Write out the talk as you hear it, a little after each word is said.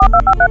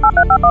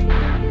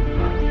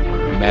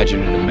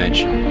Imagine a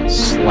dimension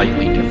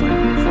slightly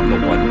different from the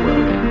one we're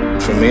in.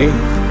 For me,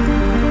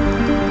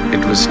 it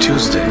was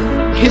Tuesday.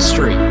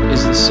 History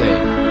is the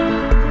same,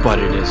 but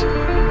it isn't.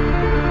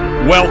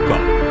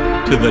 Welcome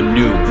to the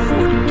new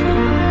 42.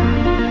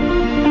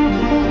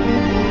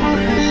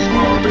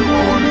 They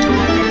are on to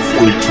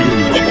 42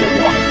 level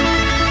 1.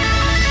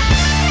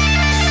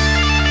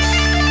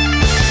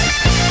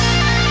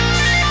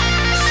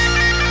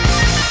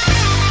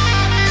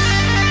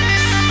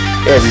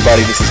 Hey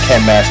everybody, this is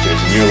Ken Masters,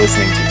 and you're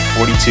listening to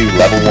 42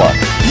 Level 1.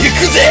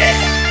 Yakuza!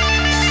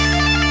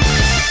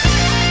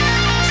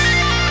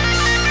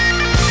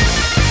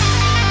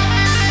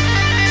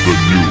 The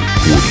new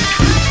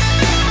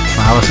 42.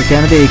 Alice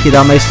Kennedy,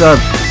 Kidameister.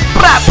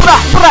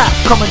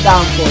 Coming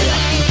down for you.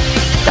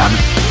 Damn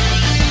it.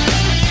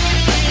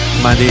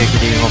 Mandy,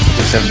 good evening,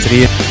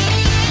 173.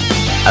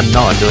 I'm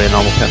not really a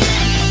normal person.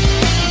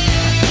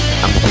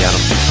 I'm the piano.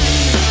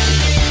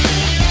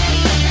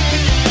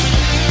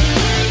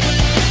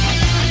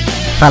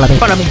 Follow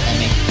me.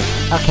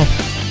 Okay.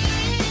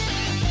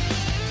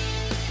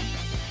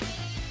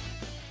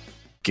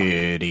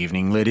 Good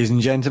evening, ladies and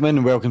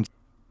gentlemen. Welcome.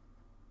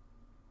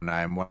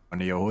 I'm one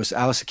of your hosts,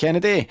 Alice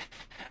Kennedy.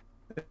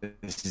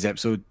 This is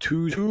episode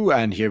 22,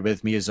 and here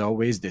with me, as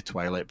always, the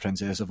Twilight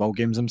Princess of all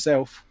games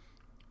himself,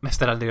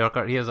 Mr. Andy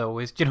Urquhart here as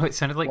always. Do you know, it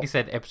sounded like you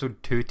said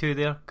episode 22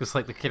 there, because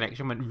like the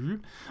connection went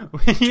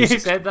when you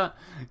said that.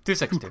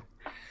 262.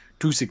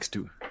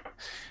 262.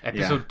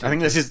 Episode 2. I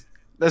think this is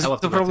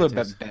probably a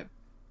bit.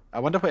 I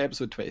wonder what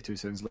episode 22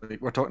 sounds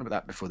like. We're talking about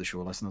that before the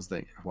show, listeners,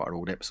 like what our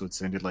old episodes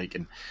sounded like.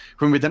 And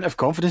when we didn't have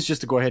confidence just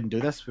to go ahead and do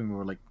this, when we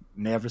were like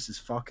nervous as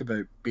fuck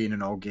about being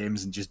in all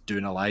games and just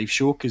doing a live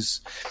show,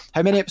 because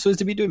how many episodes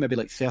did we do? Maybe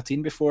like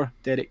 13 before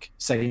Derek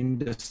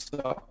signed us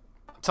up.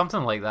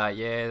 Something like that,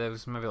 yeah. There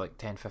was maybe like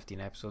 10, 15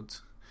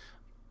 episodes.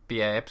 But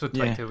yeah, episode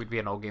 22 would be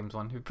an all games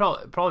one. It would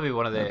probably be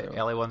one of the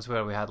early ones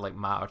where we had like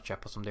Matt or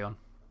Chip or somebody on.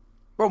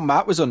 Well,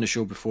 Matt was on the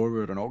show before we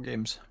were on all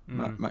games.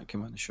 Matt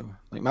came on the show.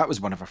 Like Matt was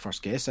one of our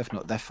first guests, if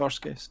not the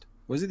first guest.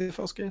 Was he the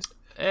first guest?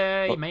 He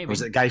may be.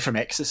 Was it the guy from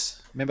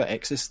Exus? Remember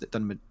Exus that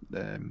done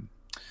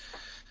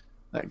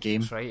that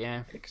game? That's right,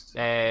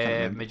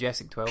 yeah.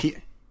 Majestic 12.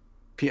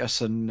 Peter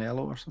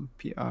Sonello or something?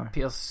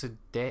 Peter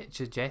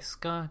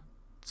Sujeska?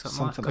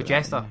 Something like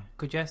that.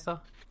 Kujesta?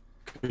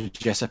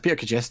 Peter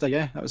Kajesta,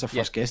 yeah, that was our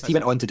first guest. He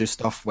went on to do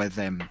stuff with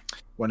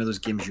one of those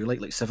games you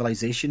like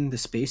Civilization, the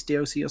space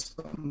DLC or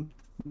something,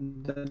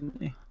 didn't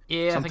he?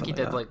 Yeah, something I think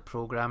he did like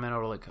programming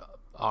or like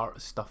art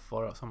stuff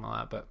for it or something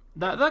like that.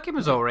 But that game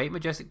was alright,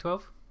 Majestic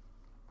 12.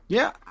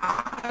 Yeah,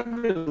 I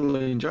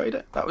really enjoyed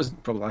it. That was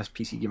probably the last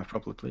PC game I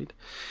probably played.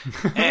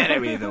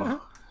 Anyway, though.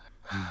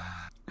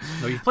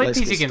 No, you've played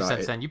PC games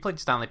since then. You played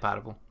Stanley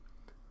Parable.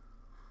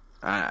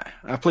 I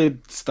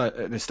played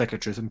the Stick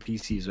of Truth on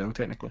PC as well,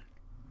 technically.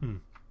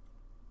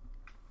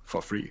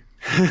 For free.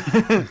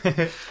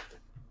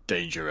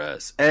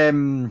 Dangerous.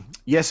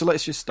 So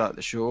let's just start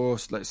the show.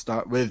 So let's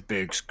start with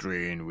Big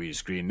Screen, Wee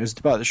Screen. This is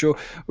the part of the show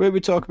where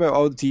we talk about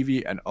all the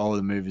TV and all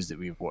the movies that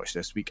we've watched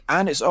this week.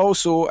 And it's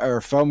also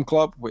our film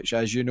club, which,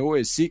 as you know,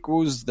 is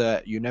sequels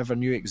that you never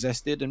knew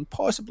existed and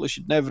possibly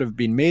should never have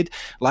been made.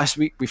 Last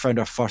week, we found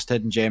our first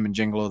hidden gem in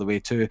Jingle All the Way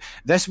 2.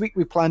 This week,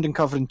 we planned on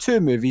covering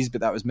 2 movies,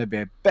 but that was maybe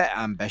a bit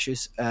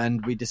ambitious,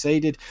 and we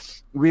decided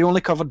we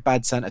only covered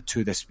Bad Santa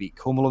 2 this week.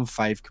 Home Alone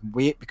 5 can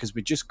wait because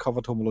we just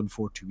covered Home Alone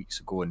 4 2 weeks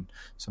ago, and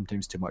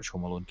sometimes too much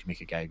Home Alone can make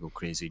a guy go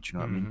crazy, do you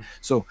know what I mean?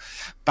 So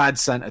Bad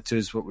Santa 2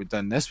 is what we've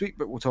done this week,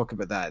 but we'll talk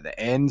about that at the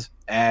end.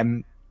 I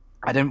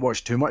didn't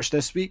watch too much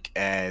this week.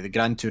 The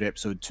Grand Tour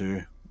episode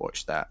 2,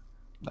 watched that.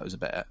 That was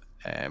about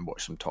it.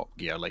 Watched some Top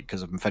Gear, like,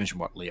 because I've been finishing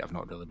work late, I've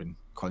not really been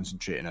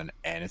concentrating on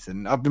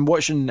anything. I've been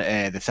watching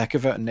The Thick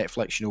of It on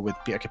Netflix, with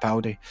Peter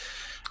Capaldi.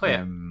 Oh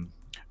yeah.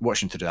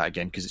 Watching through that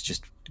again because it's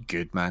just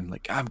good, man.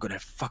 Like, I'm gonna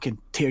fucking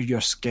tear your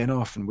skin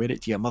off and wear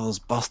it to your mother's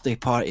birthday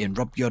party and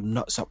rub your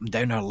nuts up and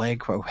down her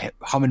leg while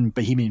humming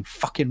Bohemian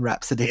fucking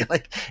Rhapsody.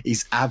 Like,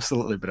 he's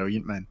absolutely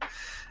brilliant,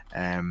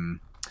 man.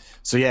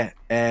 So yeah,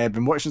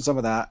 been watching some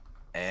of that.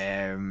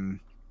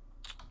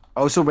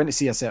 Also went to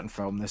see a certain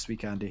film this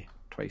week, Andy,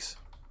 twice.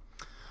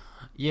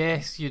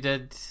 Yes, you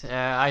did.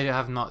 I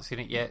have not seen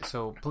it yet,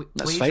 so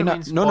please fine.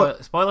 remain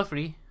spoiler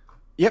free.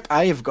 Yep,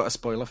 I have got a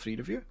spoiler free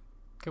review.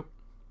 Cool.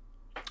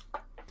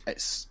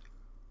 It's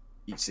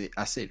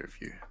I say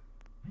review.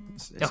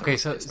 Okay,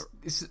 so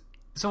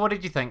what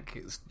did you think?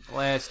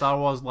 Star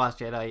Wars Last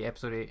Jedi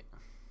Episode 8.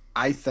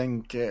 I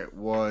think it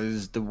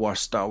was the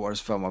worst Star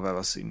Wars film I've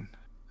ever seen.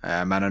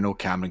 And I know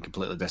Cameron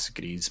completely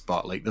disagrees,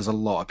 but like, there's a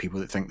lot of people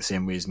that think the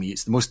same way as me.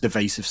 It's the most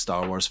divisive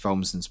Star Wars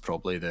film since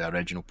probably the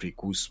original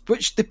prequels,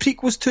 which the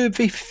prequels, to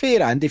be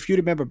fair, and if you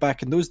remember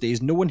back in those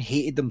days, no one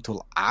hated them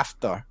till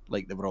after,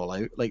 like, they were all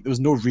out. Like, there was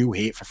no real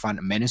hate for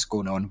Phantom Menace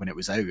going on when it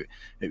was out.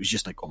 It was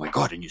just like, oh my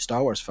god, a new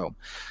Star Wars film.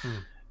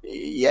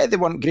 Yeah, they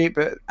weren't great,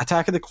 but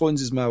Attack of the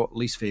Clones is my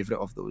least favourite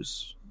of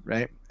those,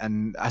 right?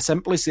 And I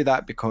simply say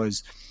that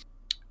because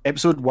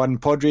Episode 1,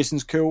 pod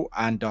racing's cool,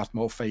 and Darth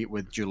Maul fight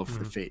with Duel of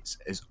the Fates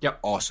is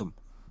awesome.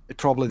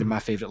 probably my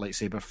favourite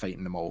lightsaber fight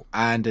in them all.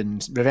 And in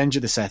Revenge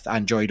of the Sith, I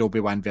enjoyed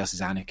Obi-Wan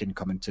versus Anakin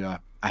coming to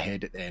a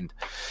head at the end.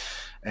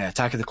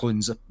 Attack of the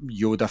Clones,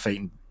 Yoda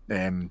fighting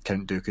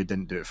Count Dooku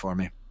didn't do it for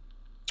me.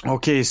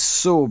 Okay,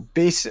 so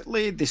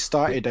basically they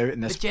started out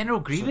in this... General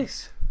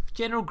Grievous.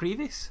 General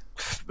Grievous.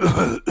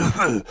 General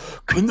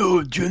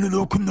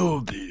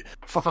Kenobi.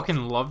 I fucking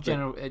love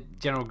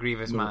General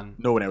Grievous, man.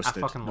 No one else I did.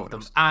 fucking No loved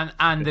one him. else.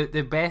 And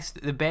the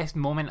best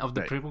moment of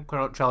the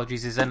prequel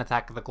trilogies is in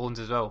Attack of the Clones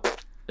as well.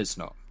 It's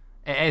not.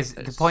 It is.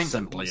 It's the point.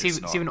 simply See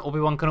it's not. when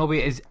Obi-Wan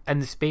Kenobi is in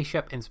the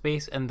spaceship in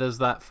space, and there's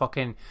that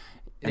fucking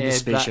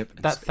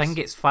that thing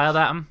gets fired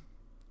at him.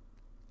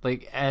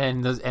 Like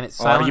and it's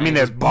silent. Oh, you mean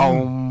there's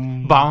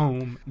boom,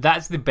 boom?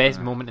 That's the best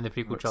moment in the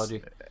prequel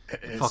trilogy.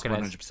 It's Fucking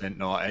 100%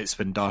 not. It's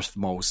when Darth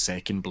Maul's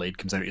second blade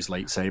comes out his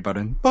lightsaber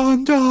and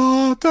dun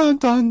dun dun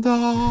dun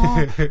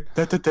dun.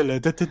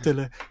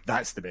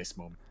 That's the best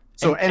moment.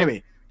 So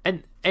anyway,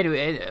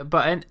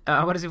 but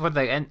what is it one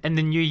thing in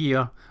the new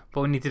year?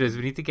 What we need to do is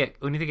we need to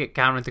get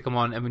Cameron to come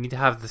on, and we need to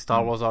have the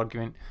Star Wars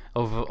argument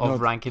of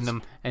ranking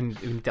them, and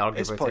we need to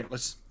argue about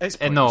pointless. it. It's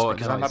pointless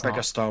because I'm a it's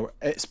bigger not.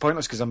 It's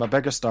pointless because I'm a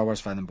bigger Star Wars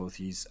fan than both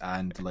these,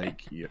 and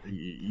like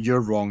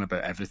you're wrong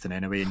about everything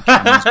anyway.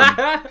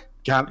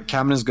 And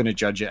Cameron's going to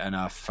judge it in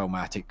a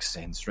filmatic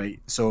sense, right?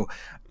 So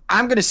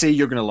I'm going to say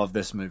you're going to love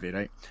this movie,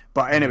 right?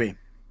 But anyway.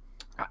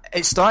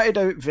 It started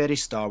out very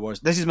Star Wars.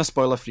 This is my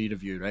spoiler-free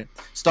review, right?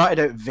 Started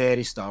out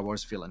very Star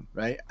Wars feeling,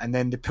 right? And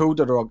then they pulled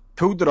the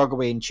rug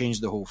away and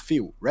changed the whole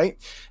feel, right?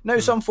 Now,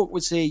 some folk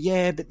would say,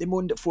 yeah, but they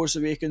moaned that Force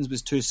Awakens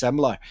was too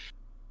similar.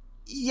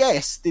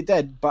 Yes, they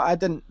did, but I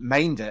didn't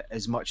mind it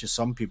as much as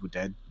some people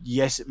did.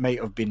 Yes, it might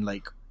have been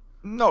like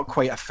not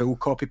quite a full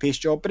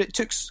copy-paste job, but it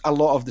took a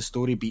lot of the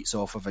story beats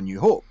off of A New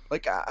Hope.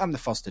 Like, I'm the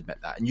first to admit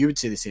that. And you would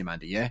say the same,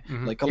 Andy, yeah?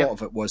 Mm-hmm. Like, a lot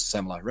of it was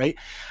similar, right?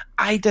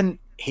 I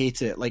didn't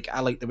hate it. Like, I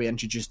like the way it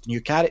introduced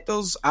new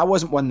characters. I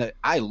wasn't one that...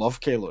 I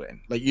love Kylo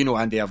Ren. Like, you know,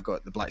 Andy, I've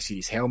got the Black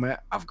Series helmet.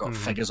 I've got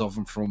figures of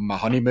him from my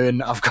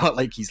honeymoon. I've got,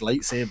 like, his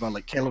lightsaber.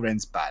 Like, Kylo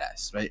Ren's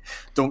badass, right?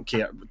 Don't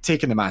care.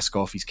 Taking the mask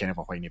off, he's kind of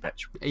a whiny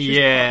bitch.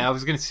 Yeah, I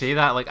was going to say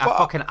that. Like, I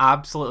fucking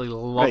absolutely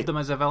loved him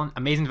as a villain.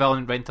 Amazing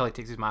villain right until he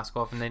takes his mask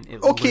off, and then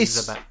it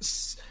loses a bit.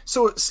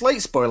 So,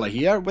 slight spoiler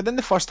here. Within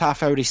the first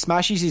half hour, he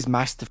smashes his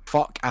mask to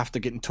fuck after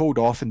getting told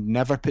off and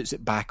never puts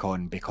it back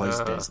on because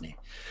Disney.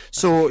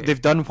 So,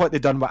 they've done what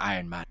they've done with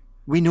Iron Man.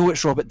 We know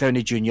it's Robert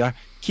Downey Jr.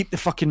 Keep the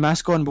fucking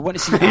mask on. We want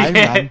to see Iron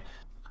Man.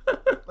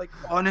 Like,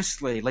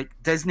 honestly, like,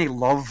 Disney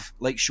love,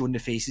 like, showing the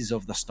faces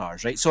of the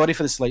stars, right? Sorry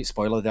for the slight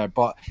spoiler there,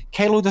 but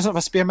Kylo doesn't have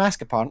a spare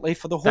mask, apparently.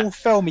 For the whole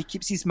film, he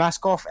keeps his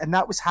mask off, and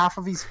that was half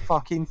of his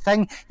fucking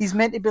thing. He's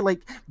meant to be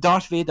like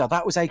Darth Vader.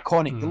 That was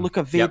iconic. The look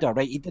of Vader,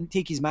 right? He didn't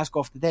take his mask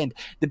off at the end.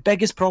 The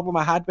biggest problem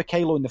I had with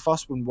Kylo in the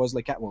first one was,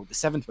 like, well, the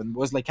seventh one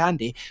was like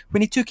Andy.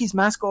 When he took his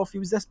mask off, he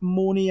was this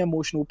moany,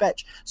 emotional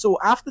bitch. So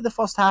after the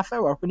first half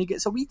hour, when he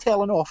gets a wee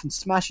telling off and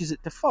smashes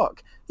it to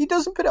fuck, he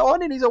doesn't put it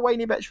on, and he's a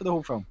whiny bitch for the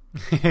whole film.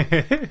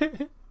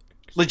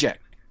 Legit.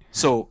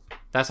 So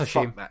that's a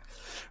shame. That.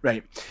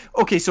 Right.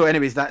 Okay, so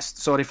anyways,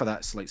 sorry for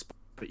that slight spot,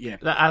 but yeah.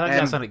 I think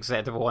that's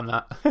unacceptable on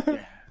that.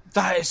 Yeah.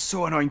 That is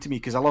so annoying to me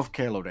because I love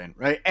Kylo Ren,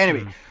 right?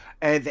 Anyway,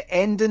 the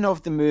ending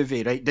of the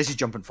movie, right? This is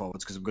jumping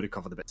forwards because I'm going to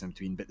cover the bits in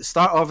between, but the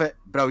start of it,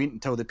 brilliant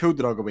until they pulled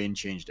the rug away and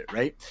changed it,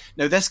 right?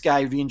 Now, this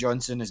guy, Rian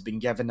Johnson, has been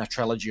given a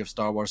trilogy of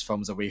Star Wars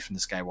films away from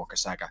the Skywalker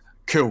saga.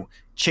 Cool.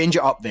 Change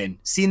it up then.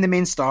 Seeing the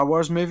main Star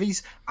Wars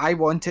movies, I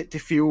want it to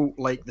feel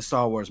like the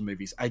Star Wars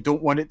movies. I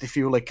don't want it to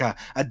feel like a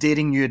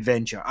daring new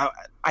adventure.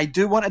 I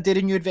do want a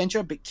daring new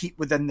adventure, but keep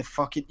within the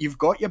fucking... You've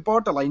got your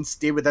borderlines,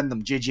 stay within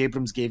them. J.J.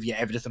 Abrams gave you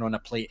everything on a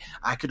plate.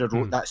 I could have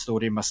wrote that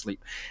story in my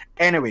sleep.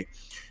 Anyway,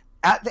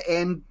 at the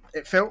end,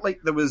 it felt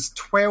like there was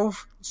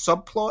 12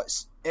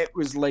 subplots. It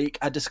was like,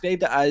 I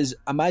described it as,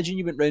 imagine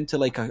you went round to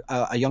like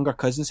a younger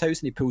cousin's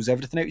house and he pulls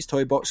everything out of his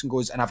toy box and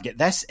goes, and I've got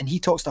this, and he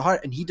talks to her,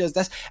 and he does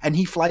this, and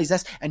he flies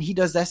this, and he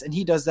does this, and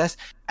he does this.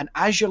 And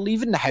as you're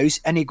leaving the house,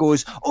 and he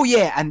goes, oh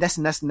yeah, and this,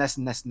 and this, and this,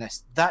 and this, and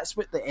this. That's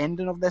what the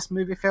ending of this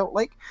movie felt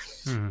like.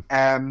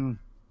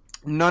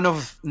 None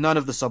of the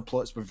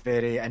subplots were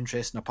very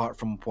interesting apart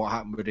from what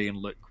happened with Rey and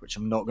Luke, which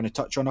I'm not going to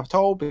touch on at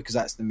all because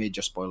that's the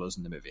major spoilers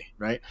in the movie,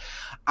 right?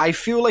 I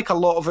feel like a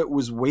lot of it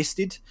was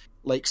wasted.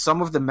 Like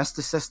some of the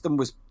mysticism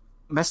was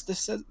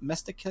mysticism.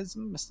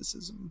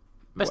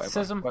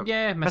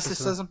 Yeah,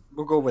 mysticism.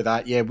 We'll go with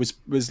that. Yeah,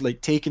 was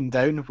like taken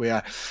down.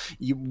 Where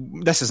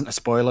this isn't a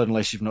spoiler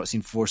unless you've not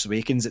seen Force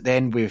Awakens.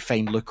 Then we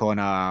find Luke on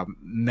a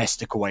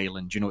mystical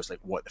island. You know, it's like,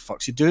 what the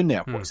fuck's he doing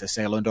there? What's this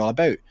island all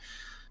about?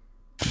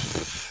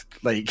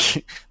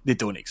 Like, they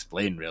don't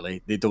explain,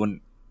 really. They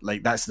don't,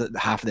 like, that's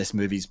half of this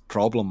movie's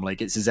problem.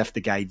 Like, it's as if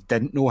the guy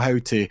didn't know how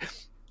to,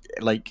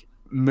 like,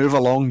 move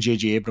along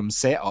J.J. Abrams'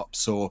 setup.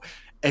 So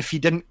if he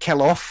didn't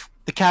kill off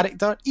the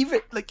character,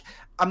 even, like,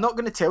 I'm not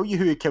going to tell you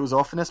who he kills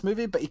off in this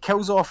movie, but he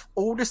kills off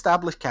old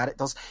established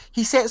characters.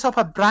 He sets up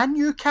a brand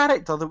new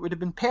character that would have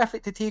been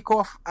perfect to take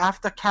off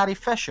after Carrie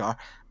Fisher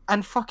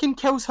and fucking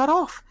kills her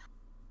off.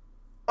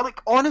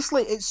 like,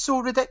 honestly, it's so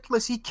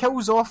ridiculous. He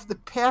kills off the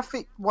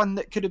perfect one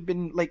that could have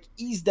been, like,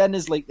 eased in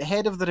as, like, the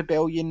head of the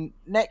rebellion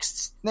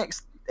next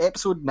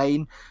episode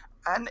 9,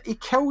 and he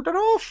killed her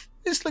off.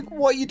 It's like,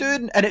 what are you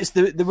doing? And it's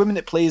the woman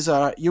that plays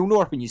her. You'll know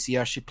her when you see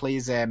her. She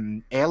plays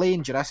Ellie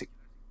in Jurassic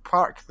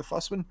Park, the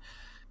first one.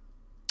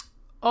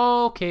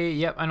 Okay,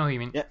 yep, I know who you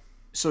mean. Yeah.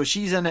 So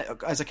she's in it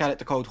as a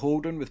character called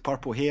Holden with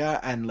purple hair,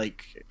 and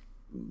like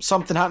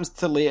something happens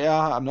to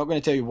Leia. I'm not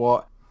going to tell you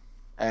what.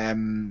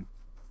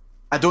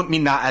 I don't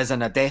mean that as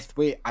in a death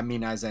way. I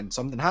mean as in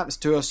something happens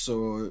to her,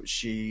 so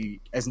she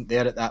isn't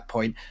there at that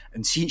point,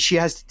 and she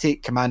has to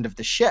take command of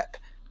the ship,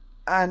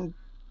 and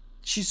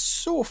she's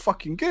so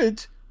fucking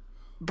good,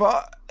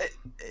 but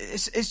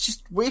it's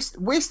just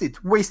wasted,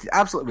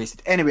 absolutely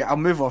wasted. Anyway, I'll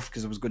move off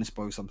because I was going to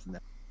spoil something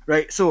there.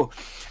 Right, so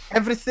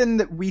everything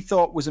that we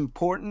thought was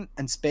important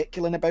and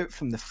speculating about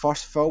from the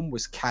first film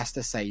was cast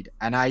aside,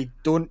 and I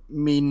don't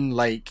mean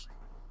like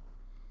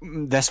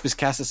this was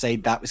cast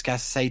aside, that was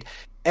cast aside.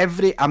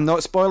 I'm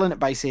not spoiling it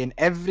by saying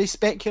every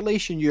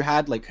speculation you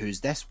had, like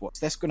who's this, what's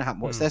this going to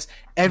happen, what's this,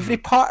 every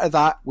part of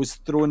that was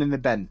thrown in the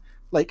bin.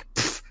 Like,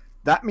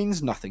 that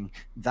means nothing.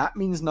 That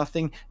means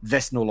nothing.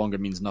 This no longer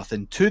means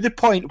nothing. To the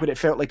point where it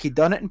felt like he'd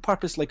done it in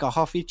purpose, like a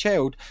huffy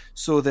child,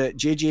 so that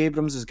J.J.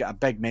 Abrams has got a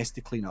big mess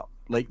to clean up.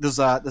 Like, there's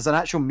an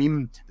actual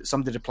meme that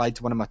somebody replied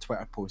to one of my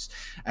Twitter posts,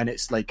 and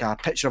it's like a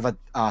picture of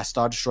a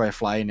Star Destroyer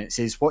flying. It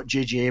says, what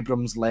J.J.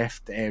 Abrams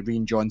left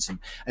Rian Johnson.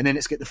 And then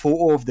it's got the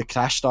photo of the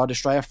crashed Star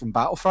Destroyer from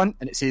Battlefront,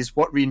 and it says,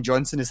 what Rian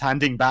Johnson is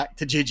handing back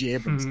to J.J.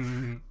 Abrams.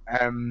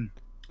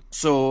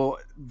 So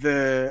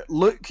the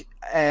look,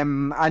 I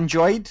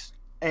enjoyed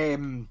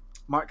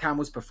Mark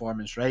Hamill's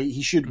performance, right?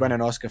 He should win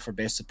an Oscar for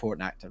Best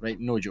Supporting Actor, right?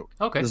 No joke.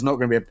 Okay. There's not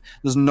going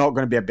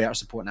to be a better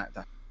supporting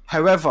actor.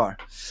 However,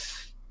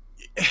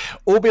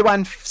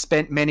 Obi-Wan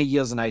spent many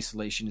years in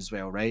isolation as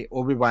well, right?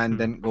 Obi-Wan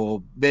didn't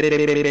go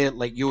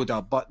like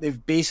Yoda, but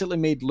they've basically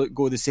made Luke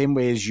go the same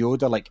way as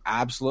Yoda, like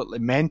absolutely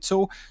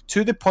mental,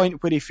 to the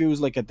point where he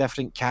feels like a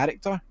different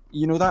character,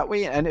 you know, that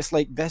way. And it's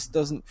like, this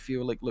doesn't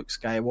feel like Luke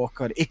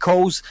Skywalker. He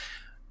calls...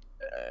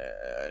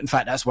 in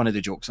fact, that's one of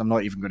the jokes. I'm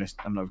not even going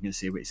to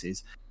say what he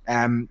says.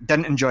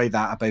 Didn't enjoy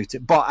that about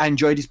it, but I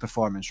enjoyed his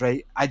performance,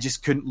 right? I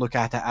just couldn't look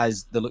at it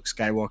as the Luke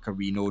Skywalker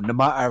we know. No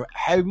matter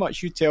how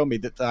much you tell me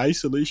that the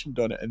isolation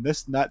done it and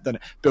this and that done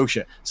it,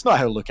 bullshit. It's not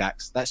how Luke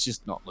acts. That's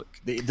just not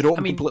Luke. They're all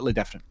completely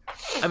different.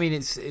 I mean,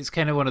 it's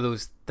kind of one of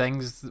those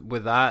things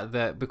with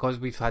that because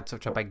we've had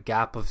such a big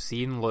gap of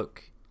seeing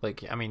Luke.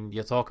 Like, I mean,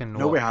 you're talking...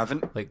 No, we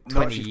haven't. Like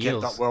 20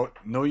 years.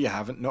 No, you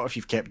haven't. Not if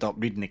you've kept up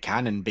reading the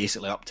canon,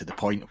 basically up to the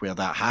point where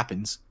that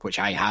happens, which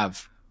I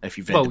have, if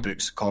you've read the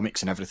books,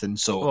 comics and everything.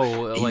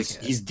 So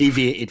he's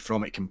deviated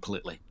from it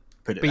completely.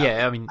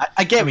 I mean...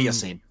 I get what you're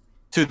saying.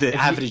 To the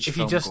average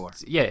film goer.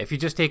 Yeah, if you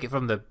just take it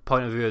from the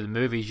point of view of the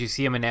movies, you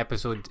see him in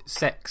episode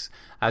 6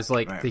 as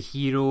like the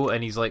hero,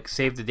 and he's like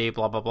saved the day,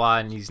 blah blah blah,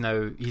 and he's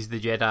the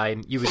Jedi,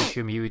 and you would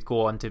assume he would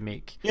go on to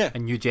make a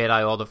new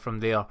Jedi Order from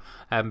there.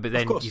 But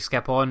then you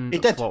skip on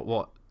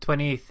what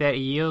 20, 30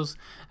 years,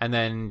 and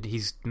then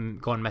he's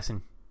gone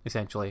missing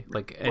essentially,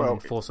 like in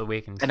Force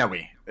Awakens. In a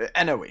way.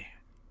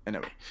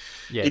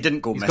 Yeah, he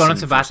didn't go. He's gone on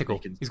sabbatical.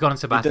 He's gone on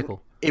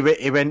sabbatical. He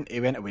went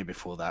away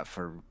before that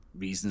for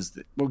reasons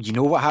that. Well, you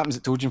know what happens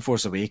at told you in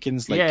Force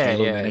Awakens, like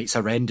Kylo and the Knights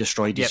of Ren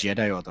destroyed his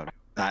Jedi Order.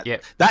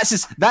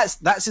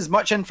 That's as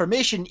much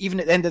information, even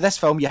at the end of this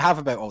film, you have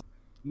about all.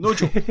 No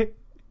joke.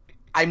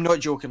 I'm not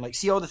joking. Like,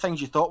 see all the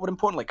things you thought were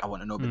important. Like, I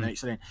want to know about the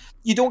Knights of Ren.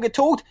 You don't get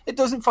told. It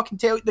doesn't fucking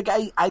tell the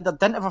guy either.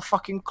 Didn't have a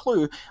fucking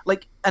clue.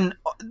 Like, and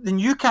the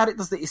new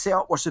characters that he set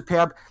up were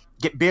superb.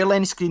 Get barely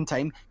any screen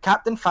time.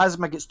 Captain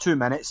Phasma gets 2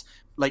 minutes.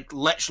 Like,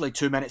 literally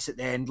 2 minutes at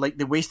the end. Like,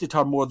 they wasted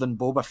her more than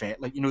Boba Fett.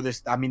 Like, you know,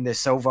 the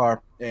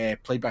Silver,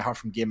 played by her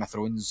from Game of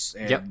Thrones,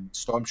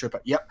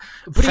 Stormtrooper. Yep.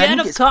 Brienne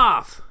of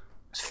Tarth.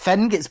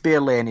 Finn gets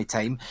barely any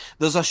time.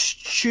 There's a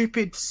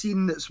stupid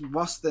scene that's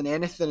worse than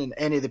anything in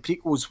any of the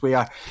prequels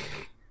where,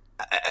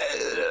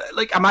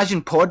 like,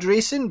 imagine pod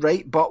racing,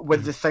 right? But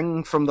with the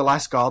thing from The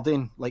Last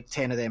Guardian, like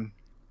 10 of them.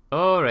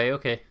 Oh, right,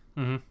 okay.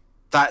 Mm-hmm.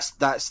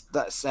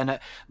 That's in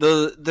it.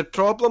 The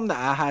problem that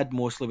I had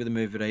mostly with the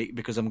movie, right,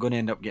 because I'm going to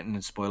end up getting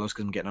in spoilers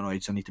because I'm getting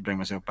annoyed, so I need to bring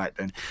myself back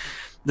down.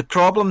 The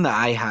problem that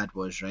I had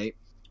was, right,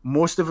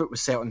 most of it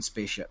was set on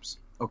spaceships,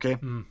 okay?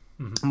 Mm-hmm.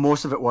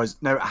 Most of it was.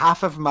 Now,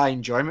 half of my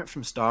enjoyment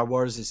from Star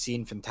Wars is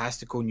seeing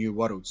fantastical new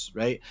worlds,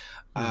 right?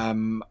 I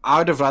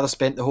would have rather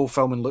spent the whole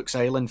film in Luke's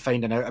Island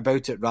finding out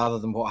about it rather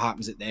than what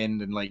happens at the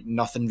end and, like,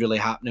 nothing really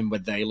happening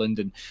with the island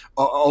and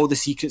all the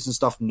secrets and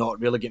stuff not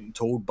really getting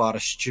told, bar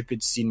a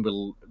stupid scene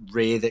with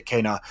Rey that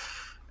kind of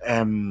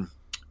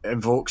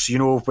invokes, you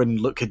know, when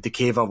Luke had the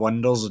Cave of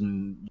Wonders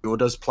and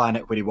Yoda's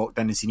planet where he walked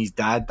in and seen his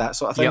dad, that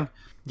sort of thing.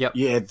 Yep.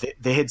 Yeah,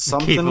 they had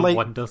something Cave of like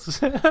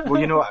Wonders. Well,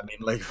 you know what I mean.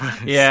 Like,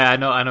 yeah, I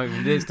know.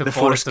 It's the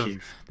forest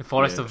cave. The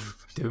forest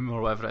of Doom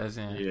or whatever it is.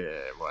 Yeah,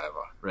 whatever.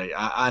 right?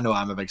 I know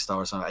I'm a big Star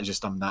Wars fan.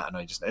 I'm that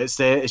annoyed. It's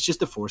just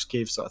the Force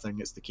cave sort of thing.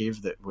 It's the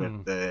cave that where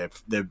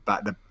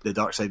the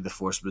dark side of the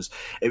Force was.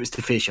 It was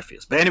to face your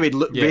fears. But anyway,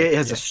 look, Rey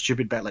has a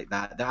stupid bit like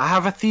that I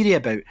have a theory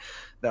about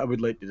that I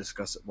would like to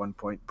discuss at one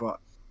point. But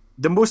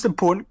the most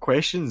important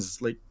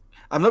questions, like,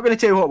 I'm not going to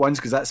tell you what ones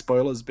because that's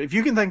spoilers. But if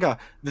you can think of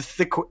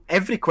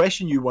every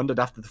question you wondered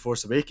after the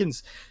Force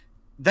Awakens,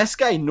 this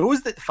guy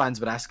knows that the fans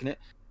were asking it,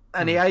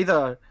 and he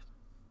either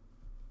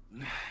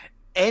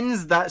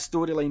ends that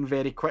storyline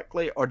very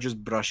quickly or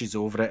just brushes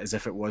over it as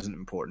if it wasn't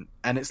important.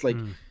 And it's like,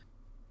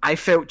 I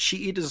felt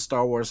cheated as a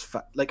Star Wars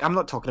fan. Like, I'm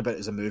not talking about it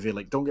as a movie.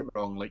 Like, don't get me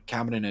wrong. Like,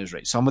 Cameron is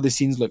right. Some of the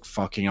scenes look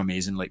fucking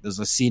amazing. Like, there's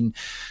a scene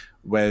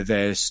with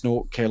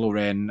Snoke, Kylo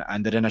Ren,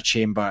 and they're in a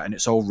chamber, and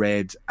it's all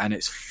red, and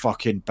it's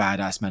fucking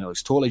badass, man. It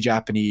looks totally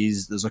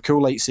Japanese. There's a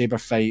cool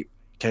lightsaber fight,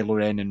 Kylo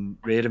Ren and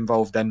Rey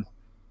involved in,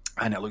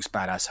 and it looks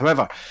badass.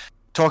 However,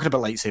 talking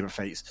about lightsaber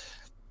fights,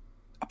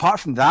 apart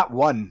from that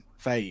one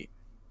fight,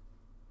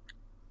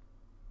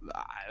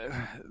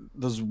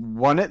 there's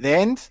one at the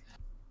end,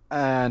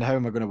 and how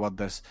am I going to word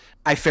this?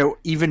 I felt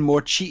even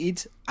more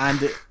cheated,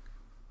 and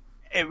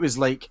it was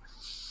like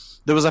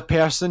there was a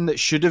person that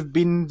should have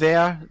been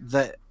there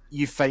that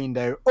you find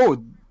out,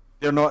 oh,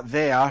 they're not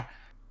there,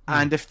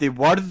 and if they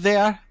were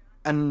there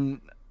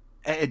and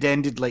it had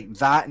ended like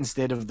that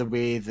instead of the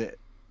way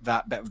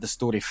that bit of the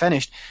story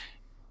finished,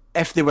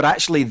 if they were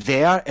actually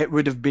there, it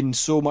would have been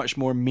so much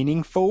more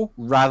meaningful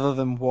rather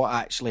than what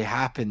actually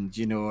happened.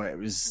 You know, it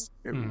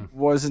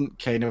wasn't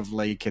kind of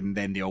like, and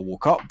then they all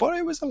woke up, but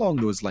it was along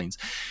those lines.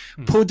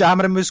 Poe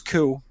Dameron was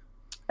cool.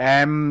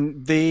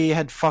 They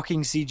had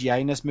fucking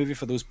CGI in this movie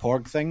for those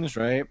Porg things,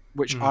 right?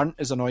 Which aren't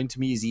as annoying to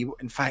me as Ewoks.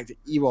 In fact,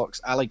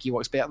 Ewoks, I like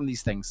Ewoks better than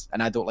these things,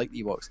 and I don't like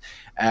the Ewoks.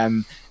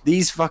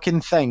 These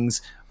fucking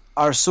things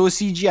are so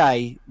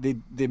CGI,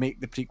 they make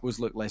the prequels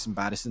look less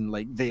embarrassing.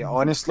 Like, they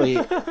honestly,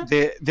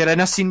 they're in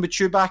a scene with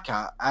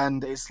Chewbacca,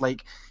 and it's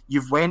like,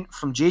 you've went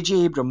from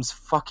J.J. Abrams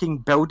fucking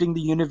building the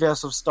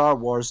universe of Star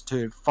Wars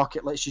to, fuck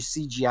it, let's just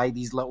CGI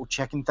these little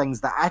chicken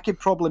things that I could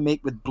probably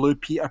make with Blue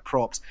Peter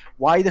props.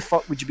 Why the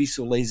fuck would you be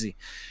so lazy?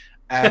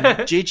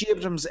 J.J.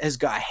 Abrams has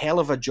got a hell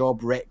of a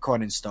job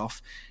retconning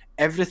stuff.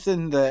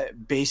 Everything that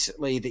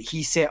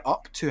he set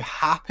up to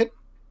happen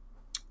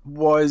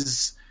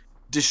was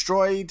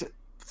destroyed,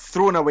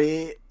 thrown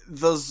away.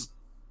 There's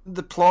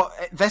the plot.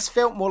 This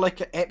felt more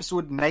like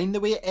episode 9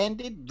 the way it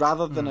ended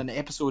rather than an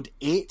episode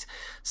 8.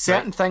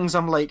 Certain things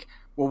I'm like,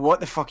 well, what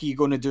the fuck are you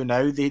going to do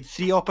now? They had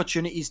 3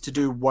 opportunities to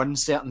do one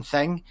certain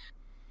thing,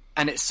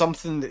 and it's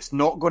something that's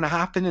not going to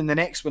happen in the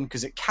next one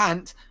because it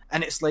can't,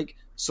 and it's like,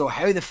 so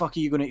how the fuck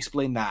are you going to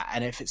explain that?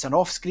 And if it's an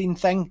off-screen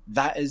thing,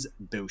 that is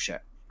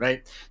bullshit,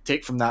 right?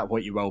 Take from that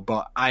what you will,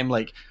 but I'm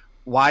like,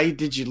 why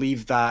did you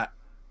leave that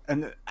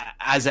and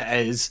as it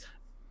is?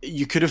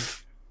 You could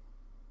have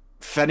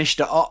finished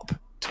it up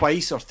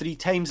twice or 3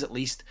 times at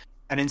least,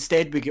 and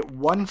instead we get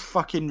one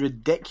fucking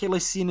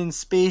ridiculous scene in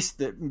space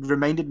that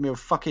reminded me of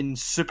fucking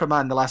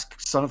Superman, the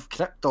Last Son of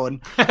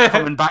Krypton,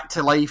 coming back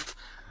to life.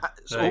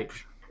 Sorry.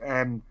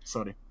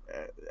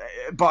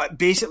 But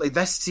basically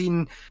this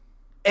scene,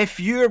 if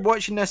you're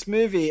watching this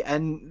movie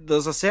and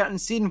there's a certain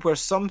scene where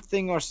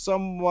something or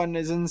someone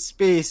is in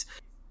space,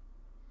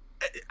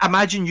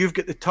 imagine you've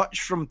got the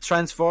touch from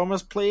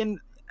Transformers playing,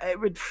 it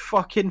would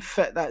fucking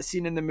fit that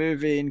scene in the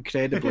movie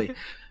incredibly.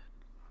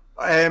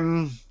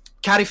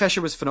 Carrie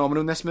Fisher was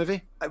phenomenal in this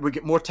movie. We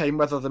get more time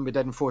with her than we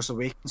did in Force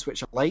Awakens,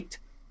 which I liked.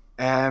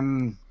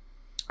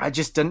 I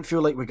just didn't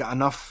feel like we got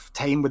enough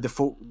time with the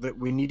folk that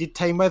we needed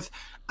time with,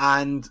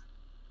 and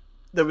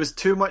there was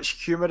too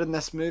much humour in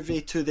this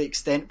movie to the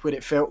extent where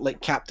it felt like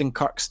Captain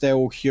Kirk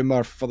style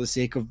humour for the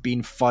sake of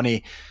being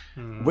funny,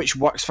 which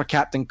works for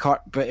Captain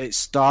Kirk, but it's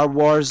Star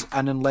Wars,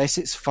 and unless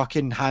it's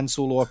fucking Han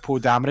Solo or Poe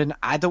Dameron,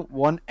 I don't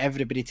want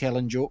everybody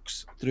telling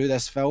jokes through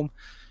this film.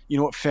 You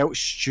know, it felt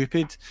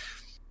stupid.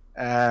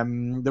 There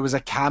was a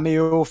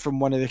cameo from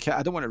one of the...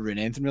 I don't want to ruin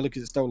anything really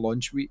because it's still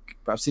launch week,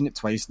 but I've seen it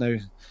twice now.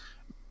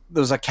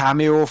 There was a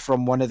cameo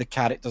from one of the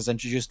characters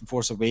introduced in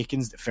Force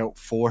Awakens that felt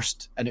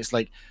forced, and it's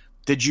like,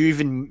 did you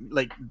even,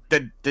 like,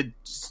 did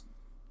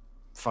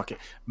fuck it,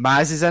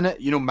 Maz is in it,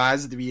 you know,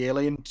 Maz the wee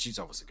alien, she's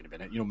obviously going to be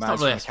in it, you know, Maz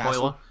really from the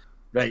castle,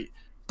 right,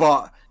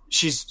 but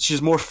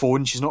she's more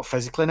phone, she's not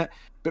physically in it,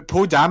 but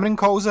Poe Dameron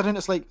calls her and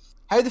it's like,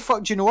 how the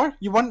fuck do you know her?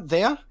 You weren't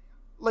there?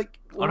 Like,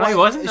 oh no, he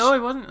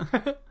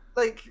wasn't,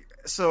 like,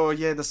 so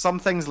yeah, there's some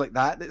things like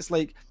that that's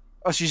like,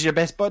 oh, she's your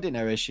best buddy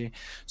now, is she?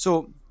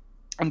 So,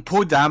 and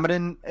Poe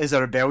Dameron is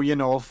a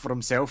rebellion all for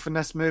himself in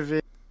this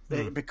movie.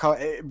 Because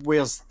it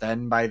wears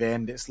thin by the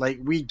end. It's like,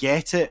 we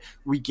get it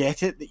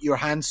that you're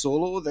Han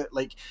Solo, that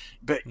like,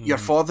 but you're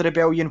for the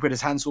rebellion,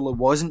 whereas Han Solo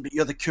wasn't, but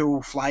you're the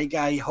cool fly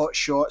guy, hot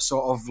shot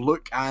sort of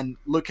Luke, and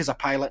Luke as a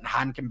pilot and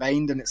Han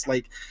combined, and it's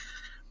like,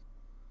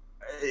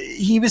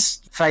 he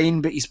was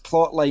fine, but his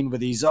plot line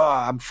with his,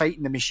 I'm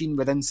fighting the machine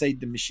with inside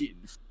the machine,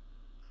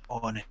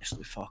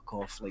 honestly, fuck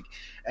off. Like,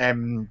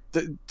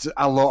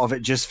 a lot of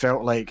it just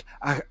felt like,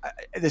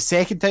 the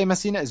second time I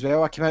seen it as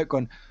well, I came out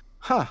going,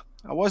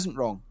 I wasn't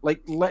wrong.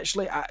 Like,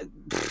 literally,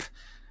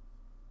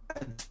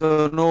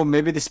 don't know.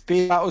 Maybe the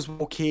space battles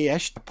were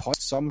okay-ish.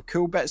 Some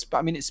cool bits, but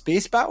I mean, it's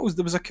space battles.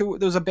 There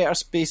was a better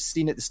space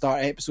scene at the start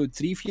of episode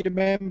 3, if you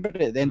remember,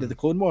 at the end of the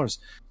Clone Wars,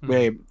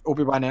 where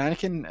Obi-Wan and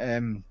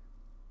Anakin.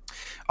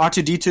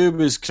 R2-D2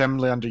 was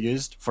criminally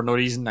underused for no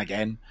reason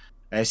again.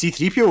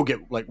 C-3PO will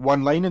get like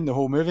one line in the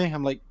whole movie.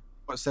 I'm like,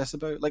 what's this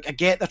about? Like, I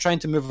get they're trying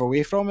to move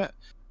away from it,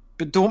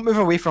 but don't move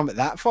away from it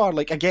that far.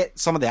 Like, I get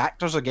some of the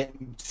actors are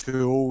getting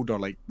too old, or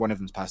like one of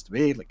them's passed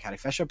away, like Carrie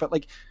Fisher. But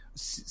like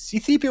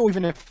C-3PO,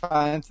 even if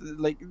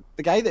like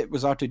the guy that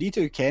was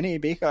R2-D2, Kenny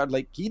Baker,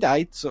 like he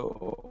died.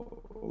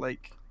 So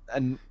like,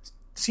 and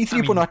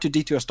C-3PO and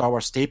R2-D2 are Star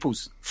Wars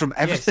staples from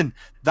everything.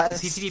 Yes,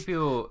 that's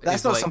C-3PO.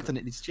 That's not like, something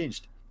that needs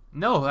changed.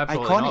 No,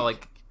 absolutely iconic. not.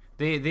 Like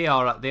they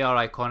are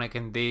iconic,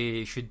 and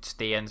they should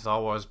stay in Star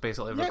Wars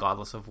basically,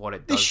 regardless of what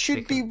it does.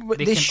 They can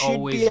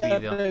always be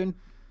there.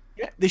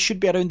 Yeah, they should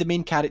be around the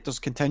main characters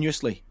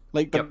continuously.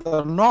 Like, but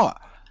they're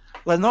not.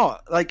 They're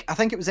not. Like, I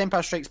think it was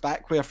Empire Strikes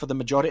Back where for the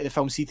majority of the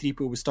film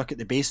C-3PO was stuck at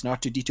the base and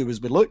R2-D2 was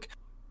with Luke.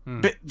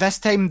 But this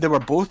time they were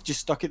both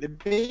just stuck at the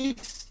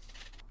base.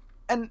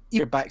 And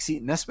you're backseat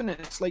in this one, and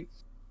it's like,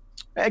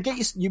 I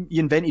get you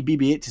invented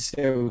BB-8 to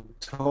sell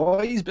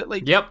toys, but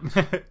like,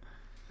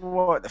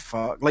 what the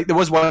fuck? Like, there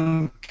was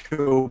one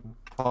cool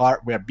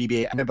part where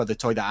BB-8, I remember the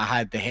toy that I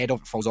had, the head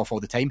of it falls off all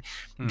the time.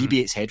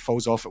 BB-8's head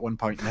falls off at one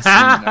point in this scene,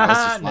 and I was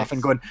just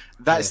laughing, going,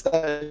 that's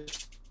the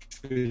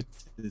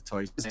truth to the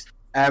toys.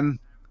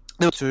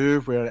 No,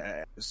 2,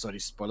 where, sorry,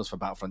 spoilers for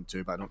Battlefront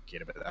 2, but I don't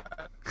care about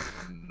that.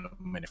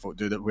 Many folk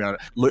do that, where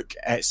Luke,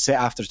 set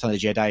after Return of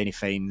the Jedi, and he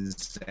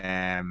finds,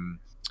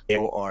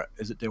 Dale, or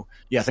is it Dale?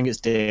 Yeah, I think it's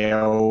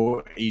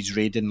Dale. He's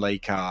raiding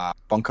like a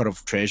bunker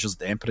of treasures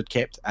the Emperor had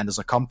kept, and there's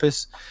a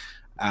compass.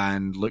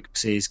 And Luke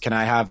says, "Can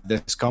I have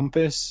this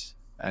compass?"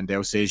 And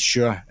Dale says,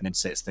 "Sure," and then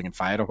sets the thing on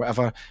fire or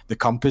whatever. The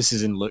compass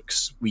is in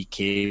Luke's wee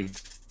cave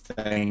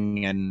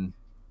thing, and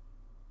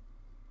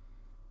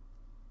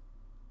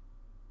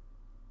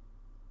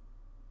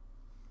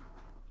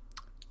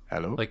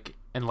hello, like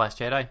in Last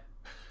Jedi.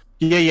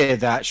 Yeah,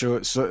 that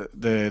show. So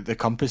the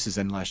compass is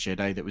in Last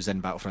Jedi that was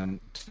in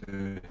Battlefront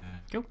 2.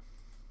 Cool.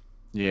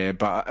 Yeah,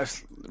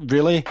 but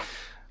really,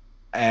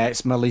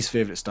 it's my least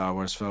favourite Star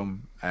Wars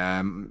film.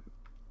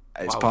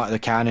 It's part of the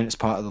canon, it's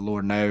part of the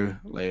lore now.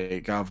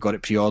 Like, I've got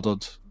it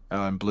pre-ordered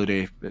on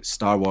Blu-ray. It's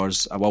Star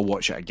Wars. I will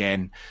watch it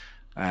again.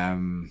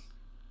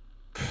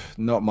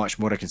 Not much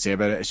more I can say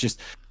about it. It's just,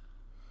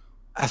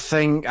 I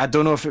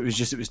don't know if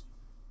it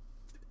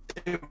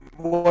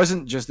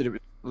wasn't just that it was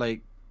like,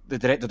 the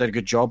director did a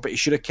good job, but he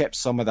should have kept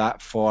some of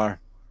that for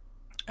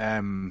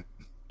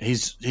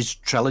his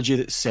trilogy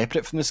that's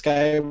separate from the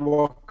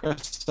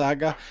Skywalker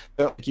saga.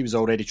 But he was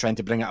already trying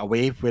to bring it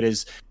away,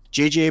 whereas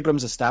J.J.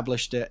 Abrams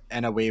established it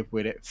in a way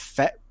where it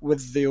fit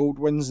with the old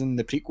ones and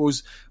the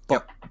prequels,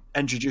 but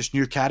introduced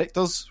new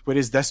characters,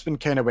 whereas this one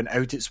kind of went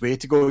out its way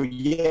to go,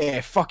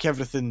 yeah, fuck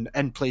everything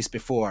in place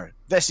before.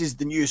 This is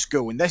the new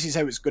school, and this is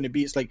how it's going to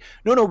be. It's like,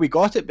 no, we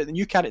got it, but the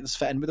new characters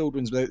fit in with the old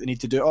ones without the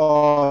need to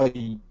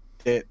do,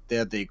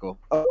 there they go.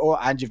 Oh,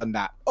 and you've done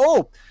that.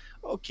 Oh,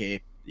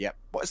 okay, yep.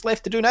 What's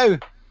left to do now?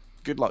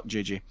 Good luck,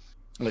 JJ.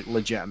 Like,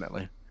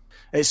 legitimately.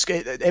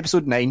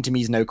 Episode 9 to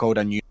me is now called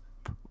A New.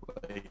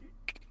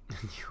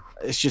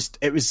 It's just,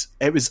 it was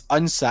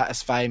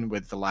unsatisfying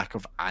with the lack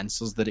of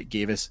answers that it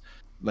gave us.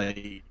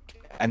 Like,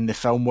 and the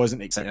film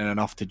wasn't exciting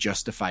enough to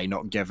justify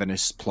not giving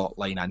us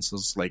plotline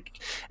answers. Like,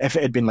 if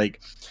it had been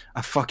like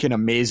a fucking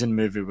amazing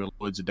movie with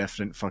loads of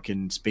different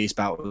fucking space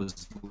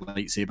battles,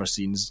 lightsaber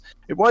scenes,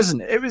 it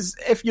wasn't. It was,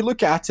 if you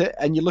look at it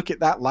and you look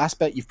at that last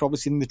bit, you've probably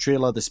seen the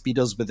trailer, the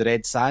speeders with the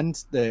red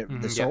sand, the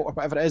salt or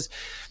whatever it is.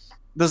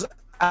 There's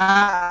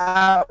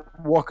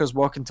walkers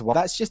walking to work.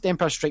 That's just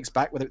Empire Strikes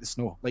Back without the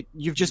snow. Like,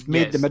 you've just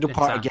made the middle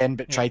part again,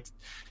 but tried.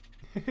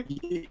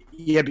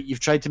 Yeah, but you've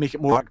tried to make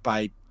it more work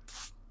by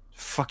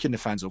fucking the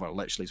fans over.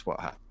 Literally, is what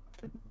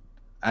happened.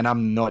 And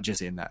I'm not just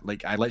saying that.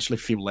 Like, I literally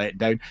feel let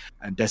down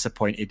and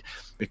disappointed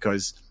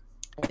because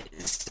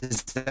it's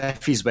as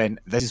if he's went,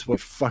 this is what we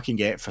fucking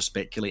get for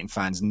speculating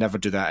fans. Never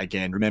do that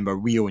again. Remember,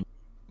 we own.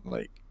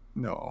 Like,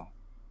 no,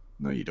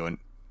 you don't.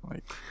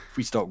 Like, if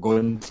we stop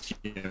going to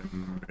your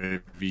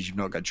movies, you've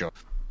not got a job.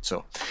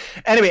 So,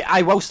 anyway,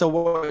 I will still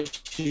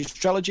watch his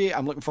trilogy.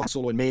 I'm looking for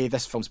Solo in May.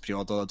 This film's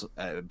pre-ordered,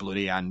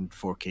 Blu-ray and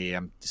 4K.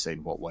 I'm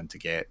deciding what one to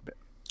get, but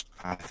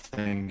I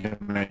think I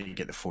might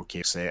get the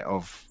 4K set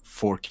of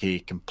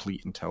 4K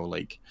complete until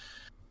like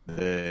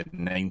the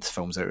 9th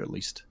film's out at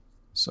least.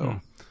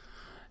 So.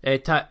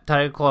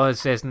 Tarek Claus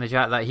says in the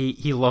chat that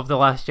he loved The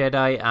Last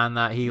Jedi and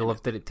that he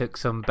loved that it took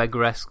some big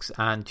risks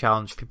and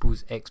challenged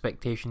people's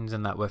expectations,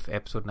 and that with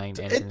episode 9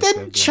 it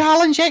didn't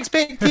challenge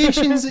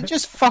expectations. It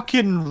just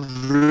fucking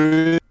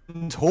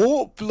ruined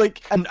hope.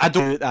 Like, and I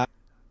don't do that.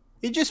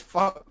 It just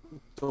fucked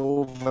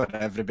over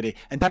everybody.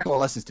 And Tiger Claw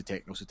listens to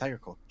techno, so Tiger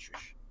Claw,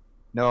 shush.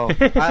 No,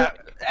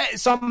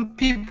 some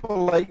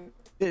people, like,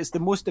 it's the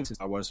most of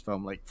Star Wars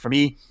film. Like, for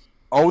me,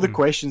 all the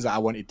questions that I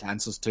wanted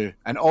answers to,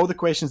 and all the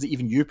questions that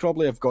even you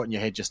probably have got in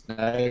your head just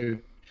now,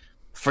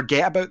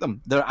 forget about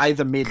them. They're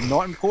either made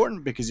not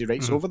important because he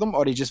writes over them,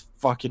 or he just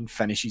fucking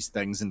finishes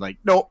things and like,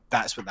 no,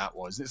 that's what that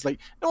was. And it's like,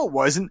 no, it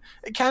wasn't.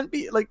 It can't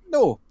be. Like,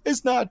 no,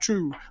 it's not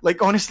true.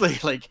 Like, honestly,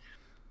 like,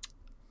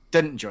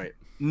 didn't enjoy it.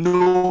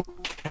 No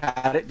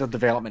character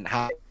development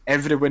happened.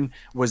 Everyone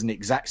was in the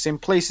exact same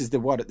place as they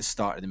were at the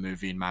start of the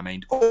movie in my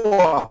mind.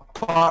 Oh,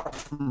 apart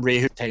from Rey,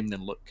 who timed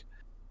and Luke.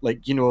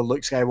 Like, you know,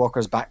 Luke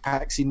Skywalker's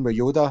backpack scene where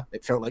Yoda,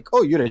 it felt like,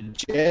 oh, you're a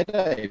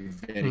Jedi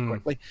very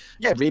quickly.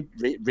 Yeah,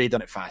 Rey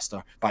done it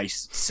faster by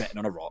sitting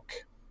on a rock.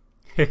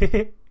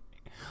 Yep.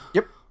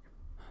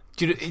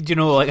 Do you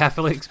know, like, I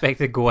fully expect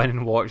to go in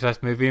and watch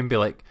this movie and be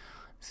like,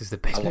 this is the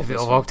best movie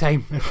of all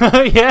time.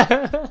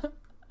 Yeah.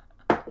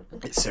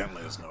 It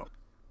certainly is not.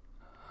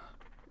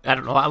 I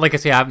don't know. Like I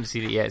say, I haven't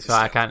seen it yet, so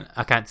I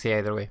can't say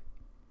either way.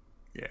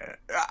 Yeah.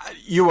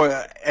 You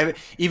were,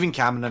 even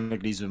Cameron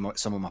agrees with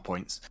some of my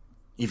points.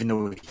 Even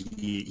though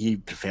he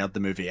preferred the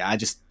movie, I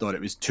just thought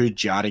it was too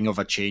jarring of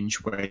a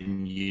change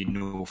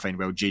when fine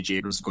well, J.J.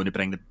 Abrams is going to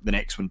bring the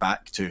next one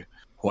back to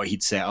what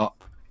he'd set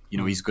up. You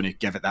know, he's going to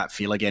give it that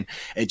feel again.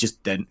 It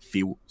just didn't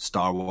feel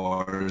Star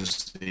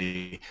Wars.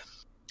 The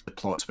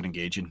plots were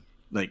engaging,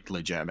 like,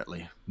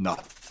 legitimately.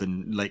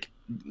 Nothing, like,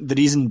 the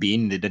reason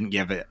being they didn't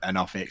give it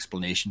enough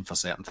explanation for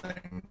certain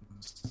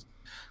things.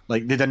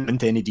 Like, they didn't go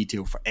into any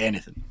detail for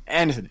anything.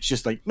 It's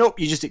just like, nope,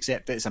 you just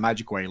accept that it's a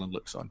magical island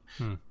looks on.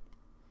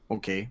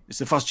 Okay, it's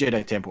the first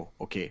Jedi Temple.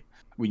 Okay,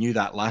 we knew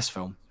that last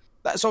film.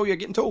 That's all you're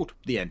getting told.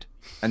 The end.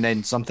 And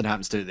then something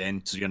happens to it at the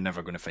end, so you're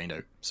never going to find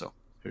out. So,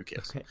 who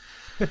cares?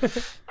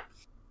 Okay.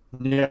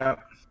 Yeah.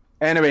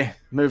 Anyway,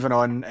 moving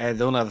on.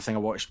 The only other thing I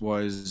watched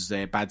was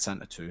Bad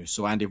Santa 2.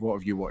 So, Andy, what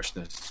have you watched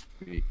this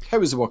week? How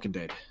was The Walking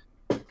Dead?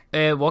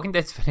 Walking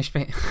Dead's finished,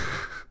 mate.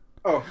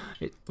 Oh.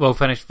 Well,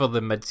 finished for the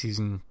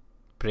mid-season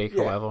break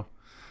or whatever.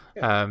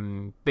 Yeah.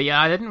 But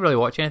yeah, I didn't really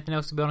watch anything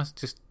else, to be honest.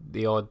 Just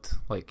the odd,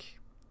 like,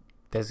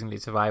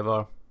 Designated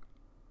Survivor,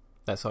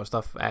 that sort of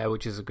stuff,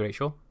 which is a great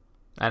show.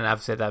 And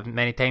I've said that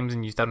many times,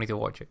 and you still need to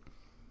watch it.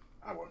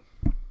 I won't.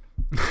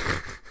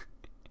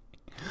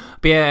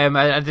 But yeah,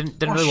 I didn't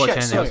really watch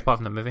anything else apart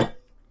from the movie.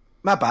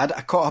 My bad.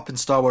 I caught up in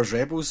Star Wars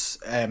Rebels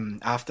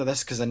after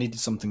this because I needed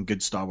something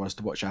good Star Wars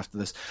to watch after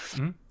this.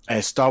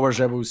 Star Wars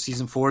Rebels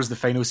Season 4 is the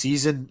final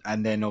season,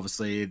 and then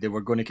obviously they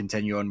were going to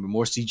continue on with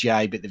more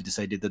CGI, but they've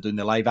decided they're doing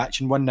the live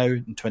action one now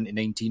in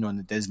 2019 on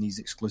the Disney's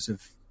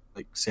exclusive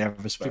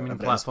service streaming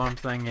platform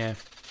thing.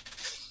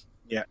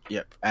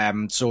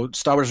 So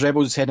Star Wars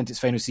Rebels is heading into its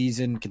final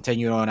season,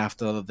 continuing on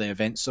after the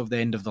events of the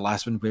end of the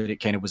last one, where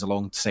it kind of was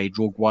alongside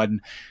Rogue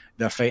One.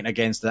 They're fighting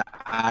against the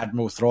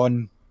Admiral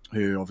Thrawn,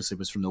 who obviously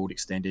was from the old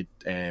extended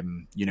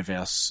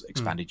universe,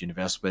 expanded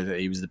universe, where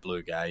he was the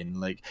blue guy, and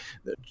like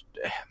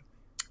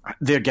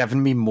they're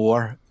giving me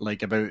more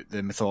like about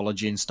the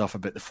mythology and stuff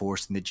about the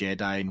Force and the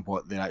Jedi and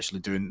what they're actually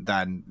doing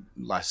than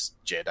Last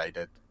Jedi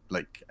did,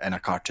 like in a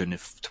cartoon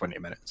of 20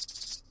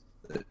 minutes.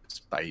 It's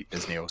by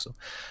Disney also.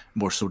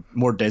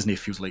 More Disney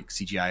feels like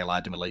CGI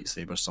Aladdin with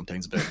lightsabers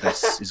sometimes, but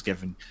this is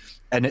given,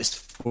 and its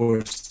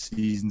 4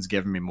 seasons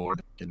giving me more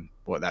than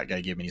what that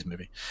guy gave me in his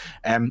movie.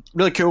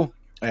 Really cool.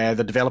 They're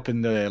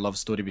developing the love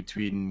story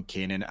between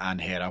Kanan and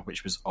Hera,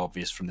 which was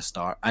obvious from the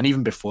start. And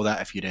even before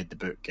that, if you read the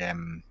book,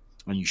 and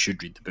you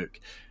should read the book,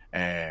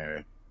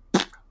 A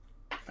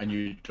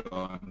New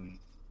Dawn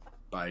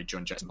by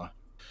John Jackson.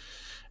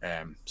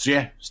 So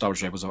yeah, Star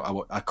Wars Rebels,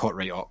 I caught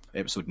right up,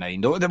 episode 9.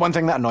 The one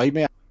thing that annoyed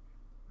me,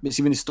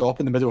 see when they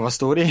stop in the middle of a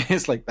story,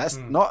 it's like, that's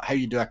not how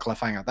you do a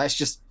cliffhanger. That's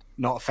just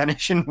not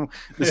finishing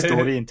the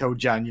story until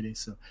January.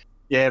 So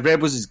yeah,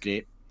 Rebels is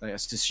great. Like,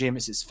 it's a shame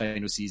it's its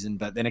final season,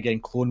 but then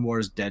again, Clone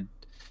Wars did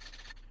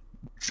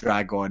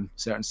drag on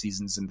certain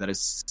seasons, and there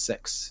is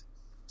 6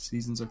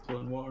 seasons of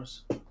Clone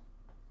Wars.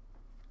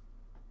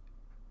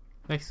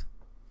 Nice.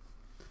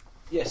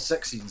 Yeah,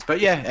 6 seasons. But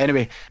yeah,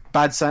 anyway,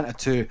 Bad Santa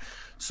 2.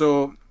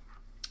 So,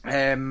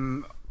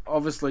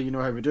 obviously, you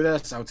know how we do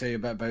this. I'll tell you a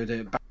bit about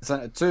it. Bad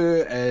Santa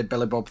 2,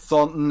 Billy Bob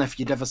Thornton. If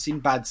you'd ever seen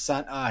Bad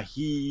Santa,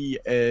 he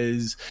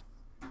is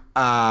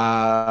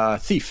a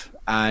thief,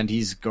 and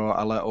he's got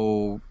a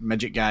little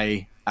midget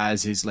guy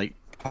as his like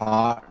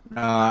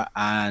partner,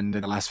 and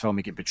in the last film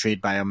he get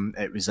betrayed by him.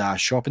 It was a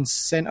shopping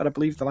centre, I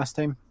believe, the last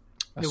time.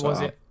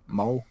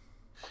 Mall.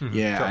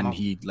 Yeah, and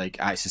he like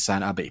acts as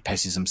Santa, but he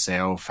pisses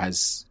himself,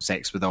 has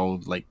sex with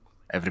all like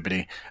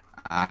everybody,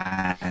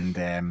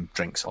 and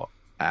drinks a lot.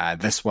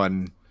 This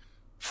one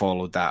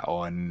followed that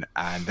on,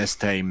 and this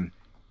time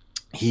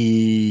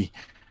he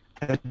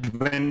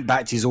went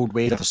back to his old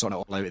way of sorting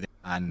it all out,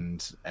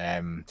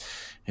 and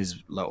his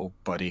little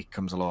buddy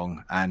comes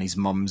along, and his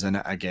mum's in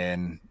it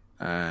again,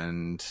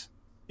 and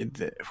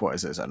what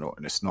is it?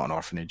 It's not an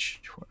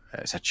orphanage.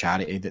 It's a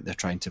charity that they're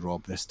trying to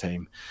rob this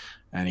time,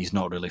 and he's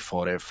not really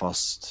for it at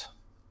first.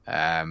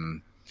 I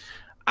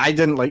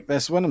didn't like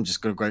this one. I'm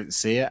just going to go out and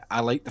say it. I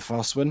liked the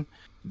first one.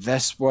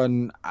 This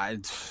one, I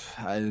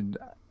think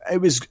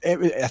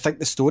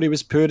the story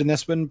was poor in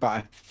this one, but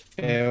I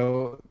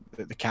felt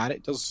that the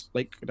characters,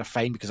 like, they're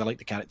fine because I like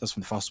the characters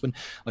from the first one.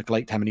 Like, I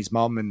liked him and his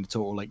mum and the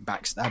total like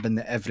backstabbing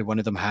that every one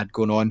of them had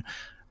going on.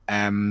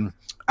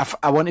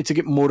 I wanted to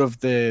get more of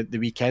the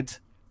wee kid.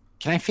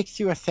 Can I fix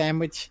you a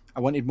sandwich?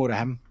 I wanted more of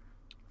him.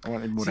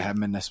 Of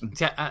him in this one.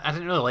 See, I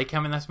didn't really like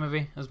him in this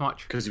movie as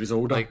much because he was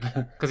older.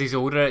 Because he's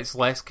older, it's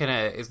less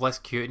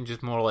cute and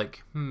just more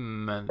like,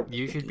 man,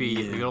 you should be.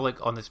 You're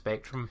like on the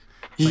spectrum.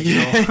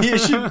 Like, you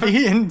should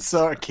be in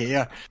sort of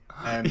care.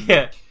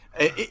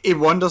 He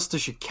wanders to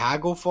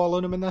Chicago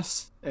following him in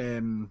this,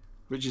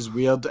 which is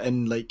weird.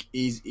 And like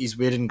he's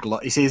wearing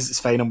gloves. He says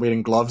it's fine. I'm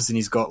wearing gloves, and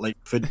he's got like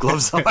food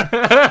gloves on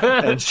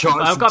and shorts.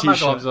 I've got my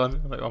gloves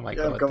on. Like, oh my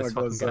god, I've got my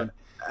gloves on.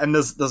 And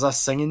there's a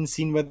singing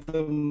scene with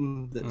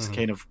them that's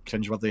kind of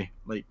cringeworthy.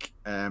 Like,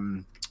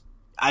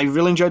 I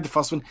really enjoyed the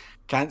first one.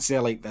 Can't say I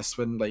like this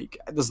one. Like,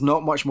 there's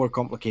not much more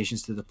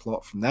complications to the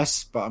plot from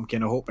this, but I'm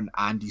kind of hoping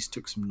Andy's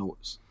took some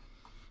notes.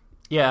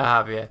 Yeah, I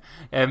have. Yeah.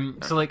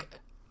 So like,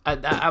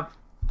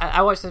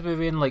 I watched this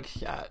movie and like,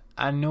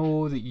 I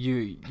know that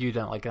you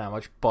didn't like it that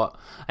much,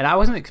 and I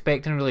wasn't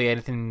expecting really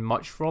anything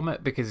much from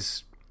it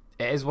because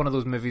it is one of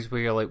those movies where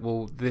you're like,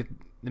 well, the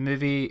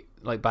movie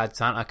like Bad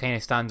Santa kind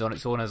of stands on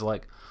its own as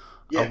like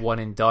a one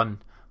and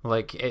done.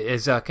 Like it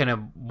is a kind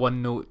of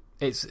one note.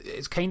 It's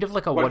kind of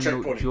like a one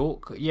note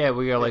joke. Yeah,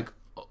 where you're like,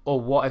 oh,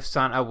 what if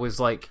Santa was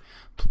like,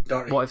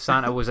 what if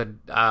Santa was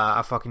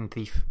a fucking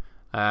thief,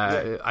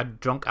 a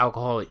drunk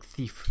alcoholic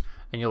thief,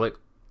 and you're like,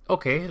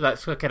 okay,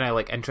 that's a kind of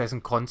like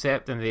interesting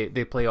concept, and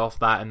they play off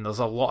that, and there's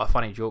a lot of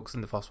funny jokes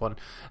in the first one,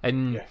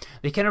 and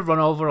they kind of run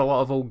over a lot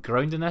of old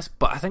ground in this,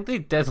 but I think they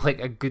did like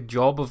a good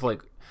job of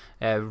like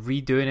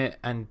redoing it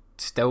and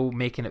still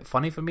making it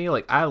funny for me.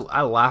 Like I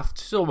laughed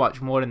so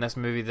much more in this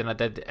movie than I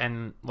did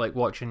in like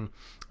watching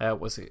what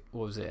was it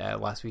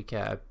last week?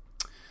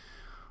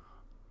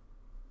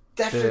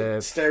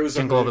 Different styles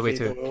Jingle All the Way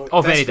too.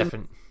 Oh, very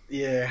different.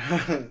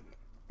 Yeah.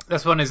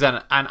 This one is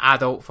an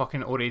adult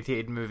fucking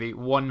orientated movie,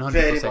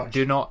 100%.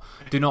 Do not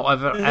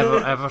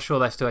ever show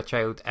this to a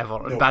child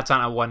ever. No. Bad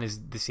Santa 1 is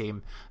the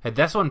same.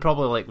 This one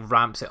probably like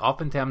ramps it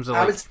up in terms of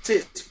like, I would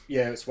say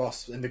it's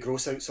worse in the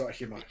gross out sort of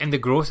humour. In the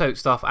gross out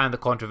stuff and the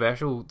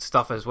controversial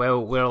stuff as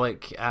well, where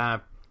like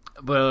I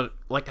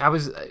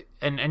was,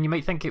 and you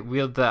might think it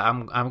weird that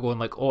I'm going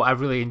like, oh, I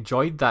really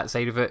enjoyed that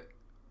side of it.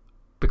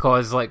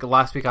 Because like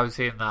last week I was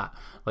saying that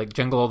like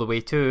Jingle All the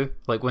Way too,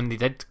 like when they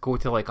did go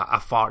to like a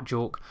fart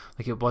joke,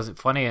 like it wasn't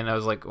funny, and I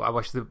was like, I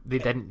wish they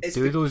didn't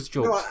do those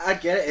jokes. No, I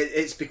get it.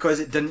 It's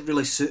because it didn't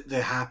really suit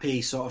the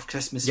happy sort of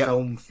Christmas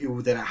film feel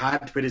that it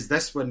had. Whereas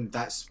this one,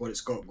 that's what it's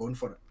got going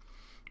for it.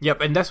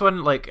 Yep, and this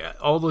one, like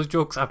all those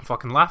jokes, I'm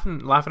fucking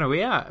laughing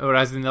away at.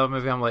 Whereas in the other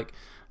movie, I'm like,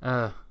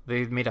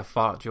 they made a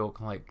fart joke.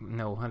 I'm like,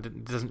 no,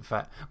 it doesn't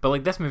fit. But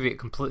like this movie, it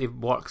completely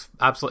works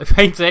absolutely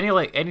fine. So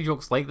any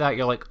jokes like that,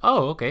 you're like,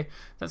 oh, okay,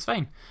 that's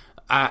fine.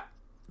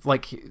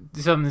 Like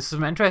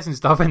some interesting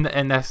stuff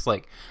in this.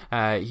 Like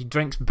he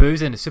drinks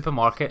booze in a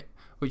supermarket,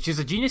 which is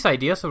a genius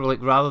idea. So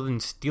like rather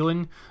than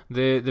stealing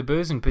the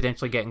booze and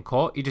potentially getting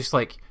caught, he just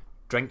like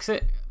drinks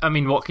it. I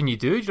mean, what can you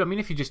do? Do you know what I mean?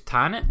 If you just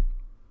tan it.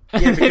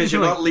 Yeah, because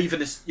you're not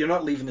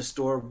leaving the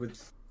store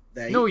with.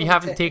 No, you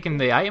haven't taken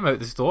the item out of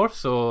the store,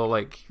 so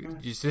like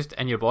it's just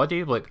in your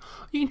body. Like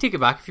you can take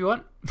it back if you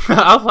want.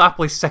 I'll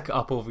happily sick it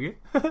up over you.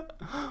 But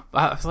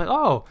I was like,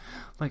 oh,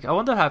 like I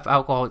wonder if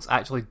alcoholics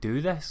actually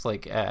do this.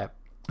 Like in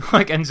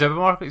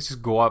supermarkets,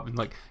 just go up and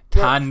like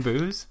tan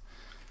booze.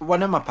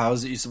 One of my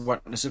pals that used to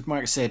work in the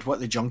supermarket said what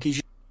the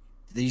junkies,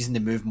 the reason they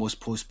move most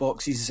post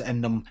boxes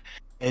in them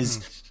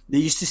is they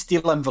used to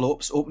steal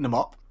envelopes, open them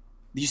up.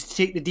 They used to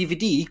take the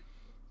DVD.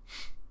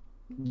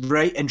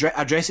 Right, and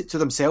address it to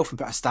themselves and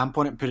put a stamp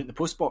on it and put it in the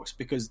post box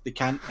because they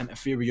can't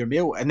interfere with your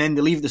mail. And then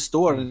they leave the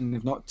store and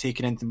they've not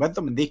taken anything with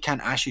them and they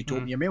can't actually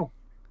open your mail.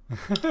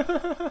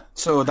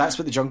 So that's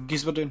what the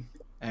junkies were doing.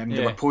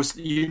 They were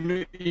you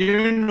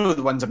know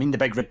the ones I mean, the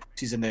big red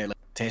boxes in the like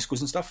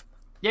Tesco's and stuff.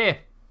 Yeah,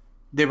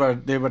 they were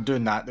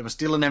doing that. They were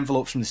stealing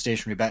envelopes from the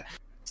stationery bit,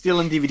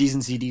 stealing DVDs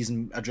and CDs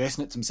and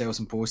addressing it to themselves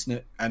and posting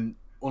it. And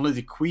only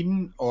the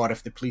Queen, or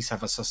if the police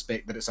have a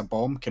suspect that it's a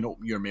bomb, can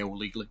open your mail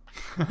legally.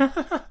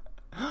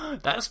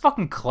 That's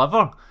fucking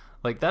clever.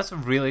 Like that's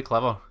really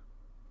clever.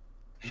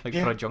 Like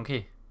for a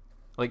junkie.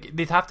 Like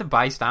they'd have to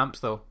buy stamps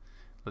though.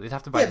 But they'd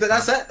have to buy. Yeah, but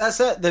that's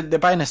it. They're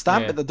buying a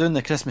stamp, but they're doing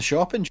the Christmas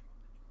shopping.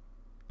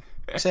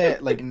 Say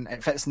it like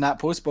it fits in that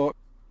post box.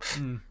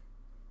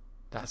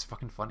 That's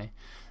fucking funny.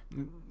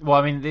 Well,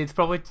 I mean, they've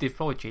probably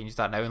changed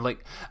that now. And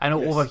like, I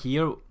know over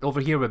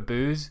here with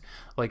booze,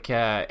 like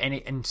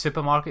in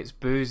supermarkets,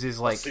 booze is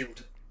like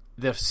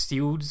they're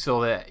sealed so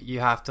that you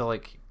have to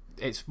like.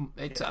 It's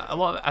a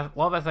lot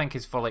of it, I think,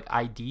 is for like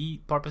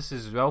ID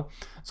purposes as well.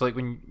 So like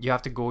when you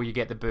have to go, you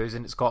get the booze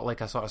and it's got like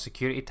a sort of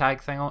security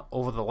tag thing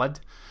over the lid,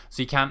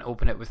 so you can't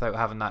open it without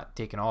having that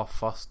taken off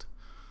first.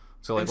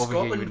 So like in over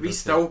Scotland, here, we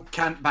still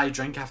can't buy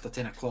drink after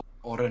 10 o'clock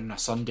or on a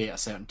Sunday at a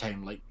certain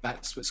time. Like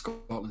that's what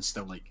Scotland's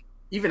still like.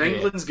 Even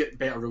England's got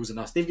better rules than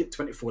us. They've got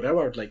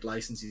 24-hour like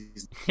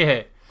licenses.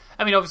 Yeah,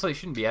 I mean obviously it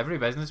shouldn't be every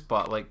business,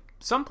 but like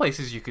some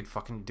places you could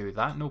fucking do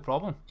that, no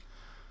problem.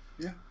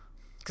 Yeah.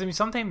 Because I mean,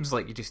 sometimes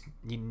like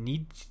you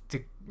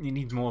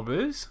need more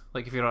booze.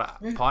 Like if you're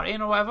partying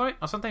or whatever,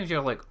 or sometimes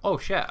you're like, oh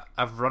shit,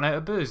 I've run out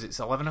of booze. It's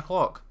 11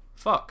 o'clock.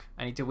 Fuck,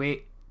 I need to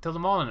wait till the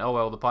morning. Oh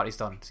well, the party's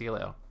done. See you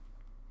later.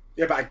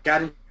 Yeah, but I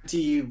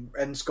guarantee you,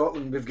 in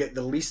Scotland, we've got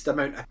the least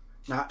amount of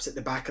schnapps at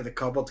the back of the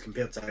cupboard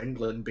compared to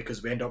England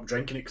because we end up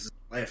drinking it because it's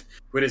left.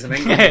 Whereas in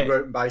England, we go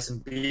out and buy some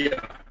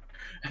beer.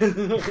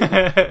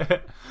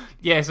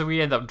 Yeah, so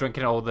we end up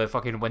drinking all the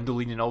fucking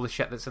windowline and all the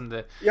shit that's in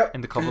the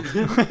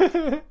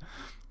cupboard.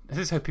 This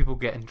is how people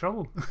get in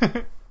trouble.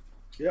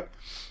 Yep.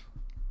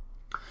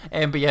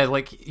 But yeah,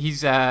 like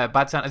he's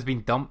Bad Santa's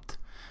been dumped,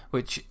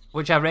 which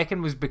I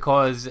reckon was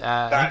because the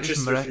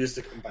actress refused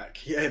to come back.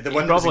 Yeah, the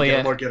one probably,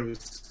 that was in Gilmore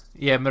Girls.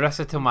 Yeah,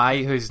 Marissa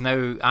Tomei, who's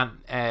now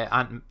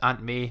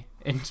Aunt May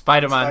in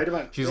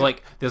Spider-Man. She's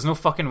like, there's no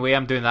fucking way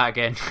I'm doing that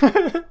again.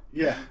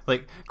 Yeah.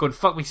 Like, going,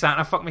 fuck me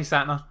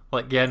Santa.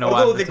 Like, yeah, no,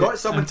 although they got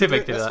someone to do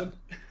it, this one.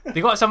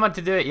 They got someone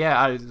to do it,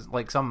 yeah.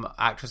 Like some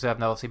actress who I've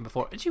never seen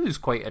before. And she was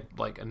quite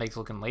a nice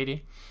looking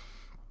lady.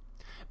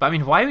 But I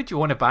mean, why would you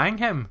want to bang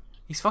him?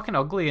 He's fucking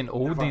ugly and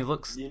old, and he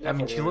looks. I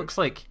mean, she looks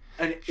like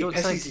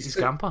his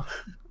grandpa.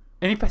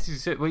 And he pisses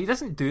his suit. Well, he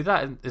doesn't do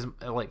that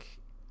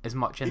as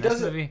much in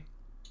this movie.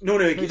 No,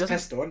 he gets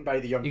pissed on by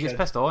the young kid. He gets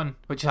pissed on,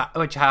 which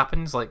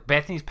happens. Like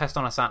Bethany's pissed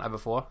on a Santa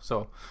before,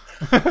 so.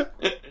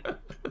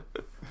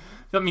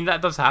 I mean,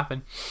 that does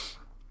happen.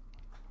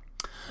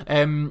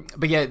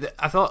 But yeah,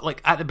 I thought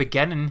like at the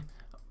beginning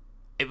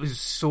it was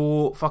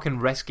so fucking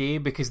risky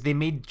because they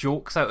made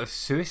jokes out of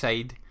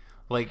suicide.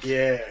 Like,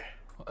 yeah,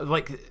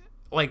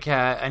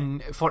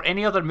 and for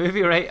any other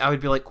movie, right, I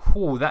would be like,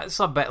 whoa, that's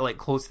a bit like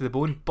close to the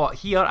bone. But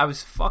here, I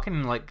was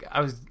fucking like,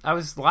 I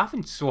was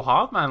laughing so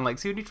hard, man. Like,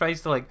 see when he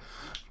tries to like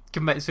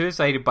commit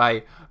suicide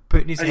by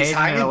putting his head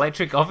in an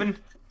electric oven.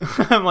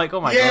 I'm like,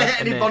 oh my god! Yeah,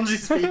 and he burns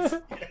his feet.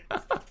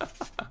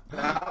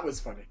 That was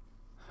funny.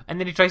 And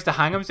then he tries to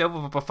hang himself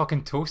with a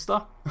fucking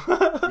toaster.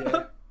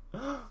 Yeah.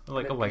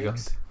 Like, oh my god.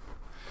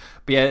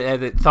 But yeah,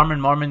 the Thurman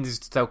Merman is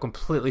still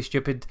completely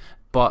stupid,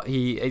 but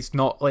it's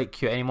not like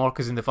cute anymore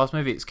because in the first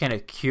movie it's kind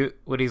of cute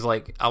where he's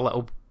like a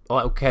little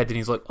kid and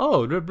he's like,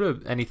 oh, blah, blah,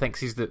 and he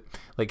thinks he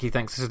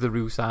thinks this is the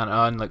real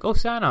Santa, and like, oh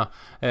Santa,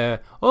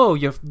 oh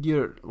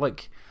you're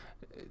like.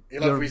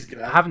 You're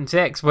having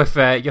sex with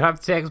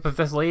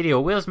this lady.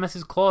 Oh, where's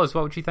Mrs. Claus?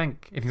 What would you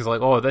think? And he's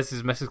like, oh, this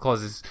is Mrs.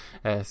 Claus's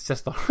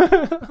sister.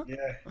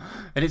 Yeah,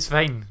 and it's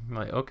fine. I'm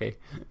like, okay.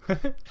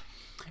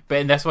 But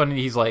in this one,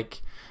 he's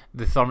like,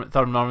 the Thurman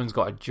Merman's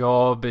got a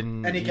job,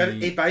 and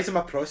he buys him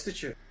a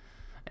prostitute.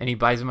 And he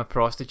buys him a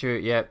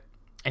prostitute, yeah.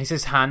 And he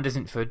says, hand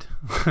isn't food.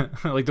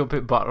 Like, don't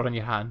put butter on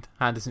your hand.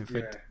 Hand isn't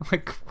food. Yeah.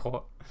 Like,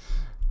 what?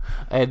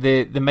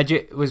 The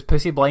midget was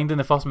pussy blind in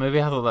the first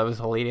movie. I thought that was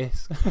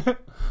hilarious.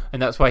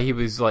 And that's why he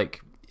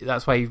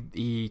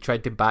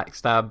tried to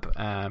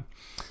backstab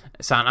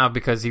Santa,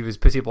 because he was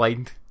pussy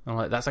blind. I'm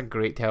like, that's a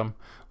great term.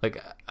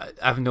 Like,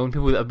 I've known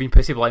people that have been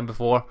pussy blind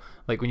before.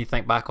 Like, when you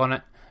think back on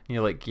it, and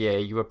you're like, yeah,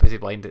 you were pussy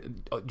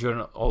blind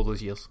during all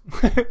those years.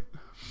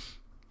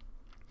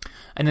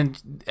 and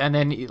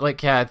then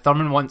like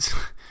Thurman wants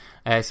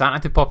Santa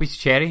to pop his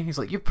cherry. He's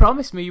like, you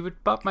promised me you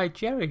would pop my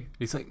cherry.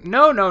 He's like,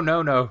 no,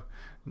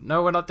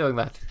 we're not doing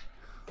that.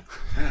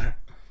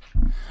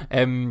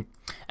 And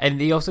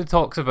he also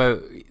talks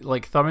about,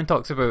 like, Thurman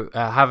talks about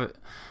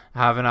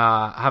having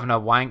a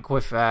wank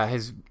with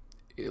his,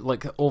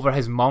 like, over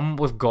his mum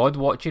with God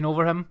watching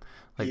over him.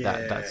 Like,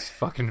 yeah. That's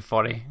fucking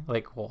funny.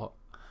 Like, what?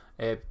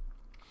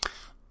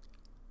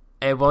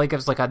 Well, he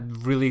gives like a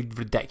really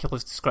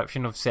ridiculous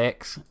description of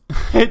sex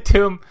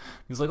to him.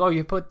 He's like, "Oh,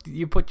 you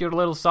put your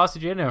little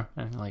sausage in there,"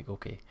 and I'm like,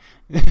 "Okay."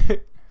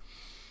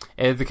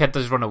 The kid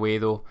does run away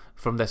though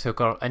from this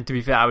hooker, and to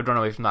be fair, I would run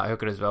away from that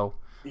hooker as well.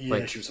 Yeah,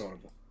 like, she was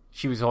horrible.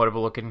 She was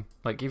horrible looking.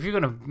 Like, if you're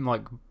gonna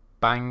like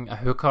bang a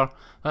hooker,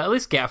 at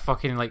least get a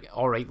fucking like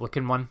alright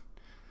looking one.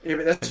 Yeah,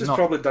 but this was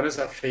probably done as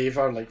a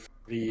favour. Like,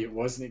 it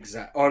wasn't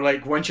exact, or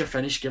like once you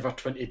finish, give her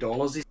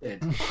 $20. He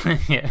said.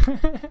 Yeah.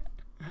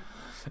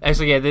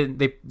 Actually,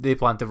 yeah, they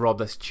plan to rob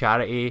this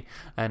charity,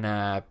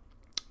 and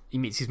he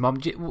meets his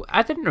mum.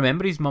 I didn't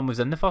remember his mum was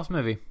in the first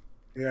movie.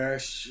 Yeah,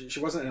 she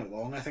wasn't in it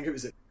long. I think it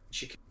was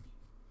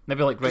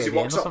maybe like right at the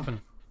end or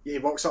something. Yeah, he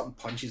walks up and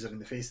punches her in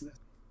the face in it.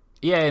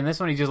 Yeah, in this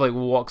one he just like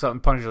walks up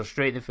and punches her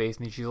straight in the face,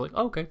 and she's like,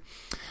 oh, okay.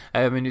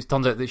 And it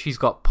turns out that she's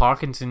got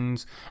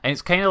Parkinson's, and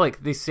it's kind of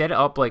like they set it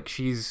up like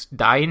she's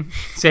dying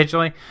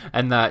essentially,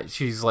 and that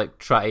she's like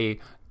trying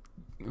to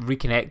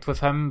reconnect with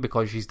him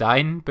because she's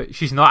dying, but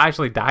she's not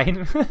actually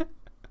dying.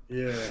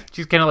 Yeah,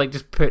 she's kind of like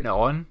just putting it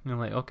on, and I'm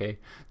like, okay,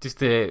 just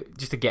to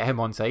get him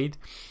on side.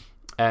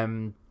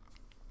 And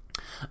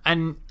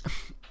even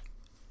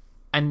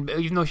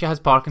though she has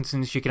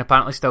Parkinson's, she can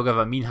apparently still give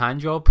a mean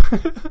hand job.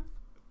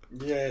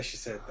 Yeah, she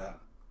said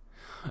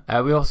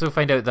that. We also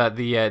find out that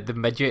the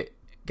midget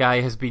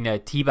guy has been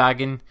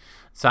teabagging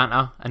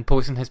Santa and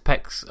posting his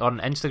pics on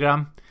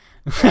Instagram.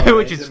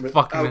 Which is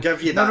fucking. I'll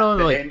give you that.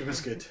 The end was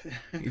good.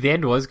 The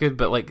end was good,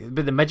 but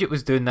the midget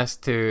was doing this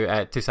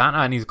to Santa,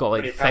 and he's got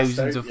like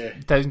thousands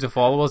of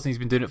followers, and he's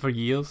been doing it for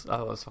years.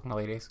 Oh, that's fucking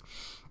hilarious.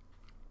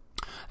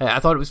 I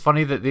thought it was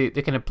funny that they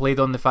kind of played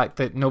on the fact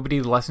that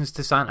nobody listens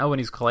to Santa when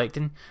he's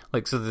collecting,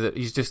 like, so that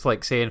he's just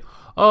like saying,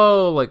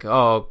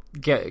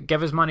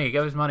 give us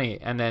money,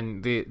 and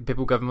then the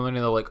people give him money and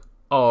they're like,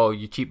 oh,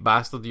 you cheap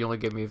bastard, you only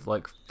give me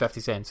like 50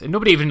 cents, and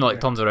nobody even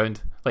like turns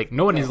around, like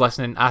no one is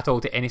listening at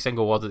all to any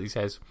single word that he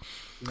says.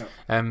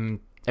 No.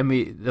 And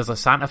there's a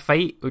Santa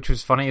fight, which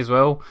was funny as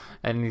well,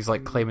 and he's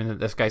like claiming that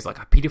this guy's like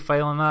a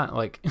paedophile and that,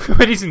 like,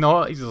 when he's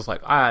not. He's just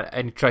like,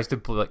 and he tries to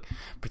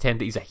pretend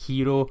that he's a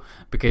hero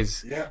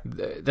because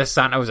this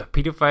Santa was a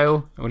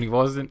paedophile when he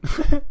wasn't.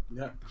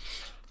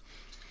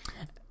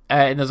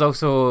 And there's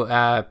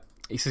also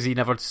he says he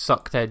never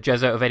sucked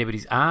jizz out of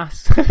anybody's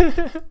ass,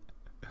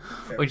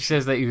 which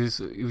says that he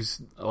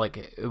was like,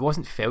 it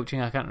wasn't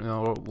felching. I can't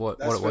remember what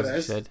it was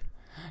he said.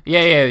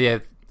 Yeah.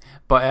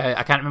 But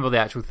I can't remember the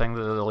actual thing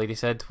that the lady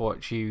said,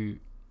 what he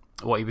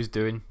was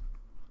doing.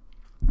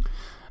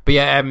 But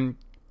yeah,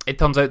 it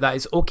turns out that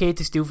it's okay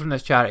to steal from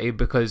this charity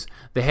because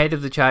the head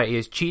of the charity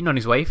is cheating on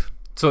his wife,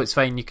 so it's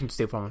fine, you can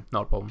steal from him,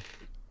 not a problem.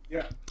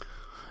 Yeah.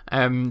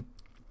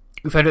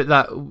 We found out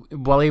that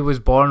Willie was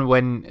born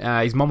when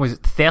his mum was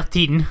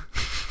 13,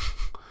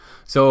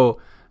 so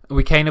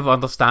we kind of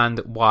understand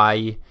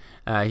why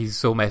he's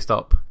so messed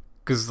up,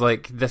 because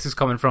like this is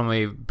coming from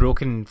a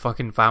broken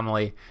fucking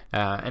family,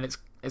 and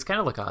it's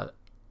kind of like a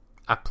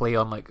play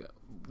on like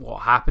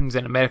what happens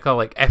in America.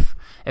 Like if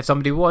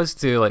somebody was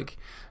to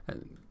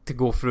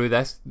go through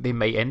this, they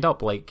might end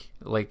up like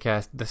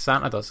the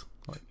Santa does.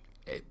 Like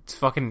it's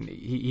fucking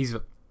he's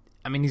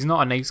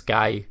not a nice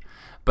guy,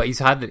 but he's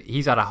had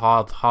a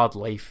hard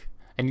life,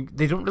 and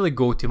they don't really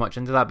go too much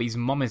into that. But his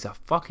mum is a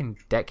fucking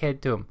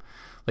dickhead to him,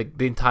 like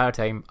the entire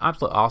time.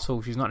 Absolute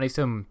arsehole. She's not nice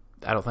to him,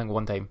 I don't think,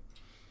 one time.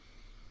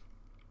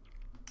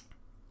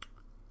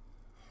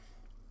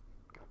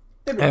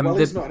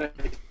 Willie's not a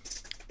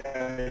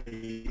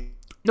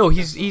no,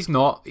 he's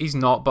not.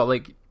 But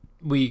like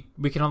we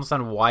can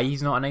understand why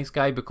he's not a nice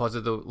guy because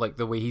of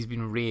the way he's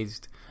been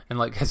raised and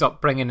like his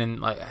upbringing, and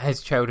like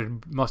his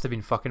childhood must have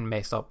been fucking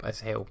messed up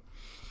as hell.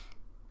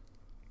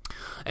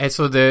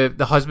 So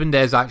the husband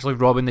is actually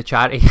robbing the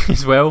charity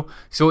as well,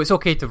 so it's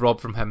okay to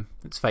rob from him.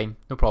 It's fine,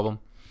 no problem.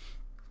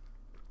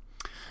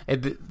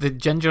 The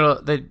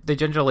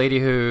ginger lady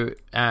who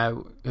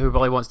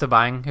Willie wants to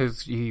bang,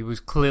 he was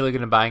clearly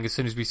going to bang as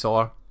soon as we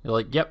saw her. You're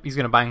like, yep, he's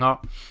going to bang her.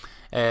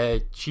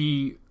 It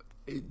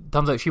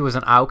turns out she was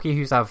an alkie who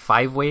used to have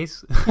 5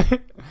 ways. You're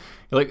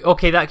like,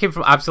 okay, that came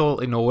from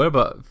absolutely nowhere,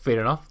 but fair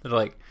enough. They're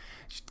like,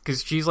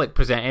 because she's like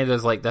presented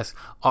as like this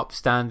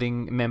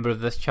upstanding member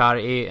of this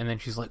charity, and then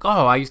she's like,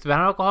 oh, I used to be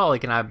an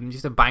alcoholic and I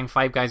used to bang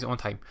 5 guys at one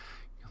time.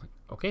 You're like,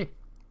 okay,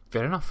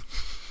 fair enough.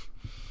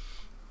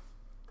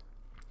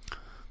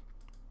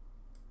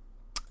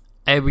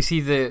 We see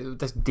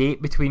this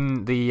date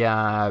between this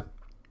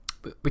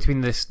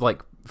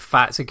like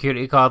fat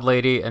security guard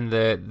lady and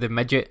the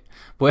midget,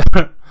 where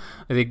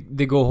they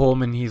go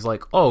home and he's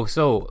like, oh,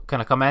 so can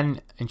I come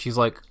in? And she's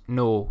like,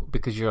 no,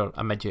 because you're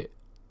a midget.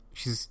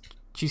 She's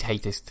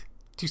heightist.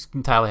 She's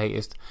entirely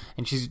heightist,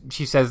 and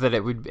she says that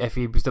it would, if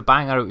he was to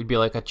bang her, it would be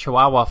like a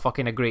Chihuahua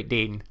fucking a Great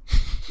Dane.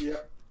 Yeah.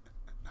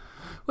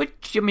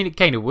 Which, I mean, it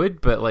kind of would,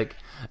 but like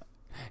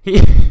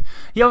he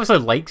obviously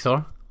likes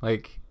her,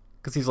 like.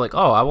 Because he's like,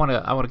 oh, I want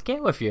to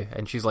get with you.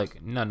 And she's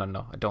like, no,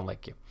 I don't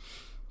like you.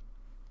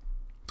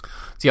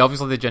 See,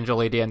 obviously the ginger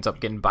lady ends up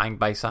getting banged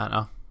by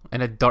Santa in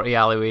a dirty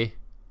alleyway.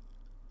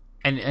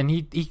 And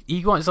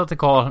he wants her to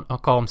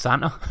call him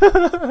Santa.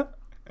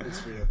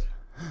 It's weird.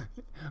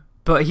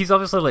 But he's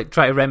obviously like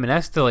trying to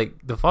reminisce to like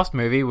the first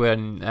movie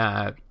when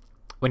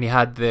he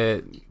had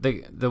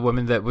the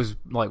woman that was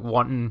like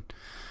wanting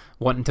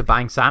to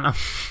bang Santa.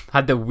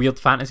 Had the weird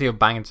fantasy of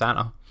banging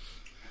Santa.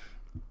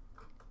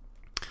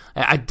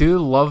 I do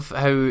love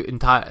how in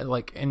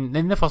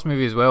the first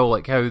movie as well,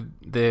 like how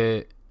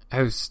the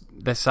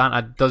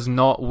Santa does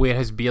not wear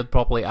his beard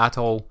properly at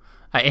all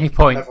at any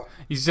point. Never.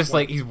 He's just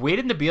like, he's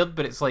wearing the beard,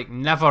 but it's like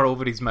never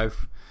over his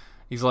mouth.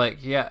 He's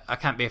like, yeah, I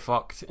can't be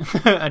fucked.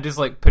 I just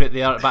like put it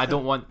there, but I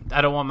don't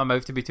want my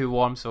mouth to be too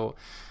warm, so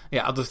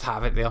yeah, I'll just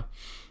have it there.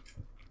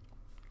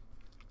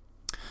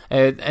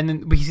 And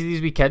then we see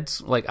these wee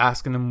kids like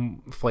asking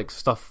them for like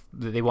stuff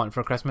that they want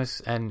for Christmas,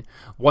 and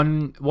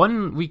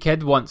one wee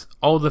kid wants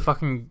all the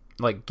fucking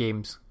like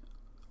games,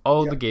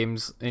 the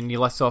games, and he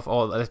lists off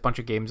all this bunch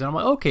of games, and I'm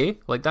like, okay,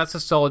 like that's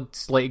a solid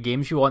slate of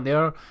games you want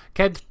there,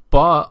 kid,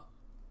 but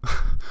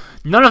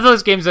none of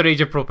those games are age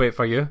appropriate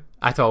for you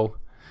at all.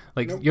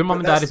 Like your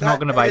mum and dad is not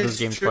going to buy those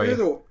games for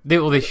you. They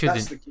shouldn't.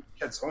 That's the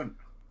kids want.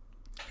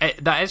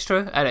 That is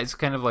true, and it's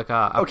kind of like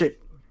a okay.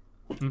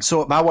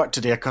 So at my work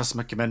today, a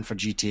customer came in for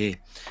GTA,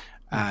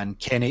 and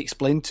Kenny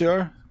explained to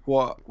her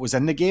what was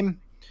in the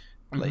game.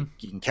 Like,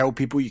 you can kill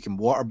people, you can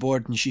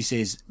waterboard, and she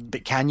says,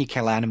 but can you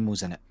kill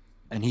animals in it?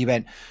 And he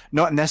went,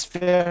 not in this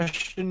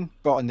version,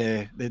 but on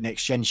the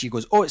next gen. She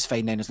goes, oh, it's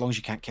fine then, as long as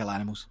you can't kill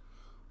animals.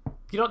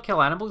 You don't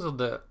kill animals on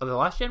the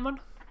last gen one?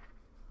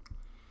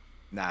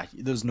 Nah,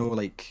 there's no,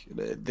 like,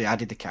 they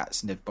added the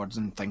cats and the birds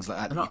and things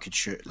like that you could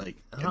shoot, like,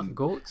 not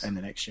goats? In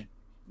the next gen.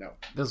 No.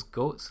 There's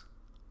goats?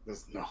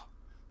 There's no.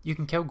 You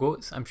can kill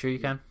goats. I'm sure you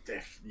can.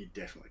 You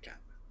definitely can.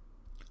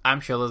 I'm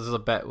sure there's a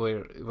bit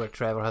where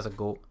Trevor has a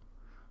goat.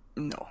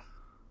 No.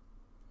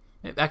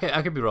 I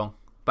could be wrong,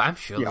 but I'm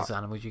sure there's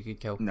animals you could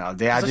kill. No,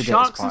 they added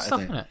sharks and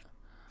stuff in it.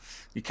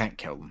 You can't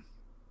kill them.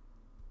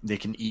 They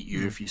can eat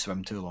you if you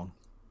swim too long.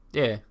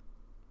 Yeah.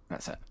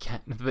 That's it.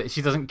 But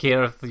she doesn't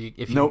care if you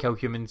can kill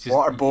humans. Just,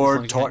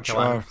 waterboard,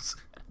 torture.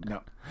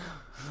 No.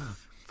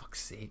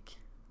 Fuck's sake.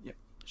 Yep.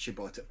 She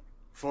bought it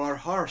for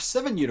her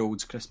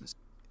 7-year-old's Christmas.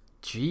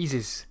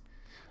 Jesus.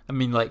 I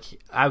mean, like,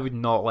 I would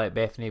not let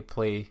Bethany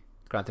play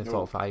Grand Theft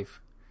Auto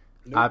 5.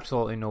 Nope.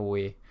 Absolutely no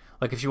way.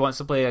 Like, if she wants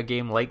to play a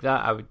game like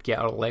that, I would get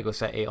her Lego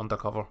City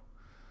Undercover.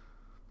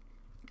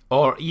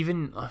 Or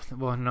even,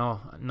 well,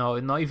 no,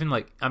 not even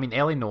like, I mean,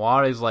 L.A.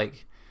 Noire is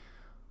like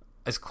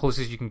as close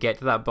as you can get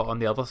to that, but on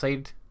the other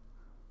side,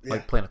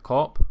 like playing a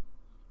cop.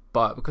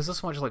 But because there's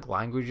so much like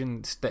language and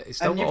it's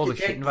still got all the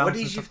shit involved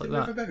and stuff like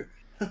that.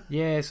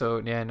 Yeah, so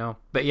yeah, no,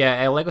 but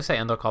yeah, Lego City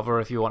Undercover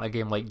if you want a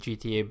game like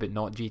GTA, but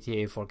not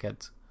GTA for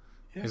kids,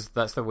 because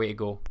that's the way to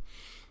go.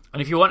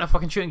 And if you want a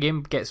fucking shooting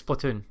game, get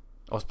Splatoon.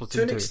 Or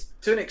Splatoon 2.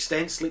 To an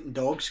extent, Sleeping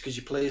Dogs, because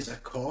you play as a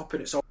cop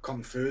and it's all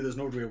kung fu. There's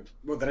no real...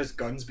 Well, there is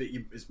guns, but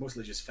it's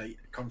mostly just fight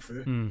kung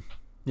fu.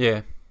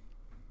 Yeah.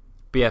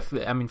 But yeah,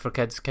 I mean, for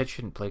kids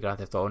shouldn't play Grand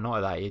Theft Auto, not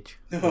at that age.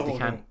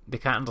 No, they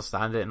can't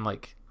understand it and,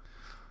 like...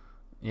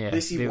 Yeah,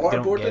 they see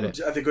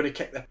waterboarding, are they going to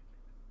kick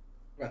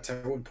a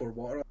towel and pour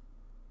water on?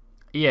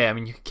 Yeah, I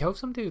mean, you could kill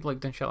somebody who'd,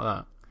 like, done shit like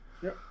that.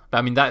 Yep. But,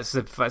 I mean, that's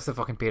the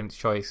fucking parent's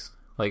choice.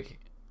 Like,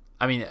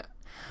 I mean,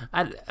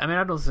 I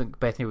don't think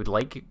Bethany would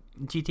like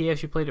GTA if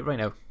she played it right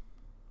now.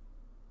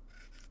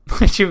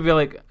 She would be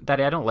like,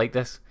 Daddy, I don't like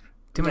this.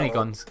 Too many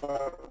guns.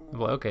 I'm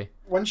like, okay.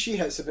 When she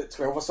hits about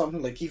 12 or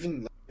something, like,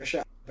 even like,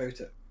 shit about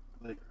it.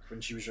 Like,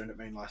 when she was round at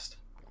mine last.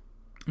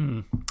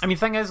 I mean,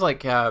 thing is,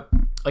 like I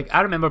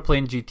remember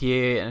playing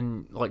GTA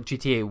and, like,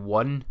 GTA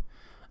 1.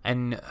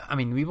 And, I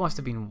mean, we must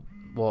have been,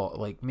 what,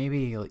 like,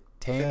 maybe, like,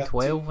 10, 13.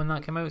 12 when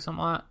that came out,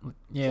 something like that?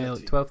 Yeah, 13.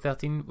 Like 12,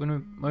 13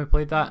 when we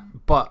played that.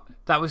 But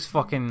that was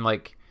fucking,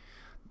 like,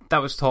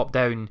 that was top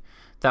down.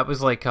 That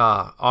was like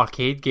a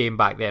arcade game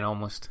back then,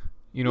 almost.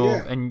 You know,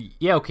 and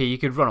yeah, okay, you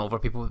could run over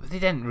people, but they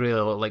didn't really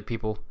look like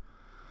people,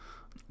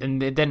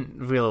 and they didn't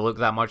really look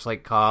that much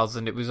like cars,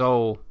 and it was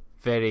all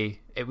very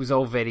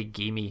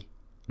gamey.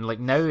 And like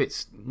now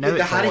it's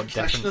the a Harry lot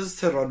different. Krishnas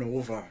to run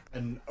over,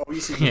 and all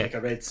you see is like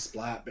a red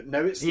splat, but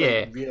now it's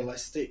like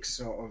realistic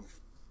sort of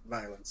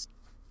violence.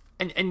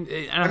 And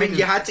I mean,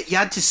 you had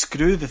to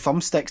screw the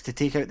thumbsticks to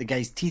take out the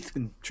guy's teeth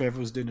when Trevor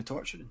was doing the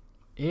torturing.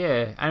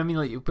 Yeah, and I mean,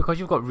 like, because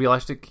you've got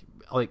realistic,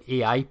 like,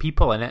 AI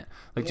people in it,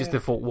 like, just the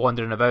folk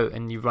wandering about,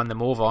 and you run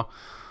them over,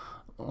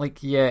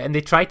 like, and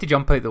they try to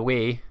jump out the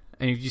way,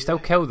 and you still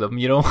kill them,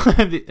 you know,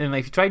 and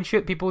like, if you try and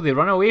shoot people, they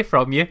run away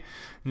from you,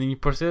 and then you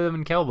pursue them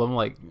and kill them,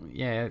 like,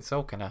 it's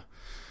all kind of,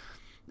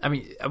 I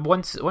mean,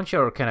 once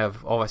you're kind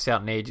of a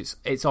certain age,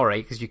 it's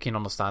alright, because you can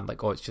understand,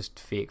 like, it's just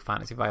fake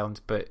fantasy violence,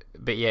 but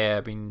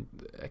yeah, I mean,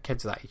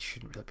 kids that age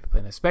shouldn't really be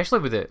playing this, especially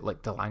with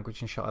the language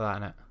and shit like that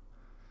in it.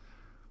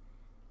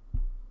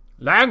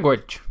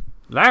 Language,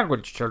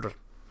 children.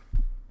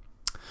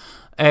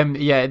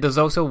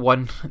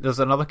 There's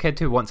another kid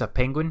who wants a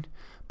penguin,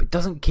 but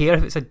doesn't care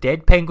if it's a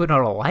dead penguin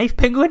or a live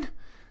penguin.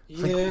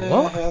 Like,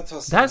 what?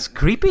 That's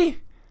creepy.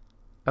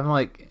 I'm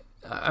like,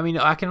 I mean,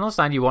 I can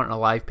understand you wanting a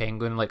live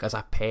penguin, like, as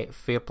a pet,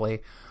 fair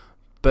play,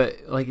 but,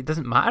 like, it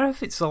doesn't matter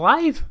if it's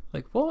alive.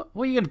 Like, what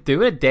are you going to do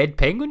with a dead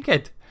penguin,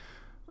 kid?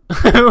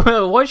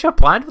 What's your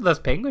plan for this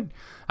penguin?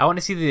 I want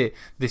to see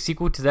the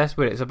sequel to this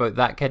where it's about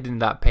that kid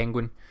and that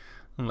penguin.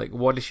 And, like,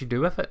 what does she do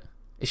with it?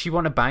 Does she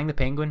want to bang the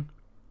penguin?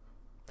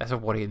 That's a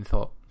worrying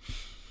thought.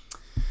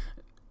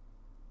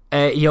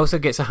 He also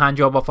gets a hand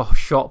job off a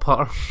shop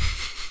putter.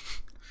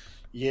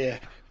 Yeah.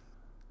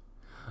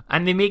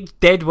 And they make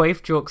dead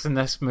wife jokes in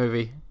this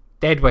movie.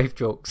 Dead wife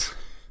jokes.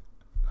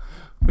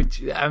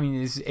 Which, I mean,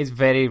 is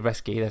very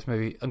risky, this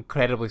movie.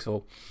 Incredibly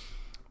so.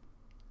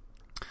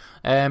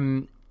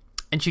 And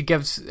she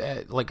gives,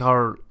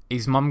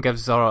 his mum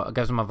gives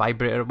him a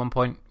vibrator at one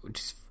point,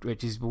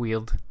 which is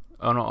weird.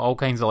 On all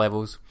kinds of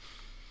levels,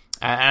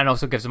 and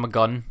also gives him a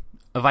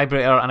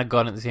vibrator and a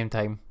gun at the same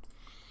time.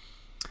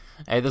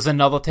 There's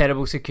another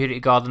terrible security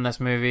guard in this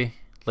movie.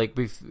 Like,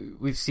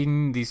 we've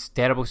seen these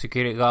terrible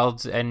security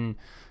guards in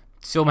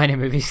so many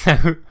movies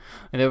now.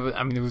 And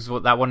there was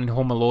that one in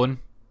Home Alone,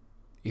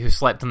 who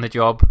slept on the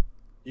job.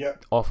 Yeah,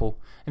 awful.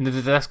 And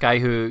there's this guy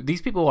who,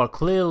 these people are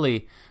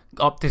clearly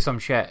up to some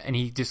shit, and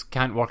he just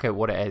can't work out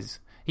what it is.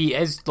 He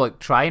is, like,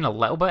 trying a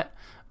little bit,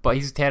 but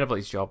he's terrible at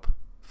his job.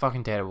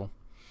 Fucking terrible.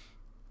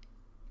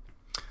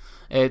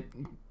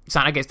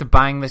 Santa gets to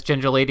bang this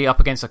ginger lady up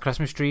against a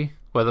Christmas tree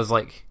where there's,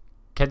 like,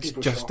 kids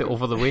people just shopping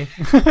over the way.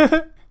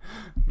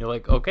 You're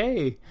like,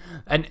 okay.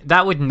 And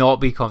that would not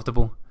be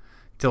comfortable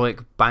to, like,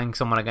 bang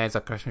someone against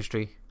a Christmas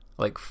tree.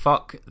 Like,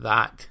 fuck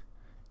that.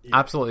 Yeah.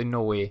 Absolutely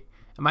no way.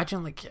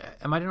 Imagine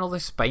all the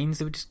spines,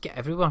 they would just get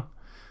everywhere.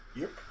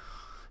 Yep.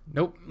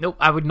 Nope,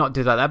 I would not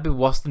do that. That'd be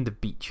worse than the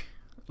beach.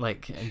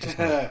 Like, and just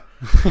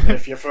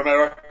if you're from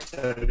our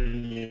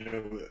town, you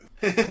know.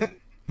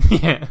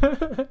 Yeah.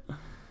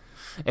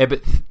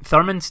 But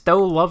Thurman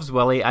still loves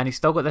Willie, and he's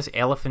still got this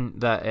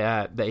elephant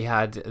that he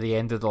had at the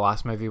end of the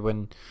last movie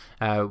when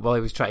Willie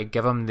was trying to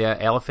give him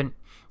the elephant,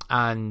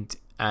 and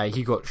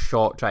he got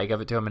shot trying to give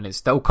it to him, and it's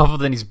still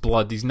covered in his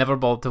blood. He's never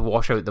bothered to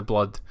wash out the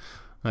blood.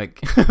 Like,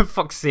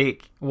 fuck's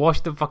sake,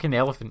 wash the fucking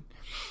elephant.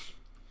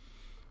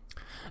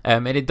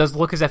 And it does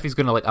look as if he's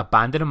going to like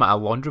abandon him at a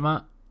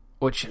laundromat,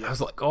 which I was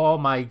like, oh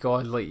my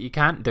god, like you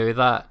can't do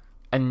that.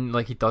 And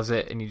like he does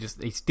it, and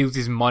he steals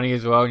his money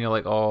as well, and you're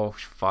like, oh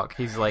fuck,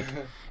 he's like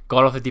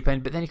got off the deep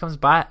end. But then he comes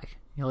back,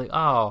 you're like,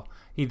 oh,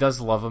 he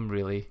does love him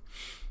really.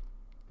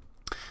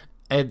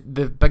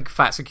 The big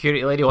fat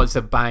security lady wants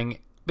to bang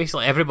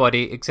basically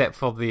everybody except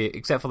for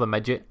the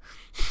midget,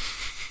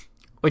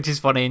 which is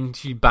funny. And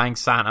she bangs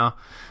Santa,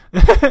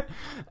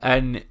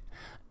 and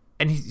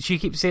she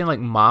keeps saying like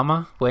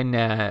 "mama" when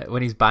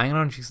he's banging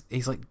her, and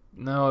he's like,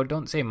 no,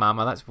 don't say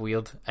 "mama," that's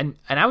weird. And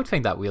I would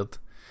find that weird,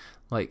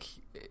 like.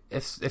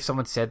 If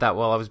someone said that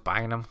while I was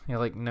banging him, you're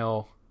like,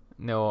 no,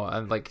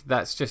 and like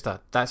that's a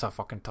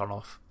fucking turn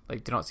off.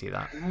 Like, do not see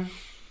that.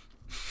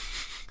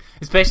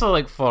 Especially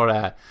like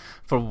for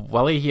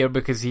Willie here,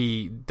 because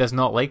he does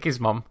not like his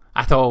mum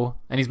at all,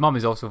 and his mum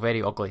is also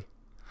very ugly.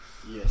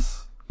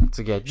 Yes.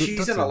 So yeah,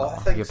 she's in a lot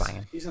of things.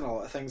 He's in a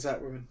lot of things.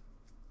 That woman.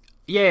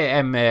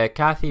 Yeah,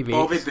 Kathy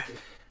Bates.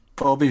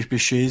 Bobby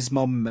Boucher's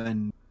mum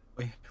and.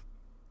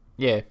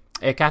 Yeah,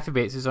 Kathy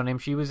Bates is her name.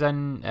 She was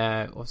in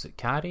was it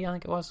Carrie? I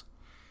think it was.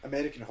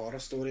 American Horror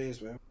Story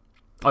as well.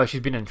 Oh,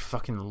 she's been in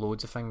fucking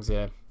loads of things,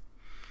 yeah.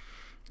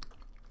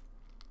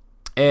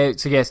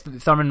 So yes,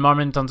 Thurman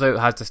Merman turns out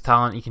has this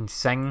talent. He can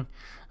sing,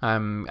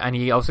 and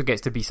he also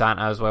gets to be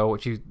Santa as well,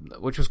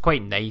 which was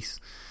quite nice.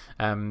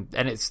 And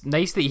it's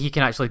nice that he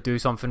can actually do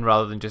something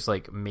rather than just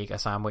like make a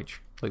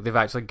sandwich. Like they've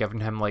actually given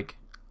him like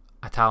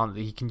a talent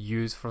that he can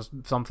use for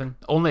something.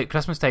 Only at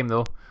Christmas time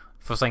though,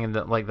 for singing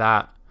that like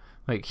that.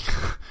 Like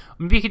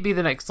maybe he could be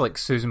the next like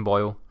Susan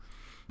Boyle.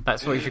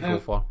 That's what you should go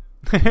for.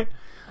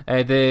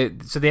 So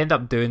they end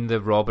up doing the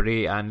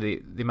robbery, and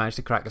they manage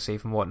to crack a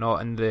safe and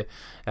whatnot, and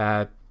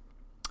well,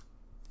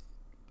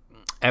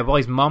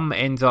 his mum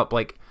ends up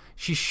like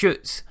she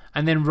shoots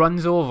and then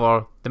runs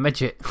over the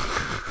midget.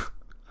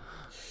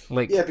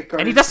 Like, yeah, because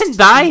and he doesn't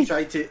die.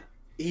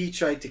 He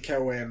tried to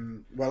kill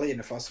Willie in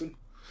the first one.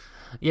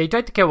 Yeah, he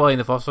tried to kill Willie in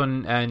the first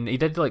one, and he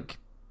did like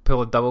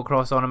pull a double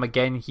cross on him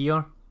again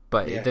here,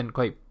 but it didn't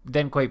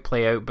quite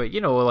play out. But you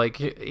know, like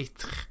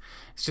it's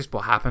just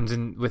what happens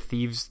with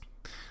thieves.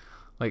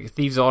 Like,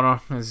 thieves'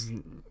 honour is...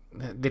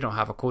 They don't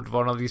have a code of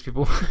honour, these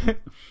people.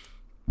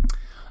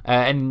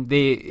 And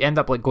they end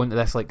up, like, going to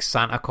this, like,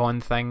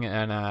 SantaCon thing,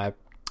 and,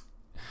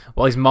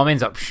 well, his mum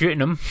ends up shooting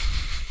him.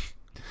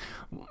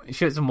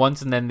 Shoots him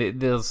once, and then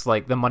there's,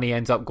 like, the money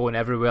ends up going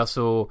everywhere,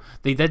 so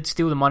they did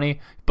steal the money,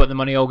 but the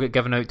money all got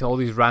given out to all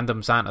these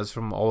random Santas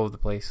from all over the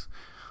place.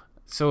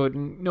 So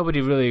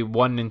nobody really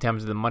won in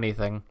terms of the money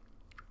thing.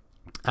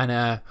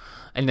 And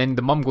then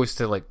the mum goes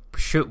to like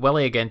shoot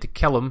Willie again to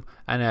kill him,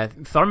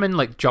 and Thurman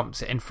like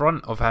jumps in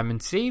front of him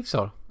and saves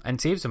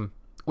him,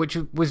 which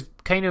was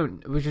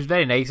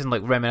very nice and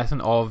like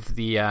reminiscent of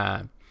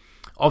the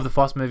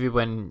first movie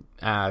when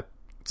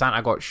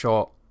Santa got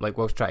shot like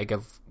whilst trying to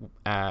give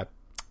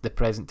the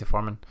present to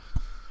Thurman.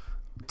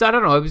 So I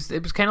don't know,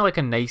 it was kind of like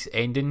a nice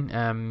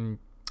ending,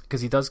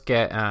 because he does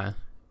get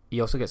he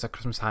also gets a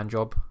Christmas hand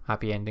job,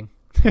 happy ending.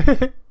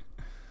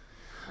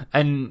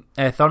 And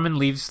Thurman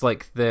leaves a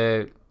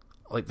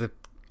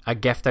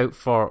gift out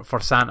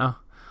for Santa,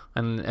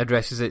 and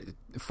addresses it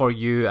for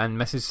you and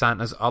Mrs.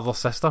 Santa's other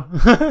sister,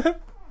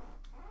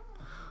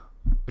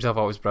 which I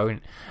thought was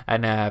brilliant.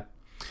 And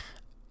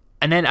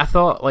then I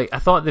thought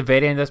at the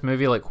very end of this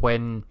movie, like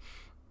when,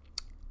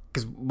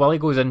 because Willie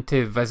goes in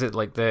to visit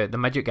like the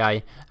midget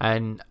guy,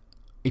 and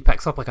he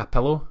picks up like a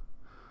pillow.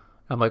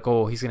 I'm like,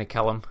 oh, he's gonna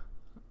kill him,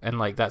 and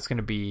like that's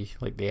gonna be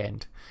like the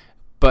end.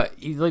 But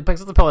he like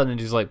picks up the pillow and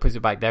just like puts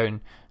it back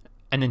down,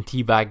 and then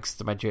teabags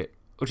the midget,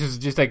 which is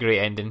just a great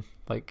ending.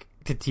 Like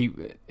to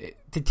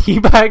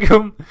teabag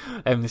him,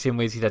 the same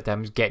way as he did to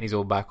him, getting his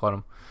own back on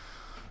him.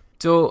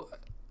 So,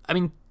 I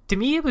mean, to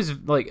me, it was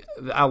like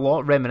a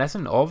lot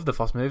reminiscent of the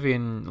first movie,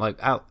 and like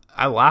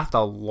I laughed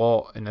a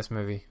lot in this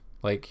movie.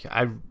 Like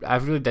I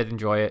really did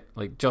enjoy it.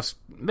 Like just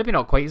maybe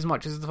not quite as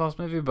much as the first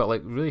movie, but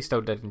like really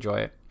still did enjoy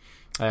it.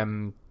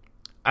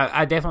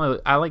 I definitely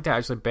liked it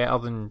actually better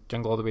than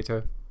Jingle All the Way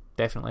 2.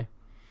 Definitely.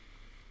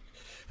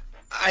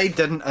 I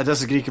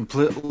disagree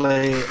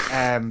completely.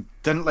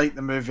 Didn't like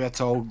the movie at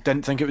all.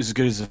 Didn't think it was as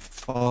good as the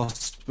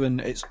first one.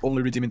 Its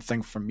only redeeming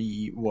thing for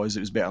me was it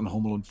was better than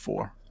Home Alone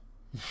 4.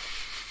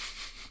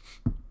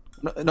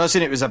 Not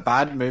saying it was a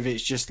bad movie,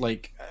 it's just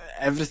like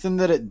everything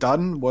that it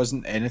done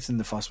wasn't anything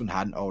the first one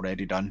hadn't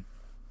already done.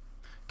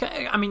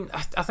 I mean,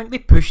 I think they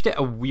pushed it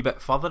a wee bit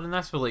further than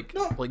this with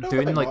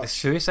doing like the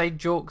suicide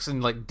jokes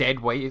and like dead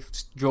wife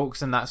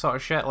jokes and that sort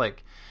of shit.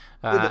 Like,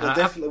 there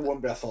definitely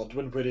won't be a third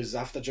one. Whereas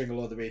after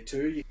Jingle All the Way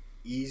 2, you can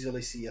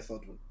easily see a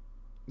third one.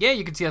 Yeah,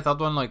 you could see a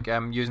third one like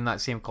using that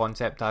same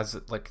concept as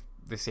like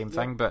the same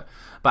thing, but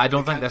I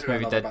don't think this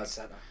movie did.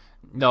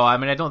 No, I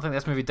mean I don't think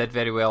this movie did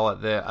very well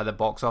at the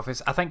box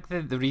office. I think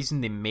the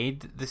reason they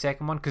made the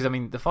second one, because I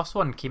mean the first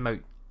one came out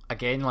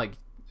again like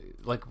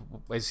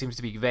it seems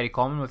to be very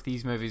common with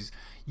these movies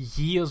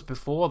years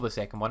before the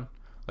second one.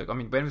 Like I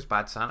mean, when was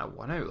Bad Santa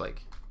 1 out?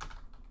 Like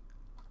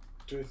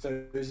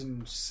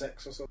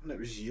 2006 or something. It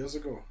was years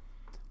ago.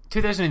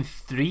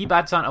 2003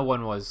 Bad Santa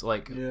 1 was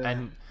like,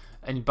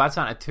 and Bad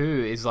Santa 2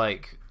 is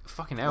like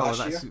fucking hell.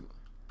 Last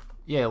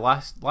year?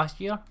 Last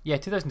year. Yeah,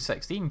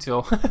 2016.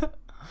 So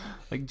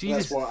like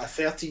Jesus, that's what, a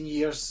 13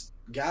 years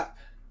gap.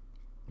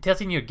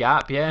 13-year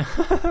gap, yeah.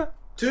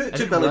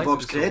 To Billy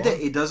Bob's credit,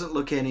 he doesn't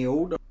look any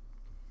older.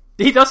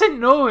 He doesn't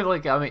know.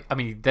 Like I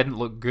mean, he didn't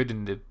look good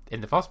in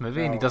the first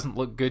movie, and he doesn't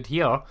look good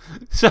here.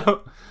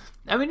 So.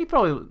 I mean, he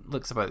probably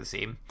looks about the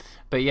same,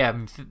 but yeah, I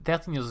mean,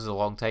 13 years is a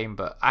long time.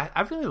 But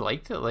I really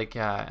liked it. Like,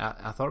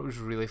 I thought it was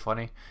really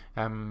funny.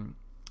 I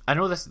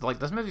know this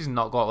movie's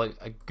not got like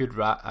a good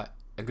rap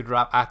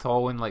at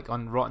all, and like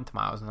on Rotten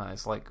Tomatoes and that,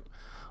 it's like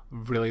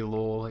really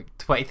low, like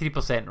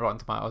 23% Rotten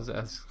Tomatoes it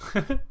is.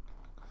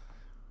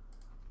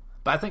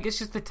 But I think it's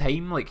just the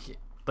time. I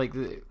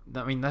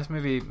mean, this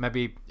movie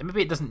maybe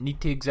it doesn't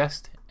need to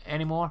exist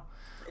anymore.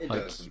 It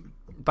doesn't.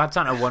 Bad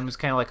Santa 1 was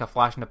kind of like a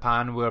flash in the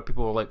pan where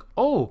people were like,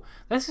 oh,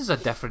 this is a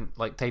different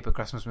like type of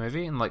Christmas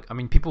movie. And like, I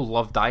mean, people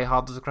love Die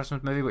Hard as a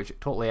Christmas movie, which it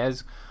totally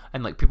is.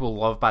 And like, people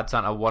love Bad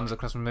Santa 1 as a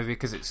Christmas movie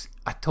because it's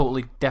a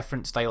totally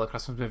different style of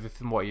Christmas movie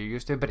from what you're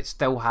used to, but it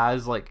still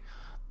has like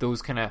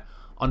those kind of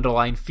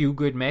underlying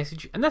feel-good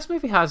message. And this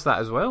movie has that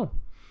as well.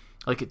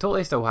 Like, it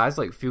totally still has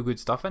like feel-good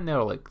stuff in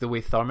there, like the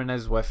way Thurman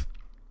is with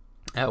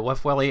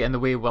Willie, and the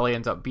way Willie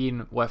ends up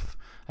being with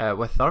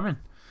Thurman.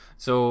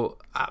 So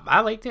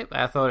I liked it.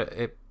 I thought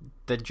it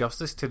did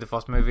justice to the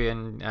first movie,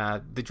 and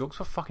the jokes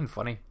were fucking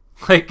funny.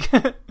 Like,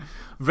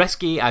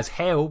 risky as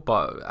hell,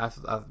 but I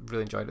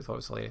really enjoyed it. I thought it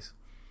was hilarious.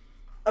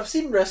 I've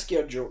seen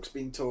riskier jokes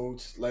being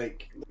told.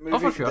 Like, the movie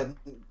for sure.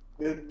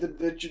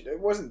 it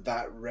wasn't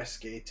that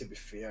risky, to be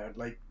fair.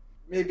 Like,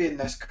 maybe in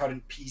this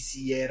current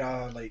PC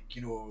era, like,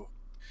 you know,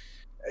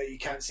 you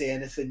can't say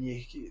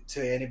anything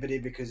to anybody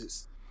because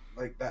it's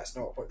like that's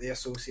not what they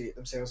associate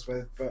themselves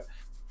with. But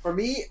for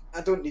me,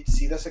 I don't need to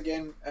see this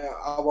again.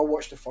 I will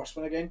watch the first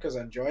one again because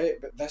I enjoy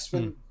it, but this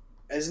one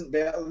isn't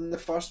better than the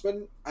first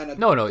one. And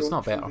no, it's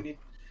not better.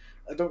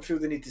 I don't feel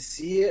the need to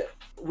see it.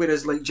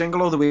 Whereas, like,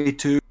 Jingle All the Way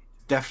 2,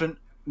 different.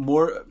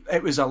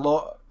 It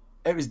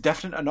was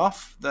different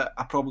enough that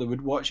I probably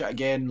would watch it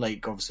again.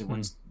 Like, obviously,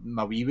 once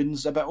my wee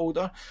one's a bit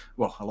older.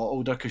 Well, a lot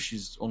older because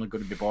she's only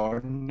going to be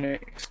born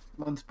next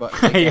month.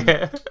 But,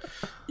 like,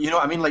 you know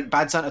what I mean? Like,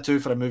 Bad Santa 2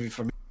 for a movie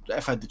for me,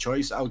 if I had the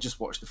choice, I'll just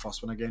watch the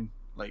first one again.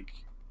 Like,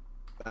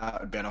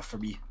 that would be enough for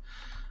me.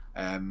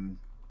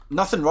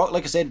 Nothing wrong,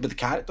 like I said, with the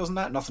characters and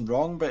that, nothing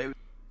wrong, but it was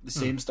the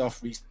same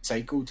stuff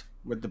recycled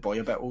with the boy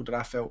a bit older.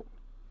 I felt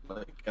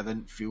like I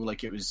didn't feel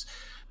like it was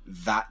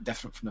that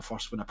different from the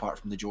first one, apart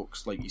from the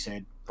jokes, like you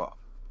said. But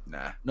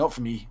nah, not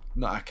for me.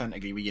 No, I can't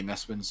agree with you in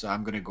this one, so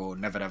I'm gonna go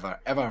never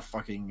ever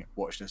fucking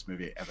watch this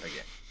movie ever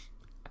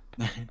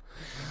again.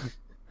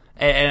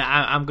 And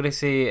I'm gonna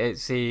say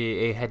it's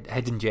a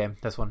hidden gem.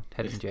 This one,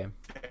 hidden gem.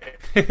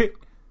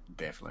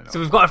 Definitely not. So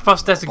we've got our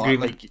first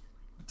disagreement.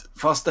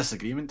 First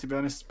disagreement, to be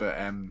honest. But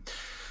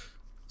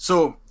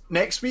so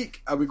next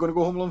week, are we going to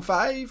go Home Alone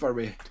 5? Are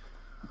we?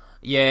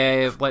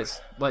 Yeah,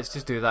 let's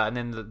just do that, and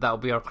then that'll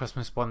be our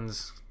Christmas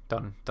ones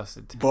done,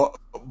 dusted. But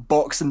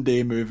Boxing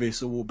Day movie,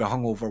 so we'll be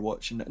hungover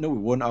watching it. No, we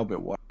won't. I'll be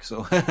at work,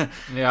 so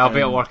yeah, I'll be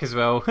at work as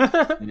well.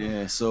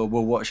 Yeah, so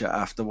we'll watch it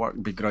after work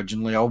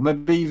begrudgingly. I'll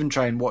maybe even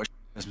try and watch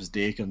Christmas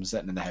Day because I'm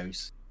sitting in the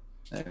house.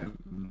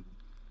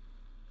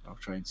 I'll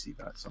try and see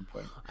that at some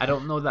point. I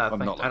don't know that.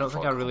 I don't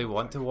think I really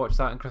want to watch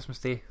that on Christmas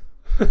Day.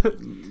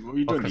 Well,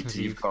 you don't need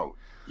to.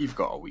 You've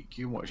got a week.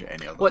 You can watch it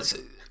any other.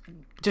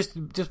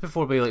 Just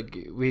before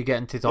we get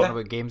into talking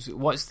about games?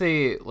 What's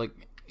the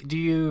do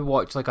you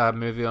watch like a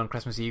movie on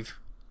Christmas Eve?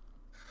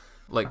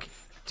 Like,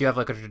 do you have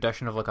like a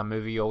tradition of like a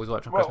movie you always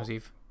watch on Christmas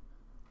Eve?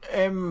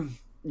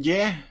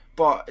 Yeah,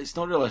 but it's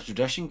not really a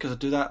tradition because I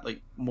do that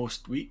like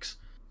most weeks.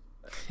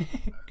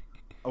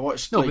 I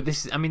watched but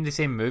the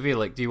same movie.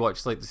 Like, do you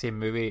watch like the same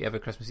movie every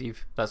Christmas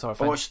Eve? That sort of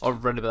thing, or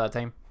around about that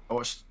time? I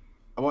watch.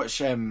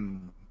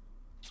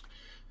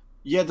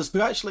 Yeah, there's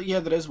actually. Yeah,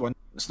 there is one.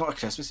 It's not a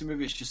Christmassy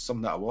movie. It's just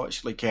something that I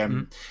watch. Like,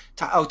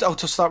 I'll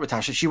just start with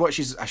Tasha. She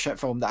watches a shit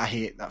film that I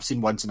hate. That I've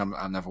seen once and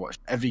I've never watched.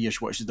 Every year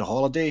she watches The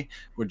Holiday,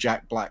 where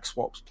Jack Black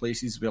swaps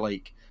places with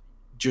like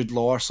Jude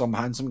Law or some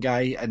handsome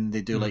guy, and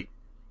they do like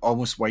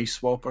almost wife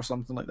swap or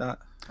something like that.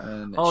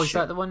 And is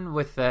that the one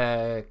with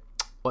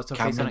what's her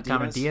face on it?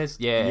 Cameron Diaz?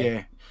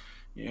 Yeah.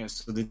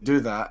 So they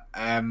do that.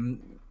 I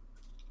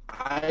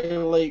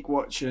like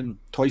watching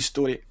Toy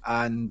Story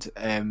and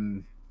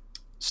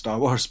Star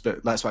Wars,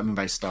 but that's what I mean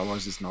by Star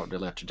Wars. It's not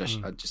really a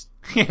tradition. I just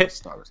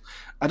Star Wars.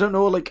 I don't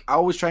know. Like, I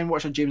always try and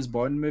watch a James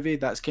Bond movie.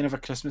 That's kind of a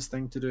Christmas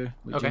thing to do,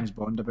 like James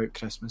Bond about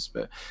Christmas.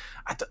 But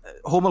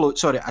Home Alone.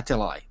 Sorry, I tell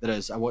a lie. There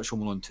is. I watch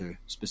Home Alone 2,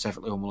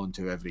 specifically Home Alone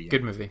 2 every year.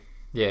 Good movie.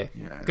 Yeah,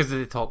 because of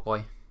the Talk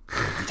Boy.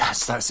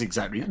 That's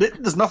exactly.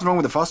 There's nothing wrong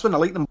with the first one. I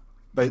like them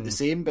about the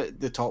same, but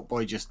the Talk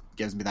Boy just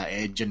gives me that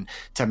edge. And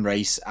Tim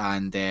Rice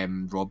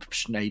and Rob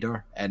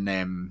Schneider in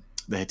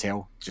The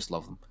Hotel, just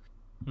love them.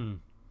 And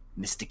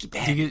the sticky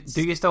pens.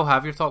 Do you still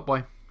have your Talk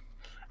Boy?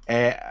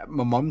 My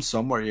mum's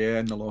somewhere,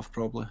 in the loft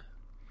probably.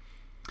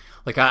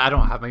 Like I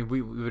don't have mine.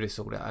 We would have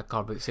sold it at a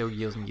car boot sale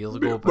years and years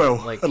ago. But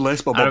well, like,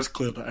 unless my mum's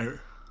cleared it out.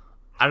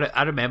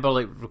 I remember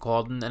like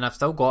recording, and I've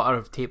still got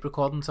a tape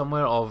recording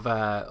somewhere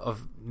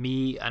of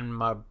me and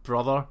my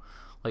brother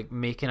like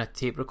making a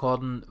tape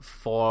recording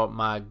for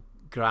my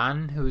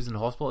gran who was in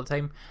hospital at the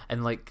time,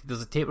 and like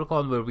there's a tape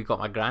recording where we got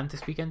my gran to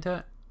speak into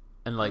it,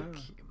 and like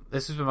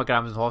this is when my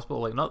gran was in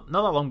hospital, like not that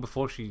long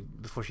before she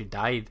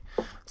died.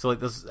 So like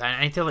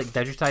I need to like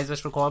digitize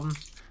this recording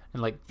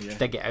and like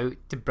dig it out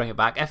to bring it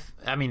back.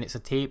 It's a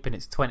tape and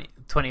it's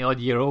 20 odd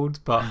year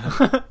old, but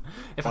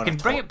if I can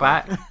bring it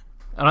back.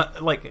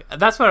 And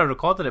that's where I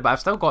recorded it, but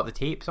I've still got the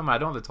tape somewhere. I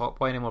don't have the Talk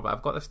Boy anymore, but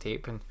I've got this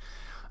tape, and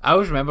I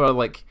always remember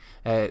like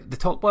the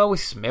Talk Boy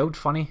always smelled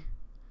funny.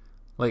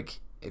 Like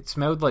it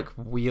smelled like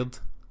weird.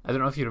 I don't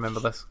know if you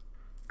remember this.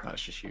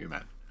 That's just you,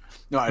 man.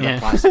 No, I had a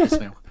plastic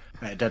smell.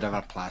 It did have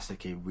a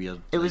plasticky weird.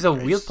 It was a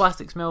weird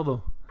plastic smell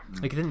though.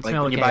 Like it didn't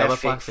smell like any other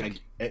plastic.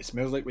 It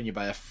smells like when you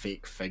buy a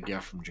fake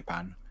figure from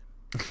Japan.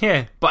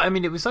 Yeah, but I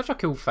mean, it was such a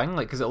cool thing,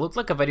 like, because it looked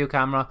like a video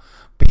camera,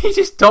 but he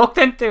just talked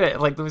into it,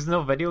 like there was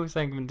no video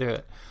segment to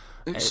it.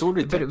 It's so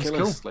ridiculous. But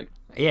it was cool. Like,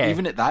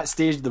 even at that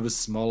stage, there was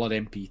smaller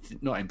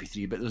not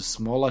MP3, but there was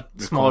smaller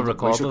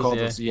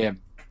recorders. Yeah.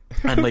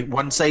 And like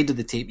one side of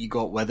the tape you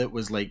got with it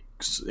was like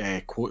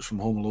quotes from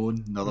Home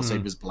Alone, and the other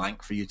side was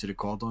blank for you to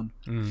record on.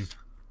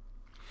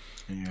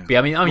 Yeah. But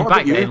I mean,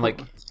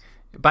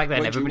 back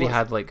then, everybody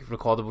had like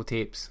recordable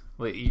tapes.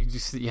 Like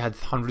you had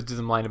hundreds of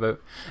them lying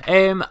about.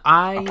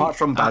 Apart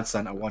from Bad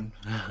Santa 1.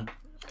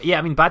 Yeah,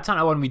 I mean, Bad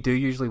Santa 1 we do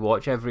usually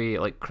watch every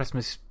like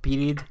Christmas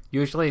period,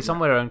 usually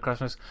somewhere around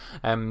Christmas.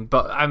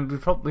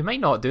 But we might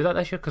not do that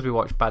this year because we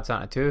watched Bad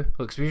Santa 2.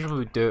 Like, so we usually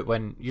would do it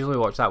when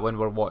watch that when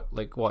we're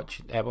when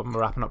we're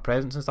wrapping up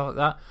presents and stuff like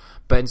that.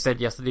 But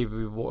instead, yesterday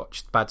we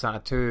watched Bad Santa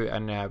 2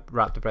 and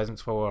wrapped the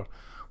presents while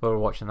we're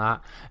watching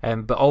that.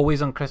 But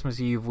always on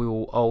Christmas Eve we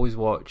will always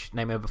watch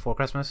Nightmare Before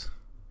Christmas,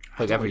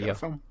 like every year.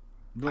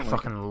 I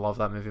fucking love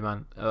that movie,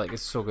 man. Like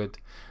it's so good.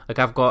 Like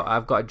I've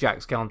got a Jack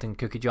Skellington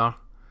cookie jar,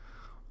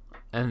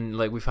 and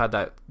like we've had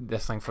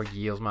this thing for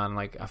years, man.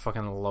 Like I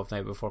fucking love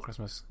Night Before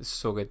Christmas. It's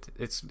so good.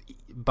 It's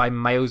by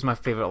miles my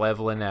favourite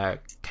level in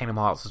Kingdom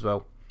Hearts as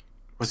well.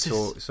 What's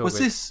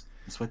this?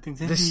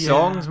 The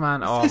songs,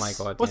 man. Oh my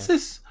god. What's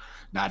this?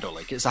 Nah, I don't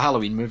like it. It's a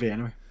Halloween movie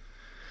anyway.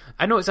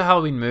 I know it's a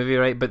Halloween movie,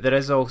 right? But there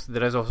is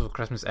also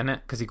Christmas in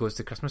it because he goes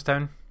to Christmas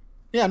Town.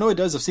 Yeah, I know it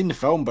does. I've seen the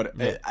film, but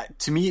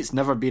to me, it's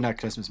never been a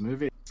Christmas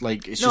movie.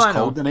 Like it's just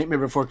called The Nightmare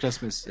Before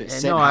Christmas.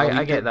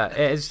 I get that.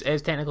 It's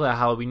technically a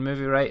Halloween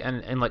movie, right?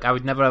 And like I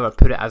would never ever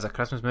put it as a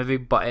Christmas movie,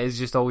 but it is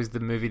just always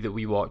the movie that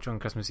we watch on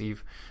Christmas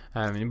Eve.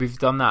 And we've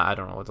done that. I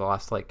don't know, the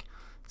last like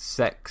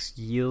 6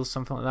 years,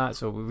 something like that.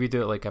 So we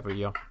do it like every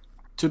year.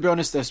 To be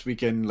honest, this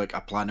weekend, like I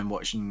plan on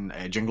watching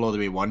Jingle All the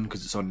Way 1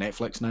 because it's on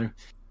Netflix now.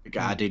 It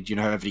got added, you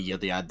know how every year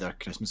they add their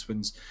Christmas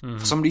ones.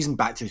 For some reason,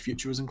 Back to the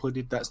Future was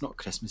included. That's not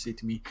Christmassy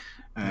to me.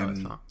 No, it's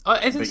not. Oh,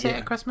 isn't it set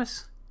at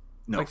Christmas?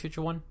 No. Back to the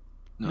Future 1?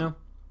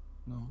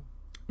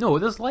 No,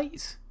 there's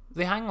lights.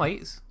 They hang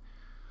lights.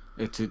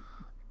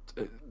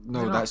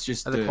 That's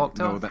just the clock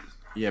tower?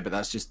 but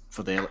that's just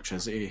for the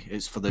electricity.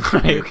 It's for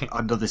the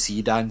Under the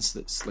Sea dance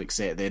that's like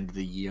set at the end of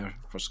the year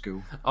for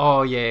school.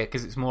 Oh yeah,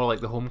 because it's more like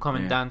the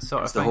homecoming dance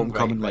sort of thing. The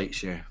homecoming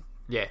lights, yeah.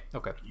 Yeah,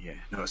 okay. Yeah,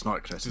 no, it's not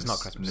at Christmas. It's not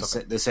Christmas.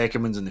 The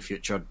second one's in the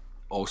future,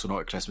 also not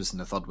at Christmas, and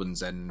the third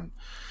one's in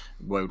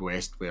Wild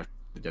West where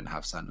they didn't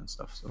have Santa and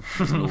stuff. So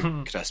there's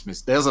no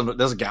Christmas. There's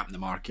a gap in the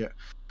market.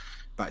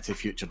 Back to the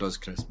Future does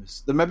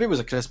Christmas. There maybe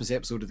was a Christmas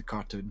episode of the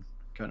cartoon.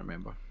 Can't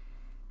remember.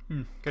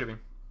 Could have been.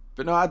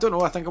 But no, I don't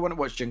know. I think I want to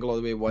watch Jingle All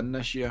the Way 1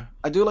 this year.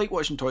 I do like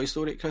watching Toy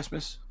Story at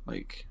Christmas.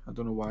 Like, I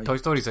don't know why. Toy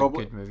Story's a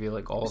good movie,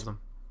 like all of them.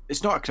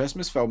 It's not a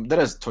Christmas film. There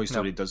is Toy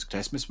Story does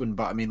Christmas one,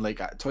 but I mean,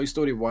 like Toy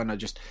Story 1, I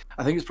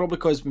think it's probably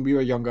because when we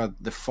were younger,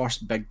 the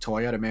first big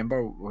toy I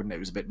remember when it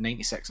was about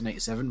 96 or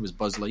 97 was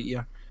Buzz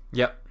Lightyear.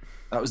 Yep.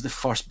 That was the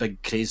first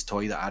big crazed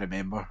toy that I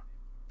remember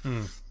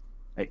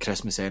at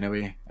Christmas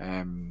anyway.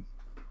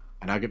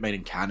 And I got mine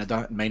in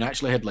Canada. Mine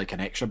actually had like an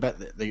extra bit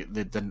that they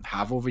didn't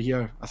have over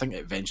here. I think it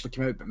eventually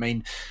came out, but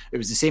mine, it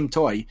was the same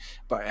toy,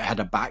 but it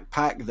had a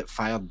backpack that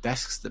fired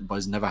discs that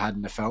Buzz never had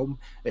in the film.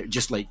 It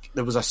just like,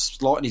 there was a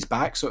slot in his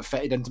back, so it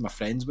fitted into my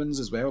friend's ones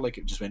as well. Like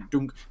it just went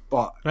dunk,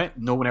 but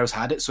no one else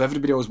had it. So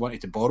everybody always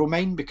wanted to borrow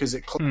mine because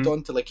it clipped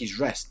onto like his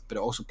wrist, but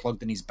it also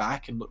plugged in his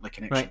back and looked like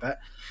an extra bit.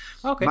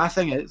 Okay. My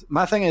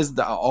thing is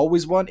that I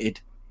always wanted,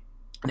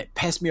 and it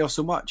pissed me off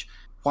so much,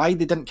 why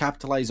they didn't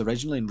capitalise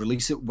originally and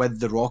release it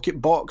with the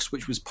rocket box,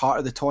 which was part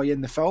of the toy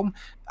in the film.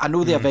 I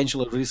know they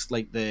eventually released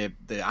like the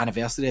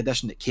anniversary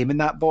edition that came in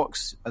that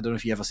box. I don't know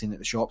if you ever seen it at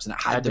the shops, and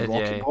it had the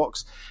rocket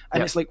box.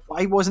 And it's like,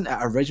 why wasn't it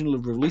originally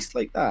released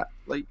like that?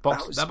 Like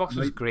that box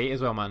was great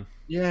as well, man.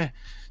 Yeah.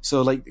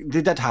 So like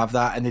they did have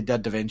that, and they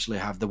did eventually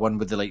have the one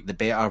with the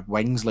better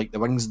wings. Like the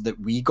wings that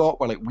we got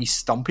were like wee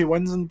stumpy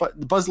ones, but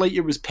the Buzz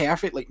Lightyear was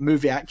perfect, like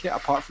movie accurate.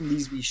 Apart from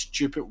these wee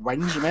stupid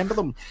wings, remember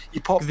them?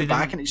 You pop the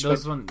back and it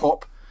just went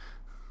pop.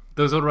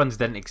 Those other ones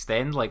didn't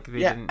extend, like they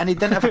didn't. And he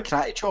didn't have a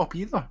karate chop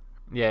either.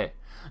 Yeah.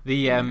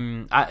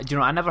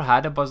 I never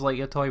had a Buzz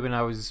Lightyear toy when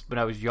I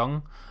was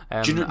young.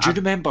 Do you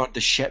remember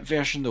the shit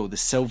version though, the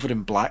silver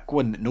and black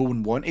one that no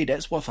one wanted?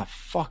 It's worth a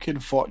fucking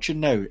fortune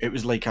now. It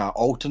was like an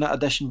alternate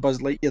edition Buzz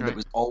Lightyear that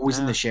was always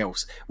in the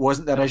shelves. It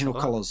wasn't the original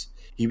colours.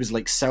 He was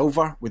like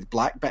silver with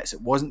black bits.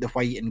 It wasn't the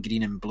white and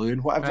green and blue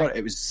and whatever. Right.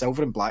 It was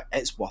silver and black.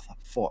 It's worth a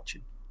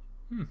fortune.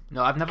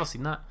 No, I've never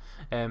seen that.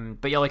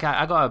 But yeah, like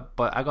I got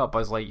a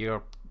Buzz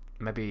Lightyear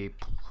maybe,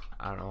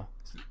 I don't know,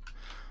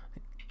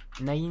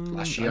 9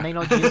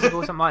 odd years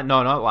ago, something like that.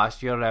 No, not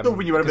last year. No,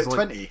 when you were about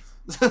 20.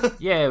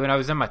 Yeah, when I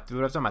was in my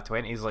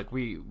 20s, like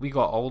we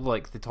got all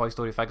like the Toy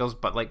Story figures,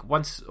 but like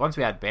once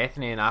we had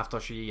Bethany, and after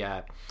she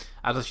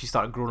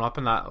started growing up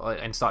and that, like,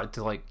 and started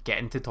to like get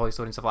into Toy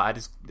Story and stuff like that, I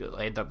just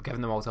ended up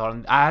giving them all to her,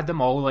 and I had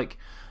them all like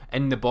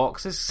in the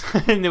boxes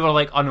and they were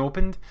like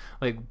unopened,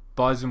 like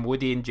Buzz and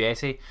Woody and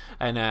Jessie,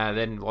 and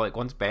then like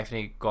once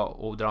Bethany got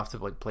old enough to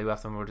like play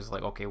with them, we were just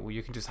like, okay, well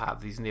you can just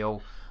have these,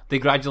 and they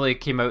gradually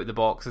came out of the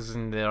boxes,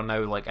 and they're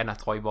now like in a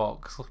toy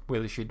box where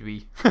they should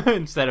be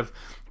instead of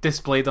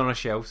displayed on a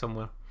shelf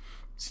somewhere.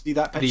 See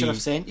that picture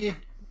I've sent you?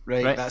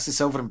 Right, that's the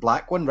silver and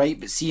black one, right?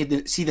 But see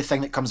the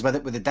thing that comes with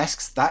it with the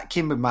discs, that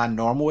came with my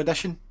normal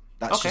edition.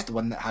 That's just the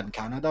one that had in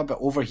Canada, but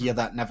over here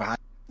that never had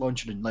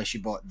launcher unless you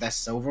bought this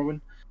silver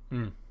one.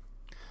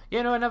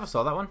 Yeah, no, I never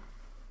saw that one.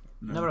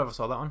 No. Never ever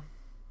saw that one.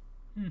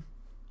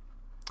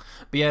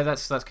 But yeah,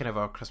 that's kind of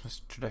our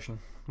Christmas tradition.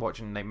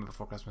 Watching Nightmare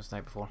Before Christmas,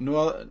 Night Before.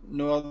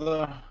 No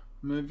other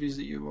movies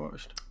that you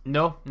watched?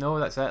 No,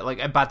 that's it.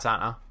 Like Bad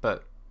Santa,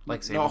 but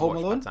like say, not Home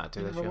Alone. Bad Santa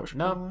 2 this year.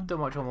 No, don't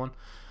watch Home Alone.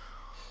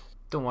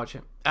 Don't watch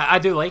it. I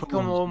do like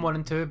Home Alone 1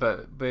 and 2,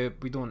 but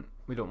we don't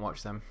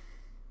watch them.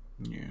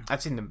 Yeah,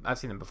 I've seen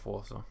them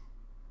before, so.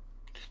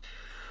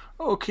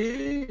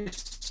 Okay,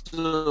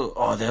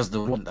 so there's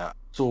the one that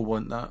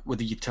want that with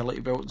the utility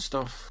belt and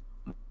stuff.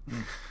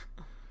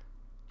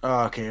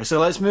 Okay, so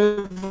let's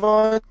move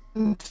on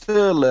to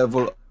the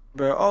level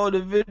about all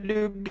the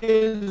video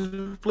games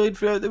we've played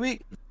throughout the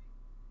week.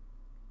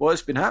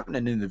 What's been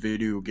happening in the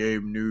video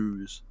game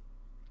news?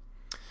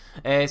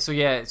 So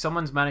yeah,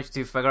 someone's managed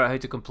to figure out how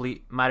to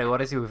complete Mario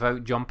Odyssey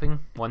without jumping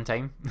one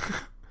time,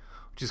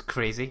 which is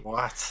crazy.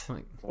 What?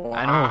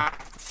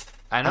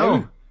 I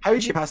know. How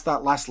did you pass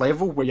that last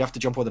level where you have to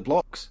jump all the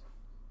blocks?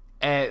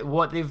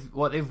 What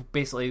they've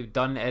basically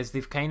done is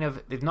they've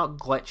not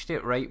glitched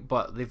it right,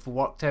 but they've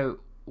worked out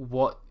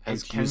what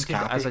is counted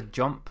as a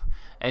jump,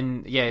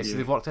 and so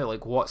they've worked out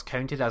like what's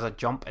counted as a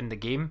jump in the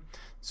game.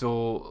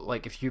 So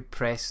like if you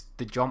press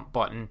the jump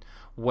button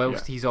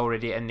whilst he's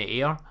already in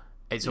the air,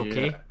 it's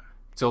okay.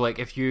 So like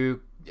if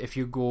you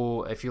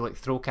like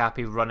throw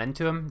Cappy, run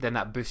into him, then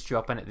that boosts you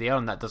up into the air,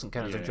 and that doesn't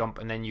count as a jump,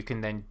 and then you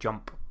can then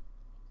jump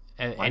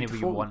anywhere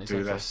you want.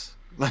 Do this.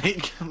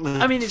 Like,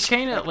 I mean, it's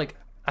kind of like,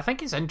 I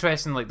think it's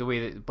interesting, like the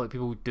way that like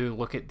people do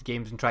look at the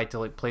games and try to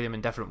like play them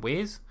in different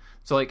ways.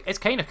 So like it's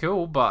kind of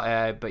cool,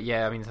 but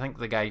yeah, I mean, I think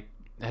the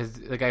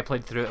guy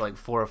played through it like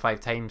 4 or 5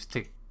 times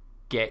to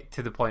get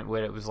to the point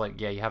where it was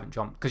like, yeah, you haven't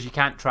jumped, because you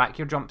can't track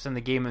your jumps in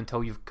the game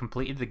until you've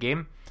completed the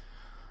game.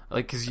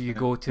 Like, because you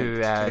go to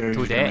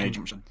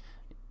Toadette,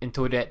 and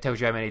Toadette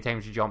tells you how many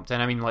times you jumped.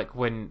 And I mean, like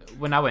when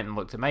I went and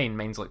looked at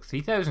mine's like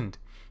 3,000.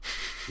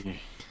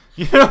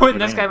 You know what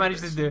this guy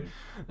managed to do?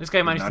 This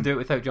guy managed to do it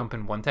without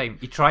jumping one time.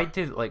 He tried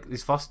to, like,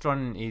 his first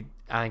run,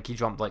 I think he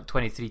jumped like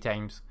 23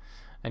 times.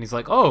 And he's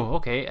like, oh,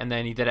 okay. And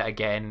then he did it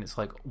again, and it's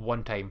like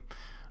one time.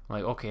 I'm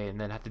like, okay,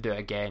 and then had to do it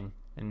again,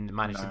 and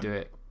managed to do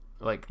it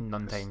like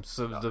none times.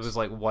 So there was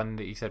like one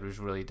that he said was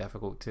really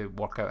difficult to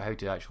work out how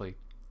to actually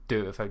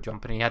do it without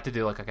jumping. He had to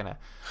do like a kind of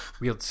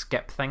weird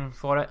skip thing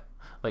for it.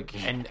 Like,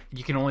 and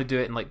you can only do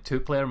it in like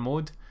 2-player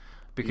mode,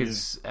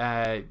 because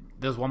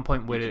there's one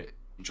point where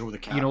so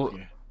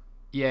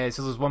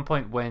there's one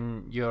point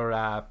when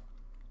you're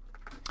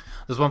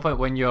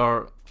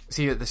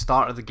see at the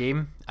start of the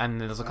game,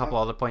 and there's a couple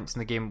other points in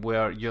the game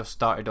where you're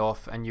started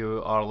off and you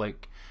are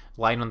like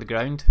lying on the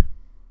ground,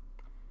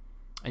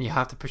 and you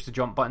have to push the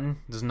jump button.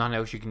 There's nothing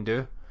else you can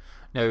do.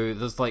 Now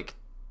there's like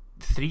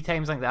 3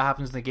 times I think that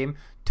happens in the game.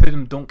 2 of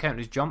them don't count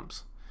as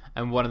jumps,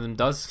 and 1 of them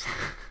does.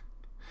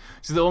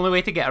 So the only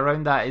way to get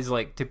around that is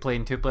like to play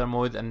in 2-player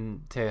mode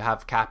and to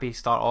have Cappy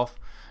start off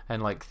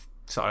and like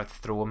sort of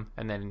throw him,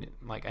 and then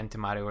like into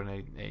Mario,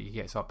 and he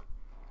gets up.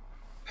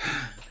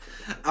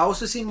 I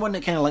also seen one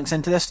that kind of links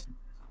into this,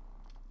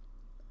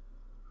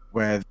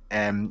 where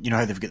you know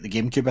how they've got the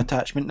GameCube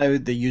attachment now.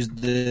 They used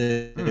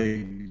the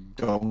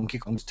Donkey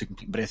Kongs to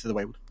complete Breath of the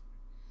Wild.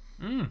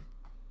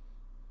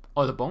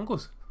 Oh, the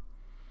bongos.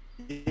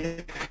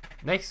 Yeah.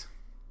 Nice.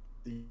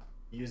 They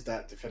used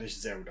that to finish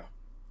Zelda.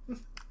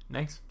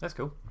 Nice, that's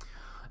cool.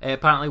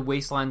 Apparently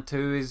Wasteland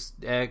 2 is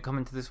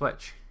coming to the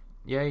Switch.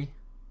 Yay.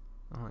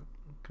 Oh,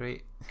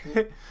 great.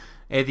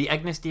 The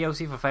Ignis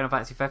DLC for Final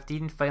Fantasy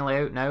 15 finally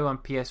out now on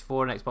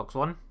PS4 and Xbox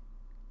One.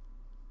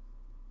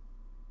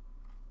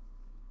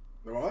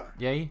 What?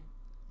 Yay.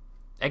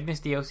 Ignis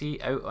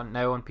DLC out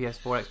now on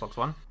PS4, Xbox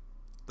One.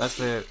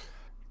 That's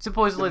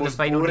supposedly the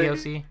final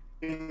DLC.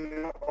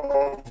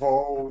 Of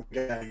all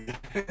games.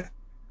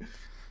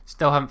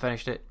 Still haven't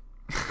finished it.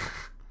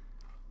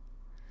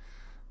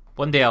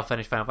 One day I'll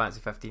finish Final Fantasy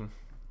 15.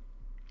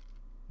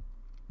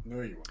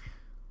 No, you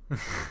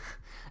won't.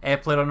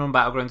 PlayerUnknown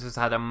Battlegrounds has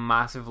had a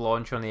massive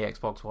launch on the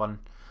Xbox One.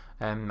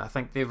 I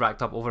think they've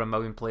racked up over 1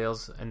 million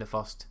players in the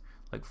first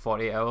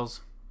 48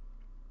 hours.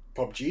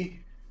 PUBG?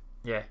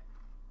 Yeah.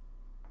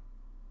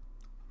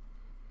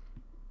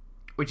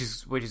 Which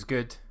is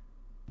good.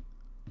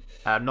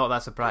 I'm not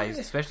that surprised,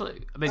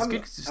 especially. I mean, it's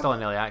good because it's still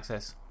in early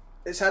access.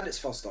 It's had its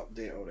first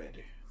update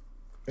already.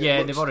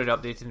 They've already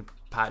updated and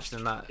patched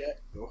and that. Yeah,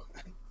 no.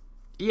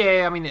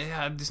 Yeah, I mean,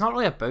 it's not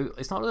really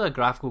a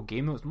graphical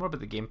game though. It's more about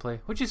the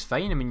gameplay, which is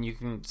fine. I mean, you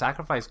can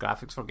sacrifice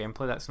graphics for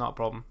gameplay. That's not a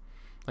problem.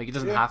 It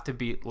doesn't have to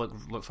be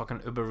look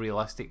fucking uber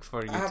realistic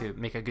for you to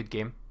make a good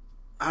game.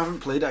 I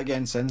haven't played it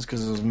again since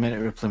because I was meant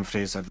to be playing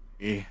Fraser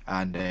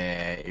and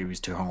he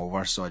was too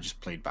hungover, so I just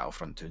played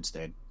Battlefront 2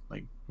 instead.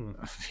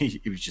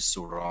 He was just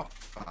so raw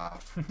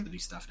after the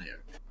stuff now.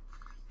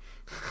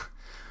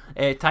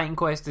 Titan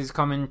Quest is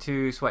coming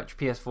to Switch,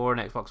 PS4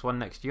 and Xbox One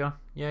next year.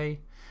 Yay.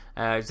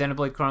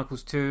 Xenoblade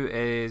Chronicles 2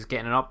 is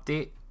getting an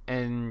update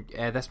in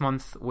this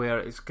month where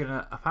it's going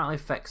to apparently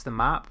fix the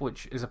map,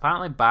 which is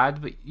apparently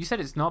bad, but you said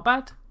it's not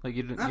bad?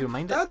 You don't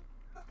mind it? I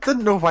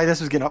didn't know why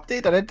this was getting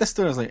updated. I read this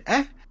story, I was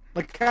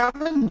like,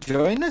 I'm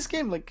enjoying this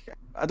game.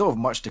 I don't have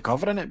much to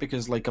cover in it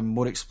because I'm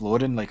more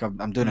exploring.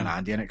 I'm doing an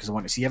Andy in it because I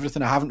want to see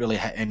everything. I haven't really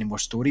hit any more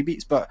story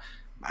beats, but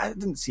I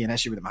didn't see an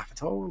issue with the map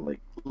at all.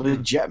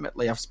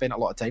 Legitimately, I've spent a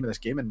lot of time with this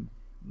game and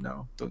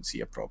no, don't see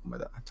a problem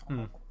with it at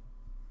all.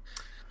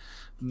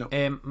 No.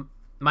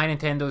 My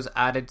Nintendo's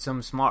added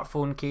some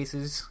smartphone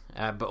cases,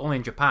 but only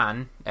in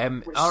Japan.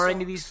 Are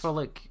any of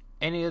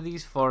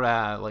these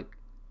for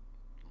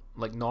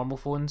normal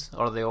phones,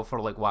 or are they all for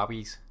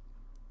Huawei's?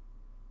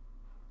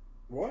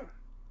 What?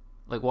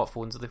 What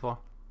phones are they for?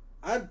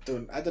 I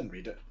didn't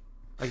read it.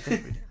 Oh, you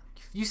didn't read it?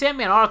 You sent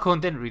me an article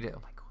and didn't read it.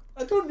 Oh my god!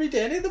 I don't read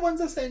any of the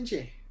ones I sent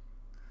you.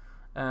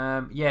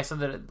 Yeah, so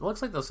it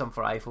looks like there's some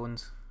for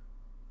iPhones.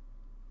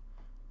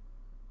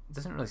 It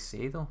doesn't really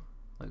say though,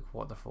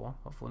 what they're for,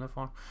 what phone they're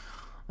for.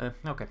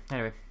 Okay,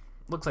 anyway,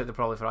 looks like they're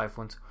probably for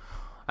iPhones.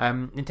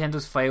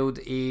 Nintendo's filed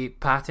a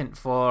patent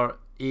for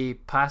a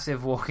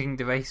passive walking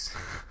device.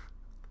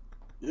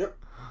 Yep.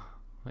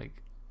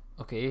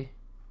 Okay,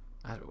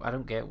 I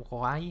don't get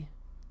why,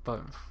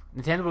 but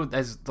Nintendo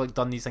has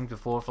done these things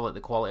before for the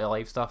quality of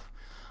life stuff.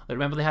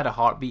 Remember they had a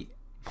heartbeat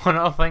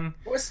monitor thing.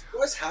 What's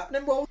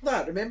happening with all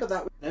that? Remember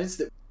that we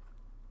announced it.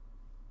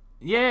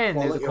 Yeah, and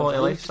the quality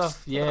of life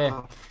stuff.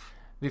 Yeah,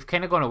 they've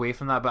kind of gone away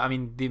from that, but I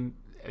mean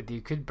they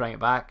could bring it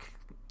back.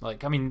 They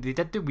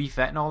did do Wii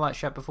Fit and all that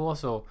shit before,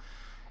 so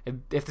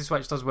if the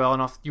Switch does well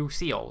enough, you'll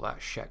see all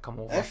that shit come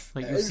over.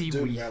 You'll see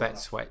Wii Fit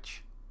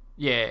Switch.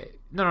 Yeah,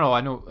 no,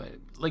 I know.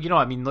 You know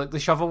what I mean? The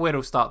shovelware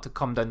will start to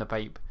come down the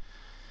pipe.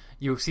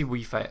 You'll see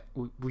Wii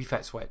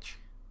Fit Switch.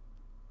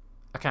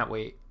 I can't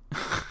wait.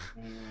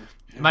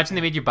 Imagine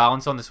they made you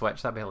balance on the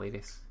Switch. That'd be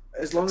hilarious.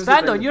 As long as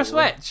stand on your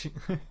Switch.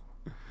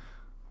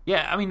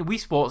 Yeah, I mean, Wii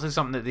Sports is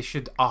something that they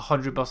should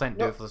 100%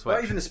 do for the Switch.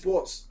 Not even the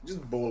sports,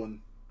 just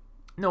bowling.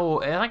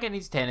 No, I think it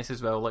needs tennis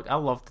as well. I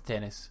love the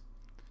tennis.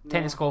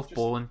 Tennis, golf,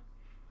 bowling.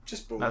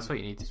 Just bowling. That's what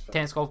you need.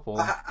 Tennis, golf,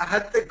 bowling. I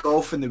had the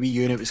golf in the Wii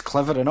U and it was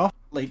clever enough.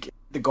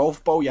 The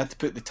golf ball, you had to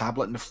put the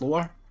tablet on the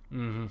floor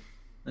and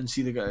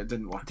see the guy. It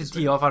didn't work. To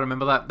tee off, I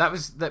remember that.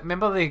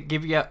 Remember they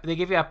gave you a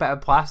bit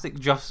of plastic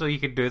just so you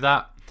could do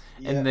that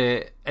in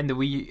the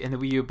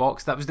Wii U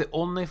box. That was the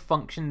only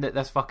function that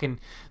this fucking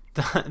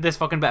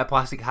bit of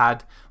plastic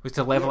had, was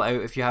to level it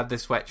out if you had the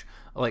Switch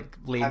laid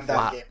and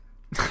flat.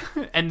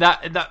 And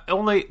that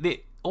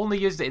they only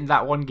used it in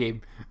that one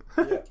game.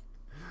 Yeah.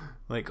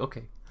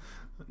 Okay,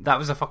 that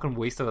was a fucking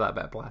waste of that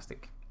bit of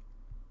plastic.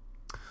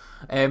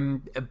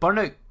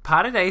 Burnout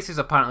Paradise has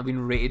apparently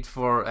been rated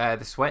for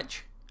the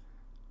Switch.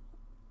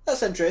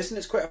 That's interesting.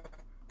 It's quite a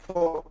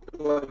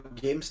popular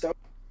game still.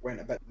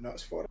 Went a bit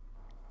nuts for it.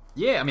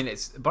 Yeah, I mean,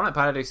 Burnout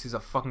Paradise is a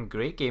fucking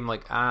great game.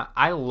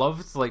 I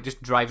loved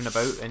just driving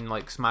about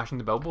and smashing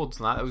the billboards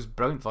and that. It was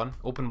brilliant fun.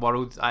 Open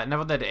world. I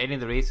never did any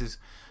of the races.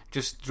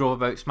 Just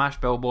drove about,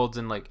 smashed billboards,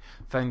 and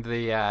found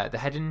the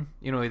hidden,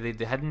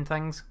 the hidden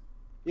things.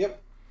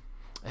 Yep.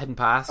 Hidden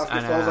paths.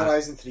 After Forza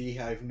Horizon 3,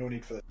 I have no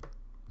need for that.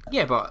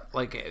 Yeah, but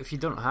if you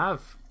don't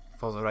have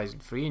Forza Horizon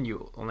 3 and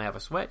you only have a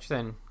Switch,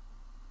 then.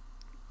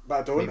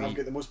 But I don't. Maybe... I've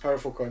got the most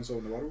powerful console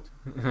in the world.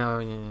 Oh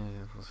yeah.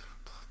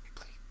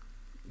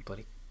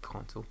 Bloody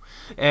console.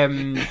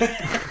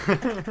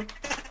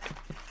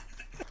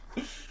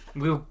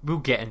 We'll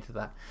get into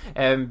that.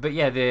 But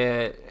yeah,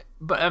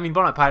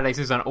 Burnout Paradise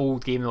is an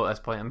old game though at this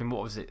point. I mean,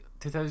 what was it?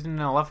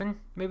 2011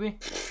 maybe?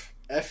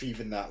 If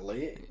even that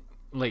late.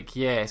 Like,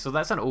 yeah, so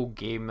that's an old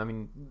game. I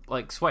mean,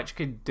 like, Switch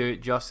could do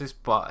it justice,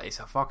 but it's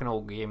a fucking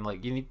old game.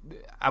 Like,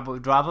 I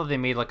would rather they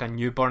made like a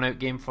new Burnout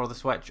game for the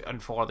Switch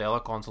and for the other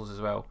consoles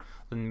as well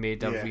than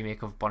made a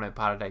remake of Burnout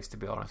Paradise, to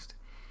be honest.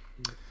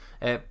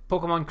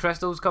 Pokemon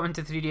Crystal's coming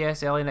to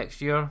 3DS early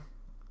next year,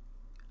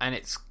 and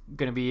it's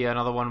going to be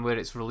another one where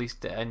it's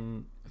released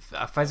in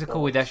a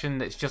physical edition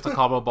that's just a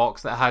cardboard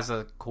box that has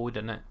a code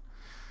in it.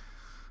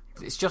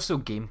 It's just so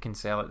game can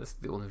sell it. That's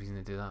the only reason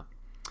they do that.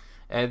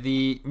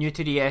 The new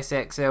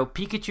 2DS XL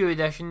Pikachu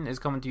edition is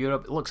coming to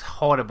Europe. It looks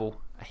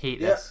horrible. I hate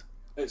this.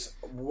 It's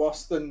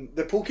worse than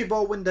the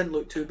Pokeball one. Didn't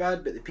look too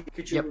bad, but the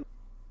Pikachu one,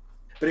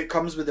 but it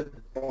comes with the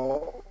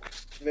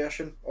box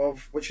version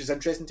of, which is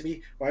interesting to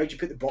me. Why would you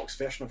put the box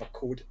version of a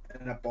code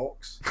in a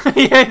box?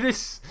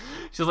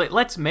 She's like,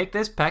 let's make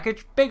this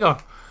package bigger.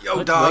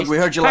 Yo, dog, we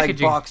heard you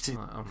packaging. Like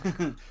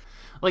boxing.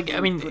 Like, I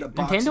mean,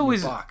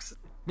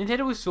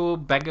 Nintendo was so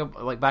big,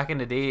 like back in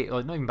the day,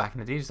 like not even back in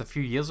the day, just a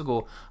few years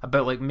ago,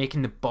 about like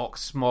making the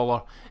box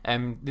smaller.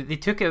 They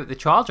took out the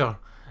charger,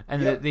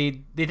 and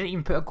they didn't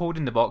even put a code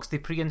in the box. They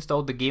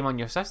pre-installed the game on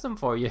your system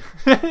for you.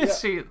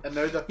 So, and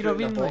now they're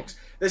putting a box.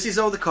 This is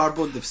all the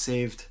cardboard they've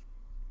saved.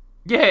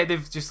 Yeah,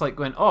 they've just like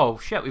went, oh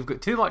shit, we've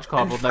got too much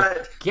cardboard now.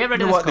 Get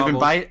rid of this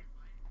cardboard.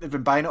 They've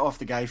been buying it off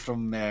the guy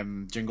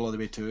from Jingle All the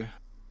Way 2.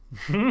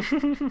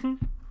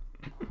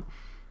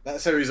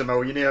 That's how he's a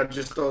millionaire.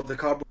 Just all the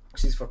cardboard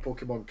boxes for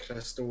Pokemon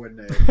Crystal and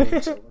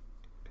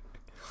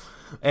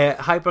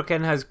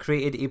Hyperkin has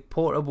created a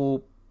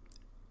portable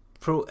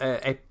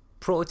a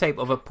prototype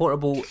of a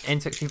portable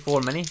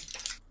N64 Mini.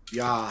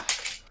 Yeah,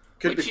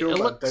 could be cool,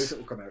 but I doubt it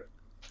will come out.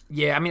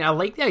 Yeah, I mean, I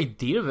like the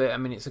idea of it. I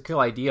mean, it's a cool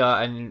idea,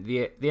 and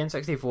the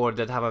N64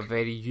 did have a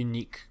very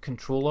unique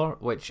controller,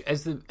 which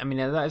is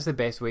that is the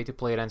best way to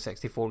play an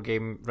N64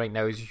 game right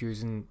now, is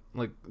using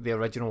like the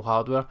original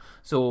hardware.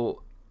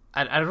 So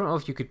I don't know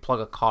if you could plug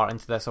a cart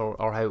into this or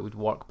how it would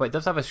work, but it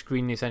does have a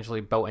screen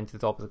essentially built into the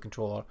top of the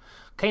controller.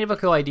 Kind of a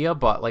cool idea,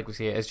 but like we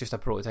say, it's just a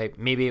prototype.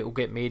 Maybe it will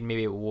get made,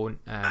 maybe it won't.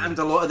 And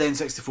a lot of the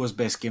N64's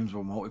best games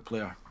were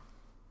multiplayer.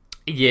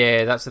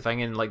 Yeah, that's the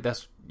thing, and like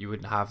this, you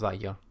wouldn't have that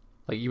here.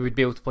 Like, you would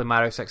be able to play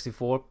Mario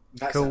 64,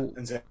 cool,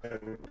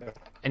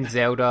 and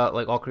Zelda,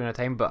 like Ocarina of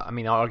Time, but I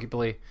mean,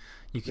 arguably,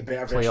 you could play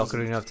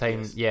Ocarina of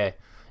Time, yeah.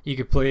 You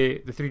could play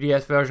the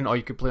 3DS version, or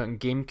you could play it on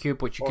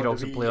GameCube, which you could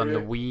also play on the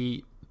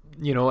Wii,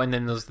 you know, and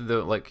then there's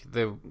the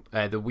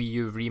Wii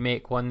U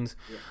remake ones.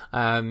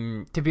 Yeah.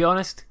 To be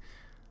honest,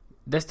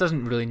 this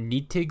doesn't really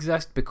need to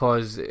exist,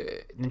 because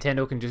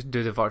Nintendo can just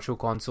do the Virtual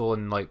Console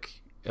and,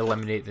 like,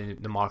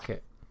 eliminate the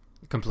market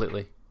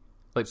completely.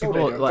 Like, so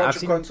people, like, I've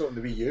seen Console on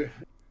the Wii U.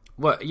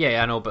 Well,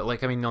 yeah, I know, but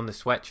like, I mean, on the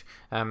Switch,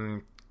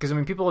 because I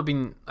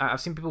mean,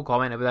 I've seen people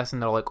comment about this,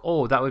 and they're like,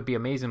 "Oh, that would be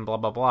amazing," blah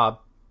blah blah.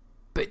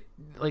 But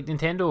like,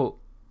 Nintendo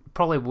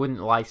probably wouldn't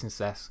license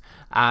this,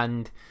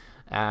 and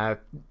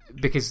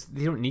because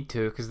they don't need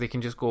to, because they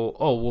can just go,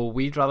 "Oh, well,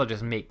 we'd rather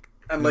just make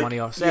money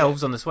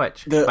ourselves on the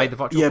Switch by the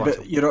Virtual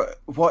Console." But you know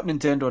what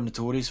Nintendo are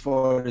notorious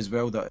for as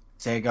well, that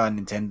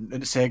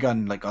Sega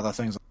and like other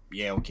things.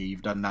 Yeah, okay,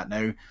 you've done that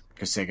now,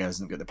 because Sega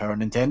hasn't got the power.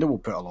 Nintendo will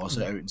put a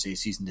lawsuit out and say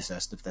cease and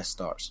desist if this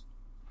starts.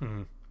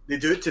 Mm-hmm. They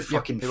do it to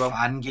fucking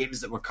fan games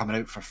that were coming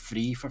out for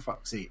free, for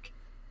fuck's sake.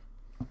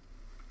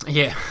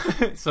 Yeah,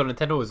 so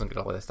Nintendo isn't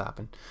going to let this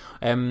happen.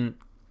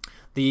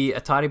 The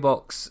Atari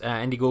Box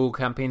Indiegogo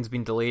campaign's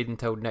been delayed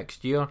until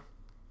next year.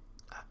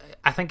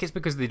 I think it's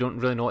because they don't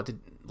really know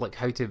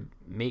how to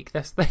make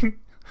this thing.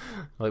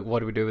 Like,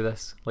 what do we do with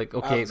this? Like,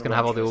 okay, it's going to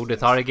have all the old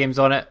Atari games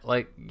on it.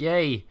 Like,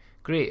 yay!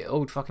 Great,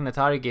 old fucking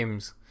Atari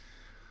games.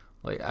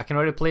 Like, I can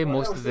already play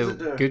most of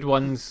the good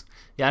ones.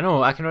 Yeah, I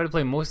know, I can already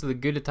play most of the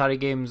good Atari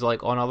games,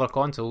 like, on other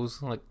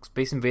consoles, like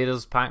Space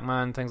Invaders,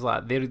 Pac-Man, things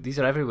like that. These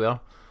are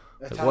everywhere.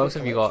 Like, what else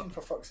have you got?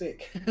 For fuck's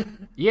sake.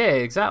 Yeah,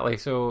 exactly.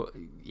 So,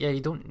 yeah, you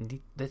don't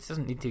need... This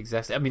doesn't need to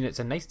exist. I mean, it's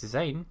a nice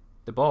design,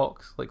 the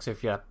box. Like, so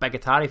if you're a big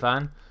Atari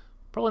fan,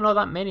 probably not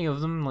that many of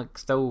them, like,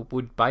 still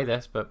would buy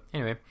this, but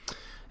anyway...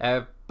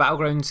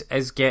 Battlegrounds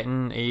is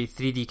getting a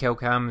 3D kill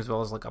cam, as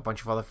well as like a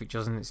bunch of other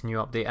features in its new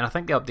update, and I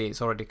think the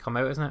update's already come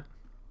out, isn't it?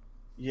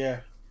 Yeah.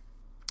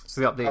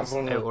 So the update's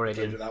out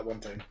already. I've that one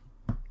time.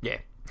 Yeah.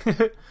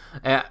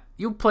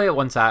 You'll play it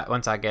once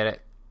I get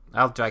it.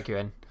 I'll drag you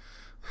in.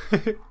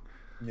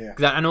 Yeah.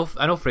 Cause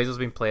I know Fraser's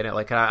been playing it.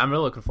 Like, I'm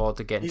really looking forward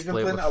to getting. He's been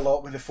playing it a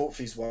lot with the folk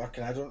for his work,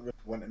 and I don't really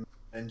want to make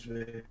friends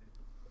with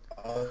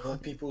other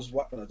people's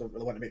work, and I don't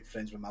really want to make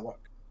friends with my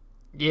work.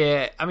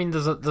 Yeah, I mean,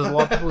 there's a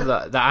lot of people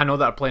that I know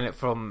that are playing it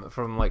from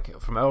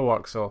our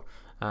work, so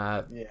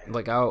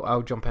like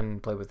I'll jump in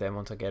and play with them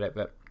once I get it.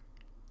 But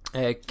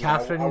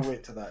Catherine, I'll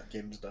wait till that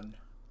game's done.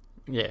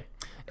 Yeah,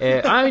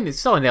 I mean, it's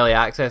still in early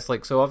access,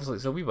 like, so obviously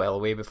it's a wee while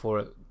away before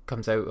it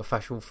comes out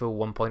official full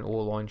 1.0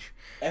 launch.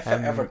 If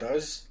it ever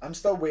does, I'm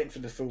still waiting for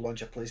the full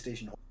launch of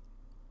PlayStation.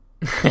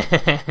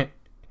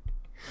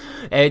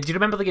 Do you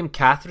remember the game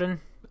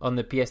Catherine on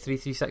the PS3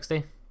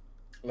 360?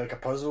 Like a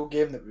puzzle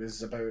game that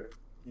was about.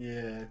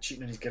 Yeah,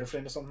 cheating on his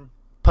girlfriend or something.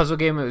 Puzzle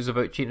game. It was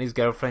about cheating his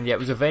girlfriend. Yeah, it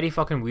was a very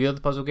fucking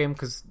weird puzzle game,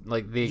 because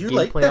like the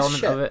gameplay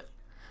element of it.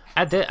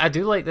 I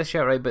do like this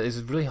shit, right? But it's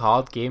a really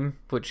hard game,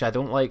 which I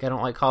don't like. I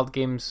don't like hard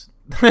games.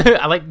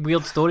 I like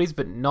weird stories,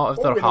 but not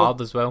if they're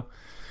hard as well.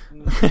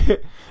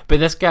 But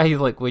this guy,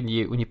 like when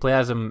you play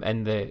as him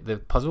in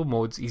the puzzle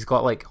modes, he's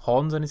got like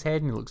horns on his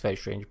head and he looks very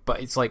strange. But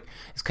it's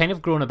kind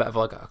of grown a bit of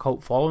like a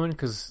cult following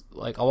because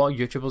like a lot of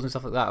YouTubers and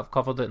stuff like that have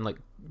covered it, and like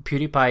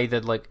PewDiePie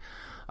did like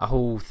a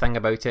whole thing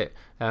about it.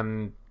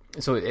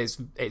 So it's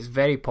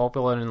very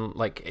popular, and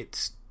like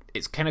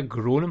it's kind of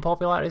grown in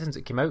popularity since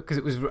it came out because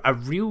it was a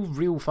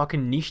real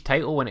fucking niche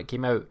title when it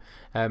came out.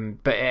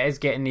 But it is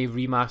getting a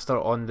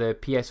remaster on the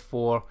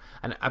PS4,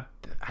 and I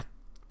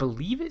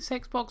believe it's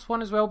Xbox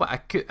One as well, but I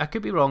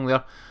could be wrong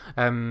there.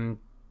 No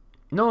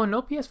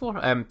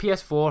PS4.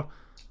 PS4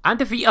 and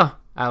the Vita,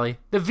 Ali.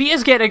 The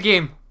Vita's getting a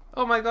game.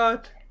 Oh my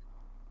god.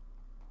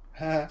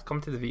 It's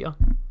come to the Vita.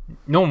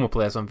 No one will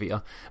play this on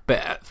Vita,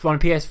 but on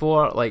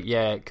PS4, like,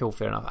 yeah, cool,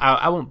 fair enough.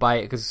 I won't buy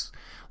it because,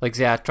 like I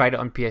say, I tried it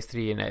on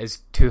PS3 and it is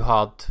too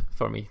hard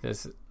for me.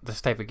 This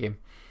type of game,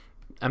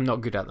 I'm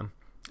not good at them.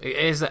 It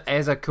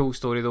is a cool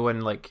story though,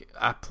 and like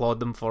I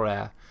applaud them for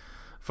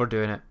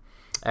doing it.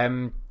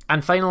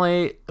 And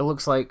finally, it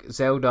looks like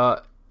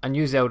a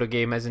new Zelda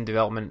game is in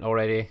development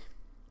already.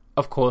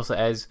 Of course it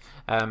is.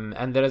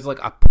 And there is like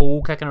a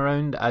poll kicking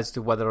around as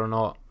to whether or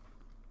not,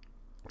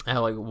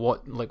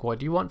 what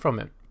do you want from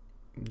it?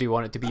 Do you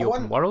want it to be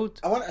open world?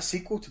 I want a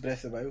sequel to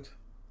Breath of the Wild.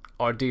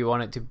 Or do you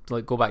want it to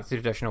like go back to the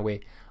traditional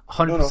way?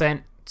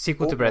 100%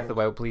 sequel to Breath of the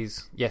Wild,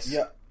 please. Yes.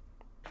 Yep.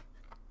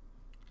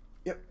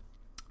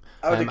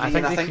 I would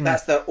agree, I think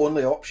that's the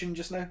only option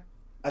just now.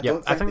 I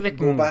don't think they can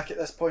go back at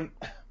this point.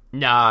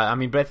 Nah, I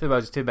mean Breath of the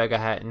Wild is too big a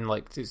hit, and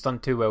like it's done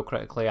too well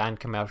critically and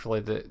commercially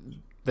that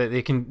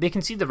they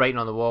can see the writing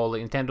on the wall.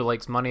 Like, Nintendo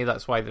likes money,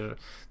 that's why they're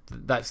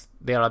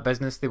a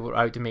business. They were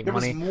out to make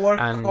money. There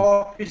was more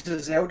copies of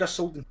Zelda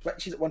sold in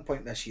Switches at one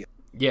point this year.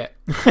 Yeah,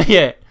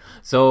 yeah.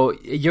 So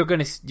you're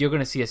gonna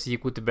see a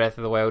sequel to Breath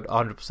of the Wild,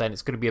 100%.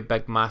 It's gonna be a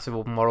big, massive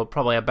open world,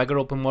 probably a bigger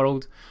open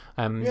world.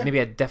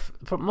 Maybe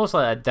most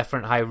likely a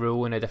different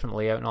Hyrule and a different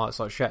layout and all that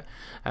sort of shit.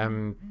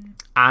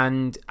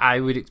 And I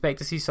would expect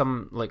to see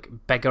some like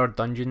bigger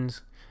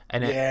dungeons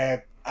in it.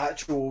 Yeah,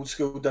 actual old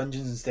school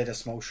dungeons instead of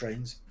small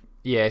shrines.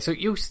 Yeah, so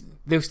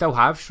they'll still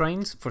have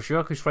shrines for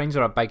sure, because shrines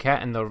are a big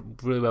hit and they're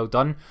really well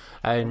done.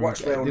 And it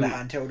works well on the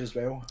handheld as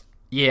well.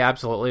 Yeah,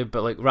 absolutely.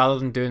 But like rather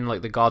than doing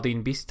like the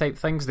Guardian Beast type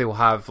things, they will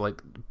have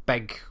like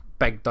big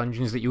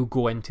dungeons that you'll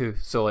go into.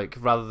 So like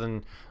rather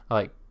than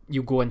like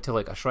you go into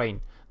like a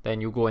shrine,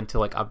 then you'll go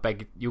into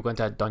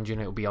a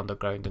dungeon. It'll be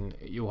underground, and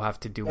you'll have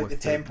to deal like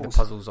with the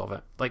puzzles of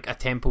it, like a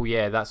temple.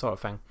 Yeah, that sort of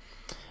thing.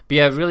 But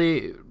yeah,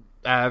 really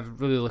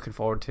looking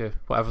forward to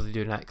whatever they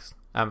do next.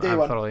 I'm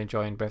thoroughly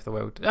enjoying Breath of the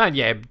Wild. And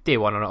yeah, day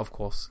one on it, of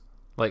course.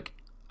 Like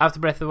after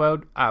Breath of the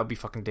Wild, I'll be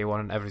fucking day one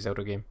on every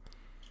Zelda game.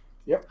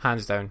 Yep,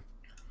 hands down.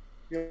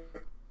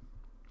 Yep.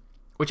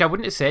 Which I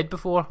wouldn't have said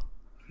before.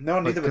 No,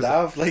 neither would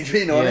I have. Like,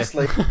 being honest,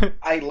 like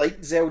I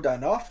liked Zelda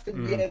enough,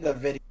 and yeah, they're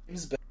very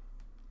games, but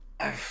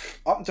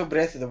up until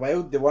Breath of the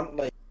Wild, they weren't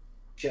like,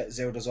 shit,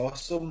 Zelda's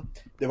awesome.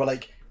 They were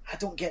like, I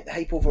don't get the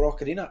hype over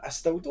Ocarina. I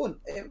still don't.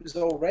 It was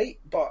alright,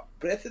 but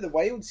Breath of the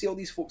Wild, see all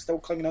these folks still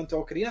clinging on to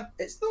Ocarina,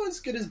 it's not as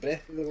good as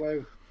Breath of the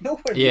Wild.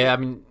 Nowhere near. Yeah, I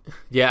mean,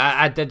 yeah,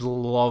 I did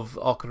love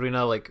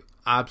Ocarina, like,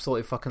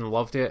 absolutely fucking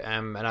loved it,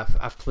 and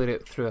I've played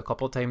it through a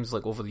couple of times,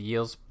 like, over the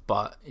years,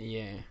 but,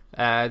 yeah.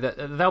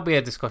 That'll be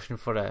a discussion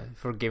for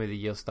Game of the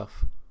Year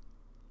stuff.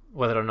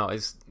 Whether or not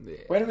it's...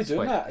 When are we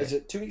doing that? Is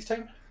it 2 weeks'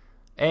 time?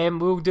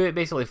 We'll do it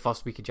basically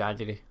first week of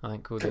January, I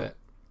think we'll do it.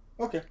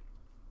 Okay.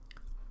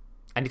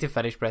 I need to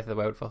finish Breath of the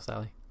Wild first,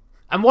 Ali.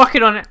 I'm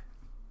working on it!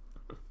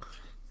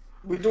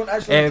 We don't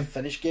actually have to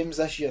finish games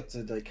this year to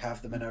like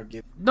have them in our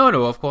game. No,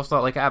 of course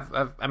not. Like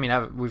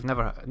we've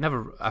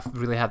never I've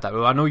really had that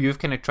rule. I know you've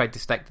kind of tried to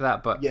stick to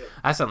that, but yeah.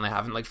 I certainly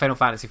haven't. Like Final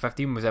Fantasy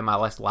 15 was in my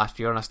list last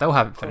year, and I still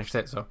haven't finished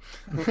it. So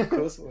of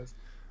course it was.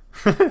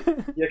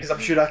 Yeah, because I'm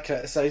sure I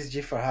criticised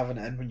you for having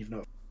it in when you've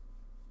not.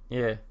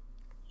 Yeah,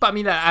 but I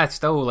mean, I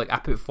still like I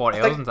put 40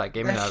 hours into that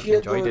game and I've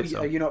enjoyed it. So.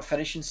 Are you not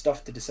finishing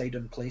stuff to decide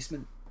on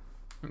placement?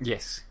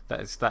 Yes,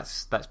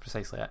 that's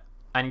precisely it.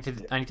 I need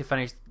to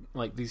finish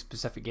like these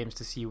specific games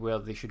to see where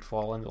they should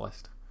fall on the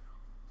list.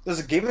 There's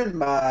a game in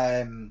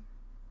my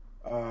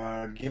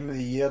Game of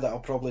the Year that I'll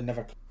probably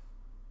never play.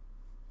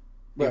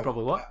 Well,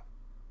 probably what?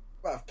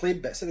 I've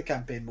played bits of the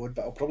campaign mode,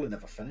 but I'll probably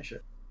never finish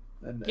it.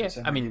 And yeah,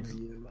 I mean, Game of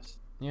the Year list.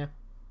 Yeah.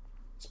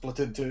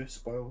 Splatoon 2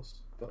 spoils,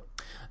 but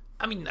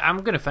I mean, I'm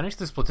gonna finish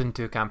the Splatoon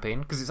 2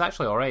 campaign because it's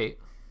actually alright.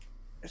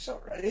 It's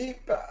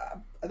alright, but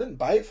I didn't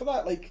buy it for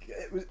that. Like,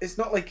 it's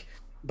not like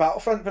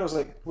Battlefront, but I was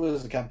like, well,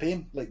 there's a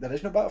campaign. Like, there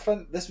is no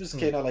Battlefront. This was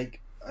kind of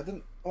like,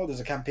 there's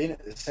a campaign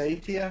at the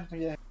side here.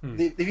 Yeah,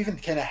 they've even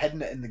kind of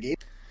hidden it in the game.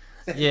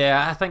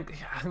 Yeah, I think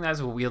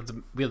that's a weird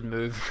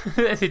move.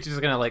 They're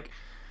just gonna like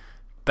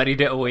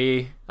buried it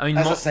away. I mean,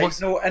 as a side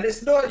note, and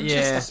it's not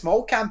just a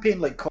small campaign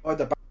like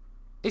COD.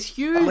 It's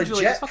huge. A legit,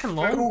 like, it's fucking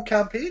long full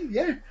campaign.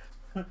 Yeah,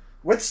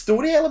 with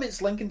story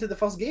elements linking to the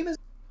first game.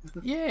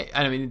 Yeah,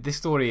 and I mean the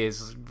story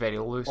is very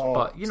loose,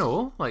 but you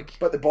know, like.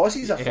 But the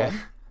bosses are fun.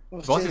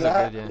 Bosses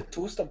are good, yeah.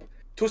 The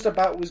toaster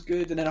battle was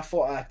good, and then I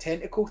thought a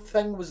tentacle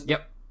thing was.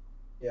 Yep.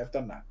 Yeah, I've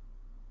done that.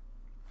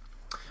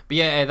 But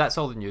yeah, that's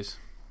all the news.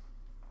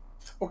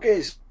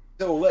 Okay,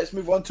 so let's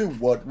move on to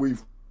what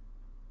we've.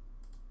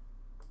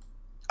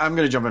 I'm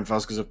going to jump in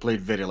first because I've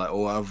played very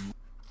little. I've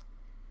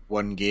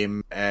one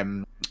game.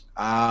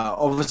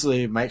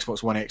 Obviously, my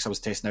Xbox One X I was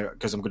testing out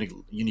because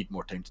you need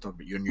more time to talk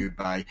about your new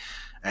buy.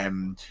 I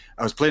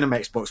was playing on my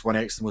Xbox One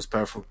X, the most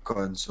powerful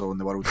console in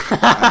the world.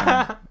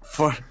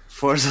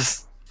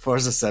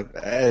 Forza 7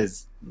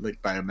 is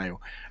like by a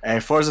mile.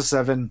 Forza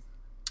 7,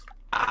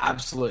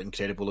 absolute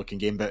incredible looking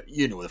game, but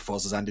you know the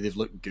Forzas, Andy, they've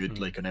looked good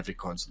like on every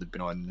console they've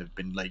been on. They've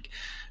been like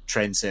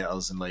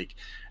trendsetters, and like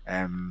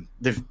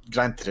they've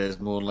Gran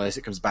Turismo, unless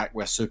it comes back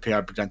with a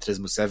superb Gran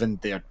Turismo 7,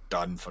 they are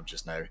done for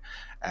just now.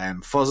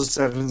 Forza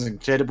 7 is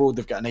incredible.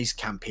 They've got a nice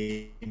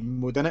campaign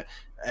mode in it.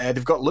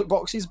 They've got loot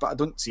boxes, but I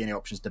don't see any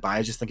options to buy.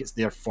 I just think it's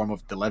their form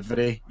of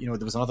delivery. You know,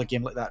 there was another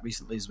game like that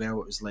recently as well.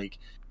 It was like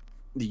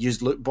they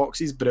used loot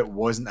boxes, but it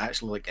wasn't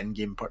actually like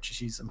in-game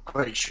purchases. I'm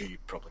quite sure you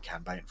probably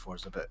can buy it in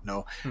Forza, but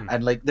no.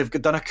 And like they've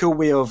done a cool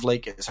way of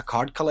like, it's a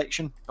card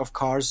collection of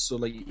cars. So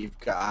like you've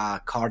got a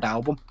card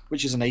album,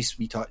 which is a nice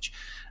wee touch.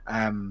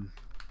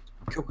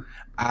 Cool.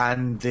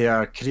 And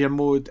their career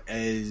mode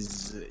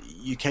is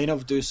you kind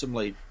of do some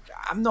like,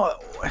 I'm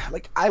not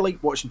like, I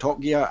like watching Top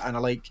Gear and I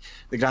like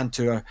the Grand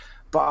Tour,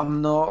 but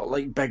I'm not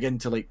like big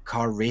into like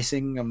car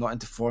racing. I'm not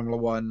into Formula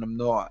One. I'm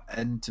not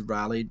into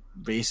rally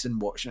racing,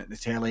 watching it on the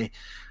telly.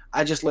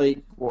 I just like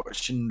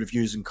watching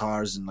reviews on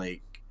cars and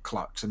like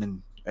Clarkson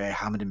and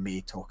Hammond and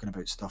May talking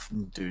about stuff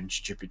and doing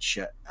stupid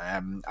shit.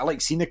 I like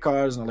seeing the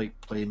cars and I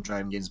like playing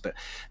driving games, but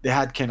they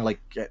had kind of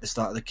like at the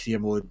start of the career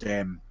mode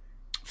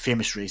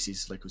famous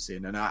races, like I was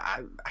saying, and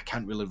I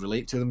can't really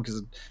relate to them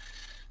because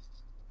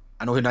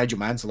I know who Nigel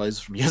Mansell is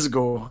from years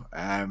ago.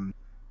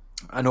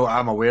 I know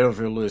I'm aware of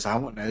who Lewis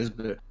Hamilton is,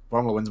 but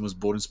Formula One's the most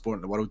boring sport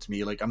in the world to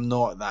me. Like, I'm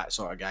not that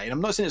sort of guy. And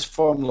I'm not saying it's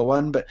Formula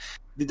One, but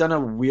they've done a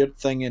weird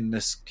thing in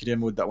this career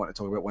mode that I want to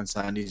talk about once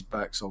Andy's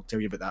back, so I'll tell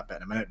you about that bit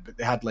in a minute. But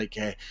they had, like,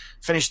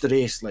 finished the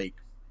race, like,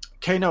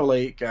 kind of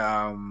like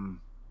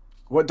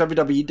what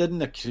WWE did in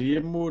the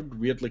career mode,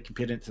 weirdly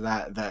comparing it to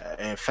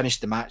that finished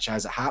the match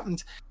as it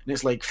happened. And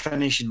it's like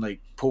finishing,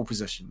 like, pole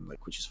position,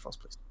 like, which is first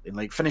place. And,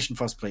 like, finishing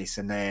first place,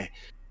 and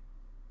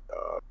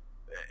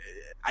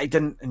I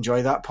didn't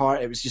enjoy that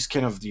part. It was just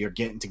kind of you're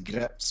getting to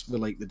grips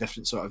with like the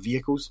different sort of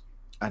vehicles,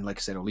 and like I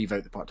said, I'll leave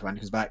out the part to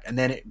Andy comes back, and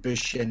then it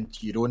boosts you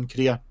into your own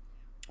career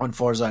on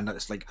Forza, and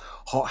it's like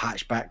hot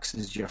hatchbacks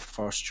is your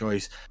first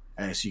choice,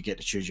 so you get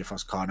to choose your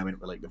first car. And I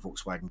went with like the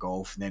Volkswagen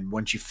Golf, and then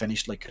once you've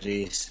finished like a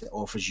race, it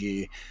offers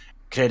you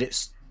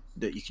credits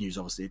that you can use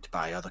obviously to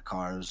buy other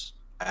cars.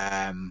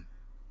 Can't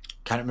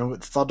remember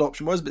what the third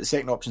option was, but the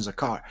second option is a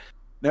car.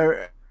 Now,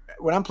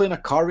 when I'm playing a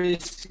car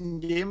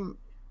racing game,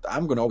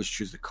 I'm going to always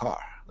choose the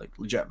car, like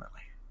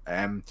legitimately.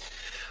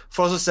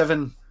 Forza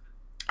 7,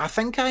 I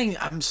think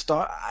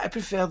I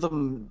prefer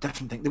them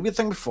different things. The weird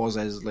thing with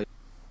Forza is like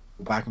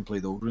go back and play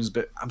the old ones,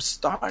 but I'm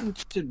starting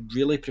to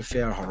really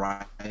prefer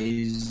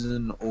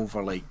Horizon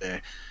over like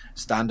the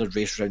standard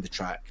race around the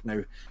track.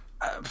 Now,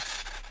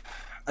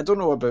 I don't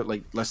know about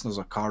like listeners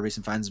or car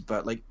racing fans,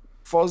 but like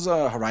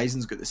Forza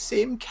Horizon's got the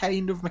same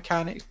kind of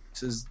mechanics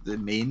as the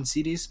main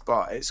series,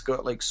 but it's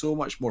got like so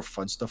much more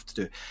fun stuff to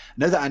do.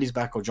 Now that Andy's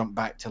back, I'll jump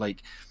back to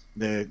like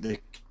the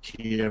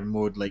career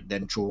mode, like the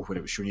intro where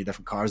it was showing you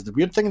different cars. The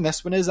weird thing in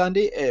this one is,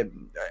 Andy,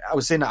 I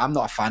was saying that I'm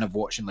not a fan of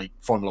watching like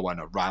Formula One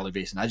or rally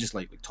racing. I just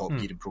like Top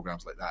Gear and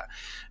programs like that.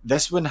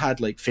 This one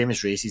had like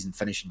famous races and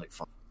finishing like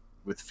fun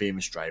with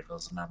famous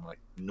drivers, and I'm like,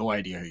 no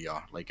idea who you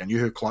are. Like, I knew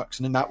who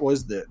Clarkson and that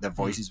was, their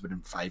voices were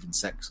in 5 and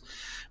 6,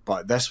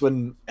 but this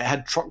one, it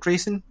had truck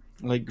racing,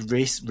 like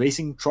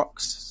racing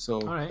trucks, so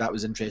that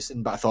was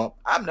interesting. But I thought,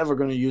 I'm never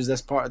going to use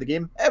this part of the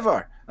game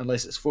ever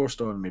unless it's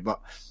forced on me.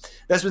 But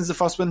this one's the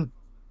first one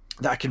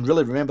that I can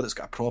really remember that's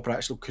got a proper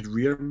actual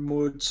career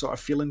mode sort of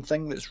feeling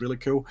thing that's really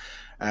cool.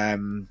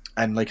 And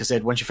like I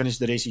said, once you finish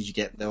the races, you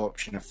get the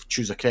option of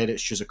choose a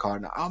credits, choose a car.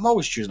 Now, I'm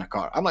always choosing a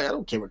car. I'm like, I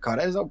don't care what car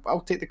it is.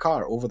 I'll take the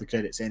car over the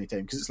credits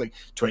anytime, because it's like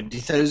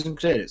 20,000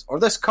 credits, or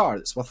this car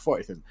that's worth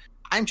 40,000.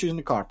 I'm choosing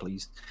the car,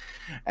 please.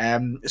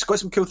 It's got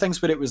some cool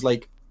things where it was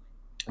like,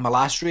 my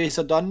last race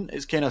I'd done,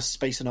 it's kind of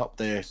spicing up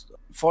the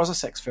Forza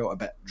 6 felt a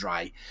bit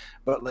dry,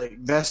 but like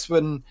this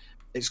one,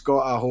 it's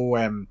got a whole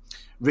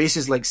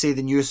races, like say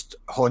the newest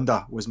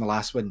Honda was my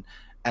last one,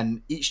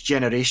 and each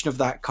generation of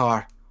that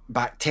car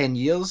back 10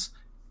 years,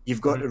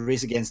 you've got to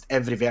race against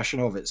every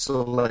version of it.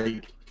 So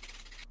like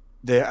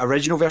the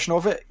original version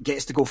of it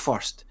gets to go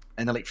first,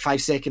 and then like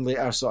 5 seconds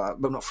later,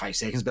 well, not 5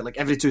 seconds, but like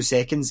every 2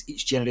 seconds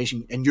each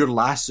generation, and you're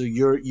last, so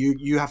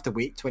you have to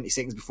wait 20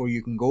 seconds before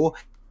you can go,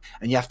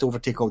 and you have to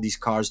overtake all these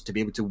cars to be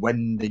able to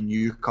win the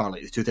new car,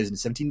 like the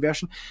 2017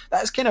 version.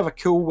 That's kind of a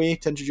cool way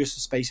to introduce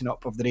the spicing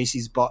up of the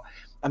races, but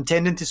I'm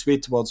tending to sway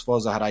towards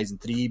Forza Horizon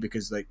 3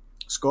 because like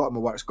Scott at my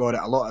work's got it.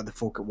 A lot of the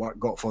folk at work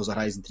got Forza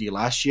Horizon 3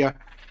 last year,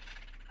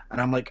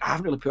 and I'm like, I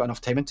haven't really put enough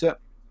time into it,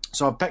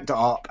 so I've picked it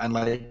up, and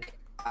like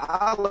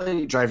I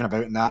like driving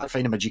about in that. I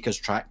find Majika's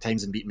track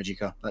times and beating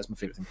Majika. That's my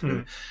favourite thing to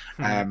do.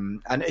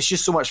 And it's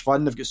just so much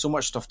fun. They've got so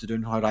much stuff to do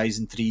in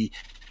Horizon 3.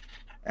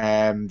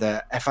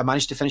 That if I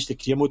manage to finish the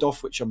career mode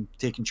off, which I'm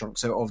taking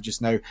chunks out of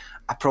just now,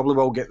 I probably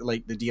will get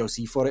like the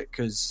DLC for it,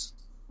 because,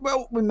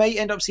 well, we might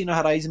end up seeing a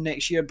Horizon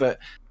next year, but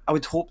I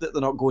would hope that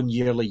they're not going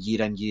yearly,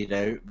 year in,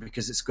 year out,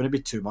 because it's going to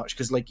be too much.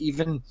 Because, like,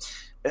 even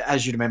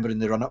as you remember in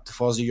the run up to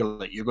Forza, you're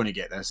like, you're going to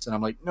get this, and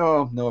I'm like,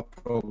 no,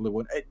 I probably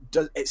won't.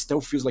 It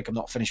still feels like I'm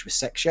not finished with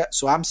 6 yet,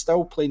 so I'm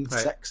still playing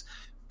 6,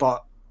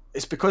 but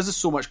it's because there's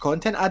so much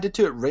content added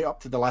to it right up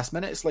to the last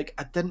minute. It's like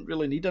I didn't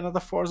really need another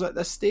Forza at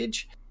this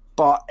stage.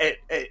 But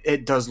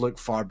it does look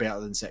far better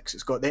than 6.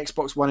 It's got the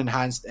Xbox One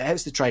Enhanced. It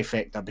hits the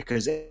trifecta,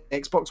 because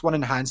Xbox One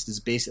Enhanced is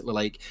basically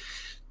like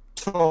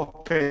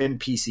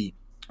top-end PC.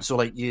 So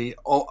like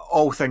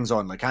all things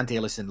on, like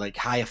anti-aliasing, like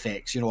high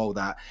effects, all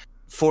that.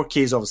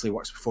 4K obviously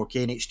works with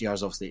 4K, and HDR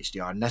is obviously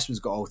HDR. And this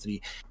one's got all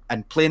 3.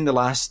 And playing the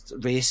last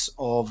race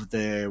of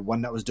the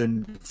one that was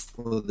doing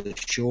before the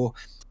show,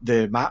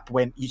 the map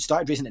you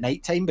started racing at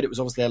night time, but it was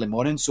obviously early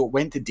morning, so it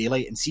went to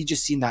daylight. And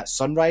just seeing that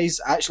sunrise,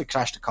 I actually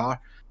crashed a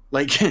car.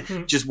 Like,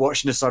 just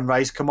watching the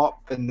sunrise come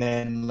up and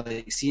then,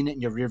 like, seeing it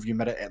in your rearview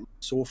mirror, it looks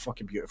so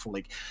fucking beautiful.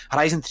 Like,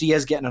 Horizon 3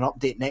 is getting an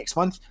update next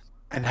month,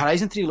 and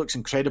Horizon 3 looks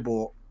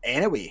incredible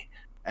anyway.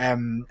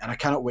 And I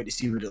cannot wait to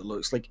see what it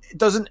looks like. It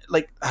doesn't,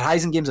 like,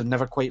 Horizon games have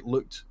never quite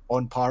looked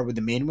on par with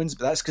the main ones,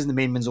 but that's because the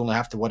main ones only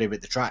have to worry about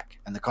the track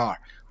and the car,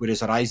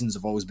 whereas Horizons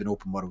have always been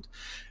open world.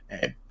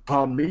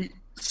 Pardon me.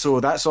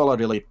 So that's all I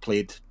really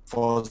played.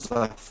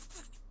 Forza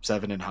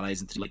 7 and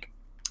Horizon 3. Like,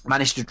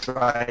 managed to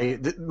try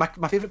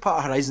my favourite part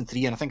of Horizon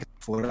 3, and I think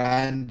for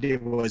Andy,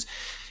 was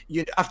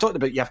I've talked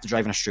about you have to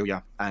drive in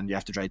Australia and you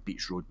have to drive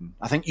Beach Road, and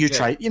I think you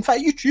tried. In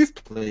fact, you've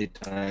played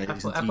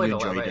Horizon 3, you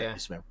enjoyed it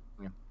as well.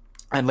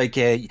 And like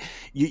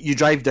you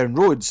drive down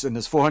roads, and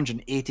there's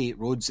 488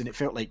 roads, and it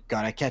felt like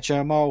gotta catch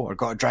them all or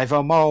gotta drive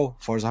them all.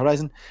 Forza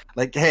Horizon,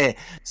 like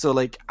so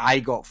like I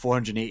got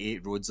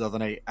 488 roads the other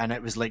night, and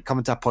it was like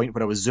coming to a point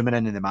where I was zooming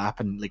in the map,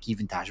 and like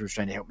even Tasha was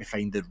trying to help me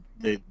find the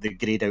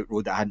greyed out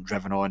road that I hadn't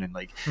driven on, and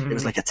like it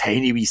was like a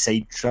tiny wee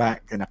side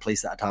track in a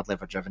place that I'd hardly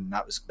ever driven. And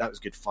that was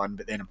good fun.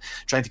 But then I'm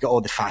trying to get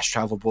all the fast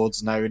travel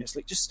boards now, and it's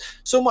like just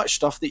so much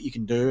stuff that you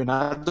can do. And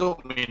I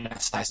don't mean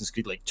Assassin's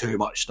Creed like too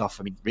much stuff.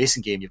 I mean,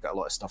 racing game, you've got a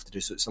lot of stuff to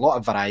do. So it's a lot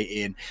of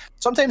variety, and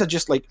sometimes I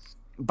just like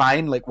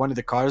buying like one of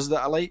the cars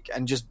that I like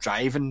and just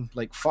driving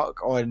like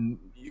fuck on,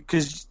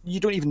 because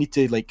you don't even need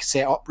to like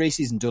set up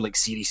races and do like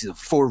series of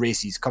 4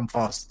 races come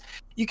fast.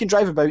 You can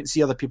drive about and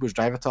see other people's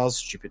drivatars,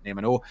 stupid name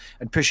I know,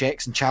 and push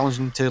X and challenge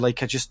them to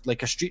like a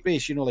street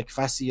race, like if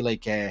I see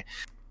like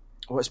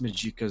what's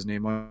Majika's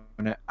name on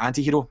it,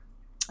 Antihero.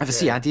 If I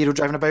see Antihero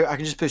driving about, I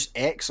can just push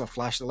X or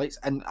flash the lights,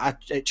 and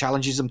it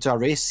challenges them to a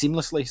race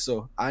seamlessly.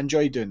 So I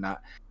enjoy doing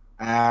that.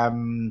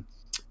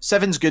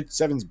 7's good.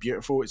 7's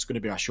beautiful. It's going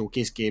to be a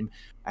showcase game.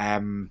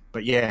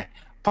 But yeah,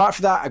 apart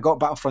from that, I got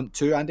Battlefront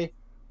 2, Andy.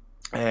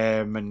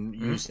 And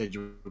you said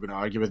you were going to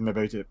argue with me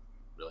about it.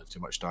 Really too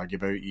much to argue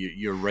about.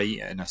 You're right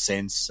in a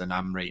sense, and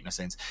I'm right in a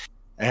sense.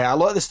 A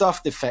lot of the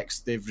stuff they've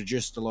fixed. They've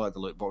reduced a lot of the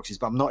loot boxes,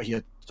 but I'm not here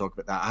to talk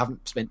about that. I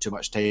haven't spent too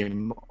much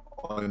time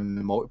on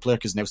the multiplayer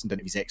because Nelson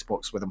didn't have his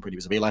Xbox with him when he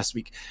was away last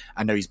week,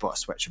 and now he's bought a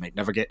Switch. I might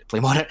never get to play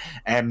him on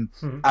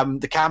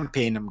it. The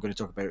campaign I'm going to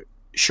talk about,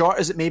 short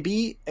as it may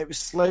be, it was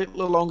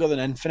slightly longer than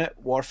Infinite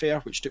Warfare,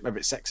 which took me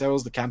about 6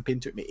 hours. The campaign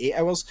took me 8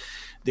 hours.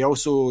 They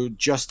also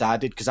just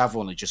added, because I've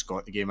only just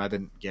got the game, I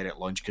didn't get it at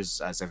launch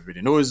because, as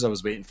everybody knows, I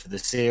was waiting for the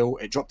sale.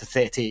 It dropped to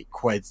 38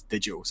 quid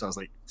digital, so I was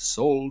like,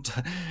 sold,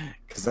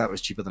 because that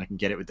was cheaper than I can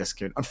get it with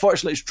discount.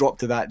 Unfortunately, it's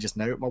dropped to that just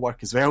now at my work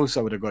as well, so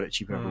I would have got it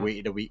cheaper if I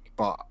waited a week,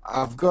 but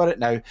I've got it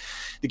now.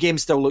 The game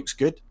still looks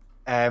good.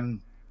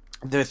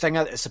 The thing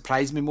that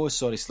surprised me most,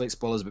 sorry, slight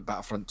spoilers about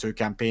Battlefront 2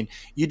 campaign,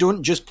 you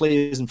don't just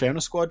play as Inferno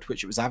Squad,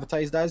 which it was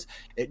advertised as.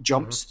 It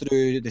jumps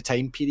through the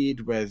time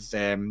period with,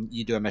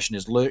 you do a mission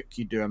as Luke,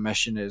 you do a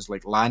mission as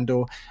like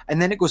Lando,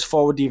 and then it goes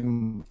forward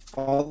even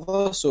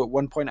further. So at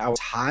one point I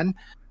was Han,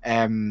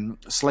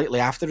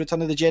 slightly after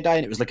Return of the Jedi,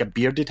 and it was like a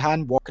bearded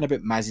Han walking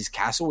about Maz's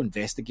castle,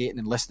 investigating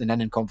and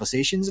listening in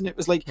conversations, and it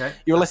was like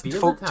you were listening to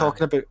folk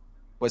talking about,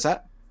 what's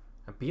that?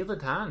 A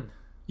bearded Han?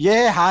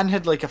 Yeah, Han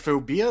had like a full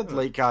beard,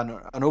 like an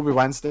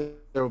Obi-Wan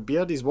style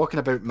beard. He's walking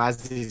about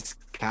Maz's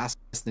castle,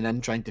 listening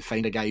in, trying to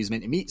find a guy who's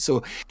meant to meet.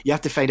 So you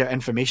have to find out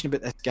information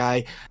about this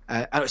guy.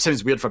 And it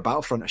sounds weird for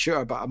Battlefront, a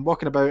shooter, but I'm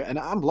walking about and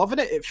I'm loving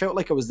it. It felt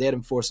like I was there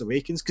in Force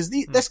Awakens, because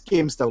this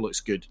game still looks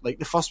good. Like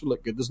the first one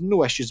looked good. There's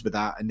no issues with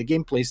that, and the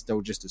gameplay's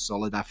still just as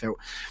solid, I felt.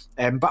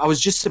 But I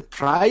was just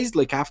surprised,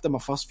 like after my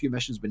first few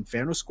missions with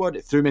Inferno Squad,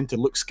 it threw me into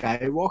Luke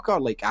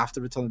Skywalker, like after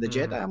Return of the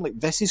Jedi. I'm like,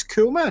 this is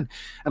cool, man.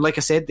 And like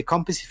I said, the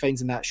compass he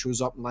finds in that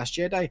shows up in Last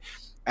Jedi.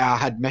 I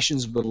had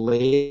missions with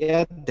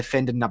Leia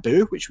defending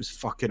Naboo, which was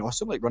fucking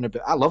awesome. Like running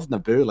about, I loved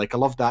Naboo. Like I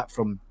loved that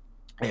from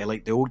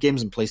like the old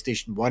games on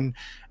PlayStation 1,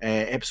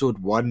 Episode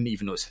 1,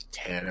 even though it's a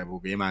terrible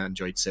game, I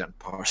enjoyed certain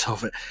parts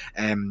of it.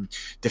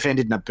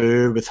 Defended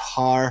Naboo with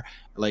her,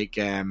 like,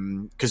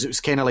 because it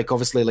was kind of like,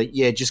 obviously, like,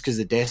 yeah, just because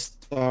the Death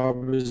Star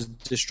was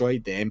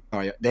destroyed, the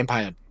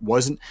Empire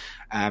wasn't.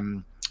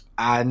 And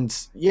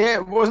yeah,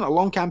 it wasn't a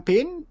long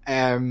campaign,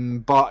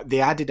 but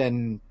they added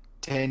in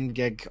 10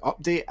 gig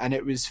update, and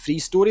it was free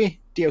story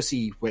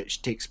DLC,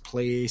 which takes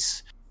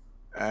place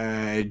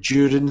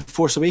during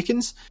Force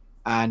Awakens.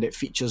 And it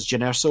features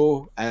Jyn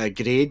Erso,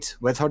 Grade,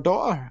 with her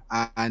daughter,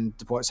 and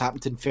what's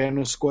happened to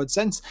Inferno Squad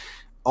since.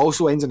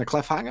 Also ends in a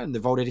cliffhanger, and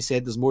they've already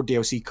said there's more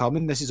DLC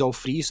coming. This is all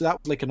free, so that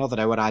was like another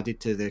hour added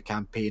to the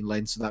campaign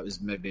length, so that was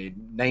maybe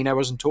 9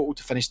 hours in total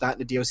to finish that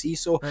in the DLC.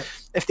 So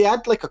if they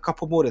add like a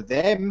couple more of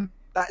them,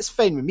 that's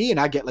fine with me, and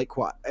I get like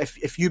what,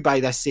 if you buy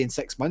this, say, in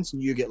 6 months,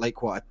 and you get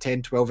like what, a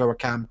 10-12 hour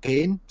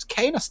campaign, it's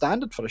kind of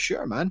standard for a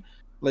shooter, man.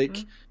 Like,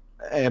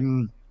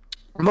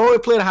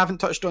 multiplayer I haven't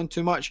touched on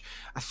too much.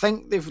 I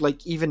think they've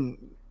like, even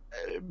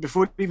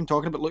before even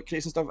talking about loot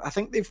crates and stuff, I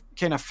think they've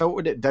kind of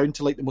filtered it down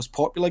to like the most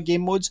popular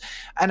game modes.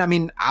 And I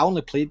mean, I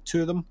only played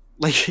 2 of them.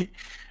 Like,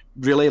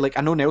 really, like,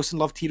 I know Nelson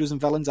loved Heroes and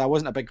Villains. I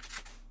wasn't a big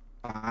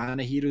fan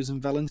of Heroes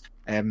and Villains.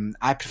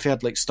 I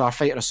preferred like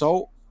Starfighter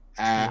Assault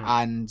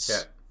and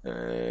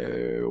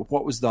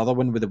what was the other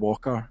one with the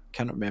Walker?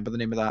 Can't remember the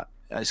name of that.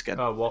 It's good.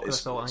 Walker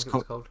Assault, I think it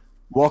was called.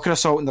 Walker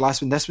Assault in the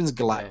last one. This one's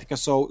Galactic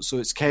Assault, so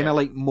it's kind of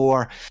like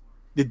more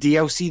the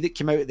DLC that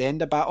came out at the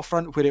end of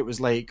Battlefront, where it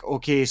was like,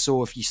 okay,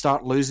 so if you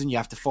start losing, you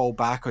have to fall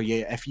back, or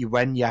if you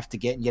win, you have to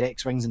get in your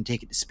X-Wings and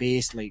take it to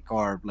space, like,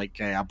 or like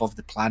above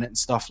the planet and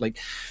stuff. Like,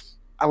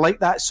 I like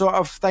that sort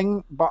of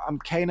thing, but I'm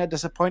kind of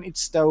disappointed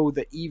still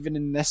that even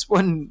in this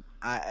one,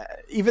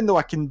 even though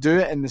I can do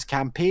it in this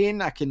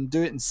campaign, I can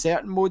do it in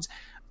certain modes,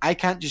 I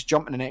can't just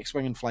jump in an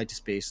X-Wing and fly to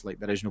space like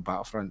the original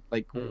Battlefront.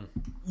 Like,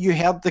 you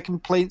heard the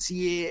complaints,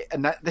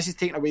 and this is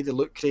taking away the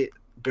loot crate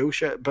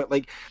bullshit, but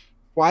like,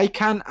 why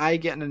can't I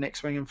get in an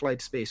X-Wing and fly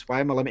to space? Why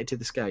am I limited to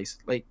the skies?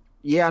 Like,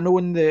 yeah, I know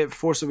in the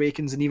Force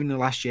Awakens and even in The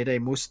Last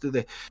Jedi, most of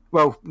the,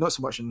 well, not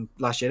so much in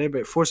Last Jedi,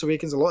 but Force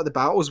Awakens, a lot of the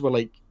battles were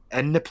like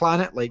in the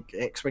planet, like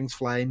X-Wings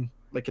flying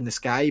like in the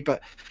sky.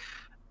 But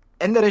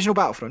in the original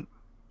Battlefront,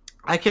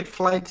 I could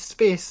fly to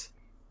space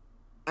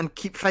and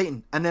keep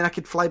fighting, and then I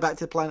could fly back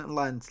to the planet and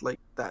land. Like,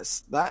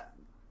 that's that.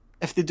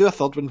 If they do a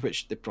third one,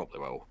 which they probably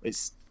will,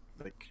 it's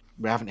like,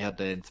 we haven't heard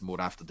anything more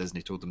after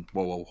Disney told them,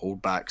 well, we'll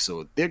hold back,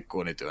 so they're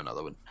going to do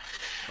another one.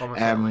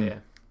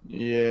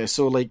 Yeah,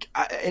 so like,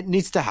 it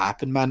needs to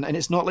happen, man. And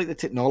it's not like the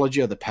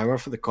technology or the power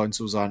for the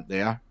consoles aren't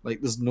there. Like,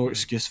 there's no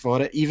excuse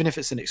for it. Even if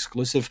it's an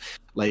exclusive,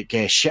 like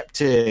ship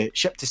to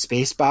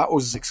space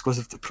battles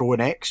exclusive to Pro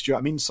and X, do you know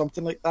what I mean?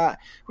 Something like that,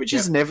 which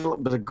is never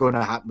going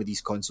to happen with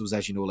these consoles,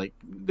 as you know. Like,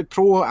 the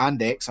Pro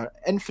and X are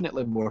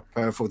infinitely more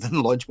powerful than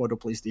the launch model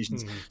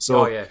PlayStations.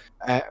 So,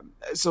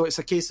 so it's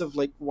a case of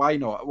like, why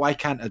not? Why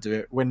can't I do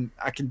it when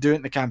I can do it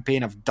in the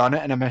campaign? I've done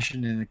it in a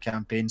mission in the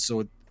campaign,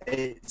 so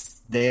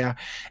it's there.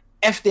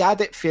 If they add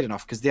it, fair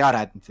enough, because they are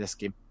adding to this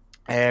game.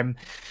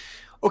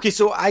 Okay,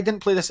 so I didn't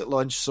play this at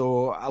launch,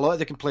 so a lot of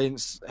the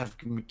complaints have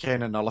been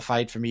kind of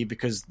nullified for me,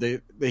 because the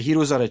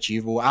heroes are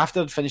achievable. After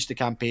I'd finished the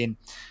campaign,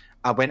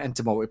 I went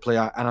into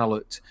multiplayer and I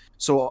looked.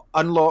 So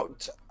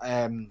unlocked,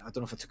 I don't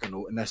know if I took a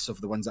note in this of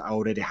the ones that I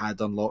already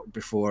had unlocked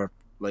before.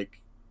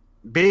 Like,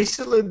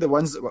 basically the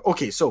ones that were...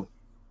 Okay, so...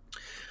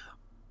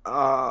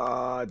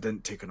 I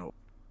didn't take a note.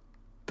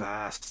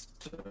 Bastard.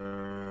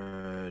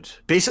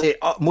 Basically,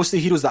 most of the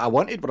heroes that I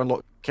wanted were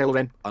unlocked. Kylo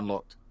Ren,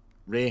 unlocked.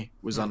 Rey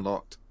was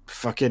unlocked.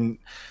 Fucking...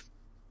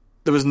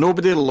 There was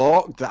nobody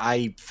locked that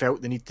I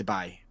felt the need to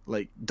buy.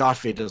 Like,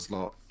 Darth Vader's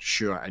locked,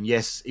 sure. And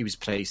yes, he was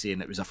pricey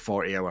and it was a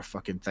 40-hour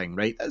fucking thing,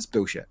 right? That's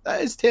bullshit.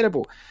 That is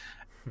terrible.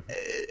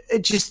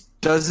 It just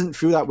doesn't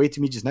feel that way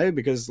to me just now,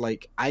 because,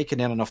 like, I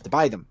can earn enough to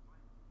buy them.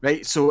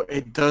 Right, so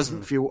it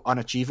doesn't feel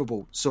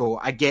unachievable. So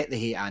I get the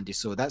hate, Andy.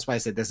 So that's why I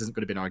said this isn't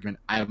going to be an argument.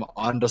 I am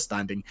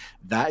understanding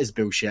that is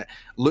bullshit.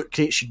 Loot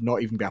crates should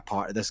not even be a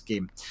part of this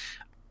game.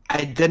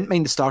 I didn't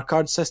mind the star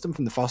card system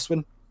from the first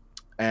one.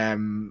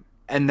 In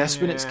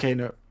this one, it's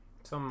kind of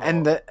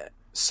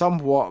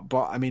somewhat,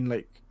 but I mean,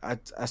 like,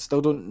 I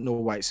still don't know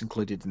why it's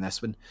included in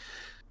this one.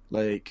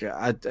 Like,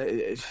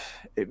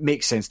 it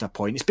makes sense to a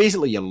point. It's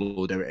basically your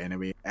loadout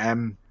anyway.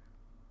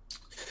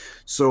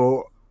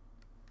 So.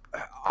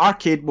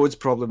 Arcade mode's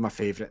probably my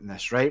favourite in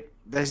this, right?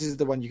 This is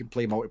the one you can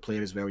play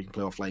multiplayer as well, you can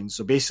play offline.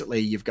 So basically,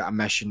 you've got a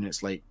mission,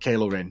 it's like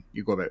Kylo Ren.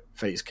 You go about,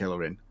 fight as Kylo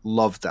Ren.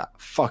 Love that.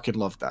 Fucking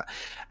love that.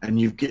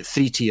 And you get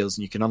 3 tiers,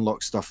 and you can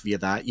unlock stuff via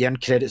that. You earn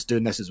credits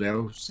doing this as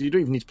well, so you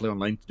don't even need to play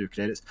online to do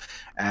credits.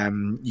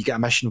 You get a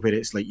mission where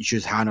it's like, you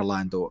choose Han or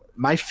Lando.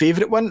 My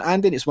favourite one,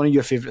 Andy, and it's one of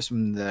your favourites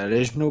from the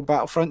original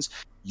Battlefronts,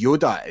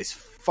 Yoda is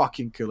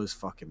fucking cool as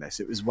fuck in this.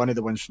 It was one of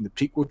the ones from the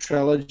prequel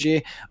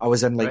trilogy. I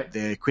was in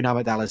the Queen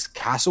Amidala's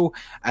castle,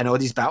 and all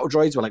these battle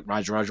droids were like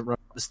Roger up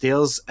the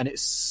stairs, and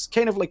it's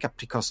kind of like a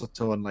precursor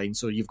to Online.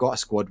 So you've got a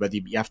squad with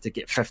you, but you have to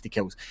get 50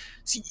 kills.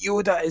 See,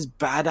 Yoda is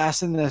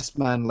badass in this,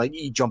 man. Like,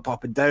 you jump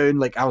up and down.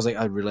 Like, I was like,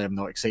 I really am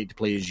not excited to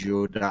play as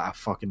Yoda. I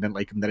fucking didn't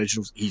like him in the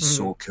originals. He's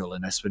so cool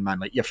in this one, man.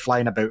 Like, you're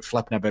flying about,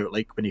 flipping about,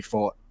 like when he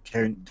fought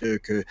Count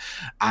Dooku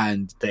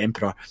and the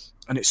Emperor.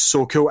 And it's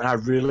so cool, and I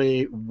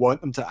really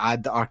want them to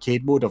add the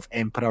arcade mode of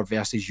Emperor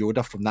versus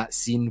Yoda from that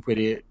scene where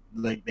the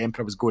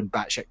Emperor was going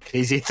batshit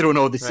crazy, throwing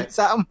all the seats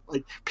at him,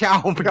 like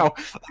pow, pow.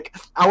 Like,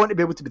 I want to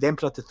be able to be the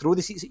Emperor to throw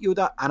the seats at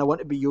Yoda, and I want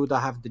to be Yoda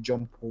having to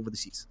jump over the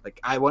seats. Like,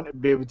 I want to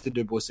be able to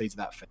do both sides of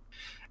that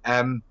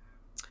thing.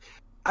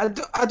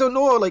 I don't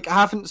know. Like, I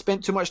haven't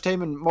spent too much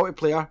time in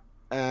multiplayer.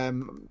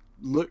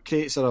 Loot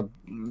crates are a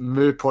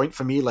moo point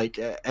for me. Like,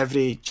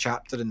 every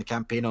chapter in the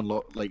campaign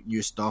unlock like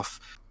new stuff.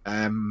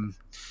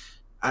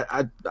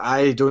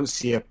 I don't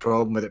see a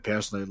problem with it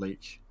personally.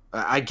 Like,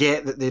 I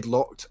get that they'd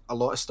locked a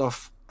lot of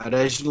stuff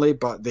originally,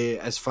 but they,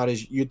 as far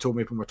as you told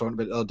me when we were talking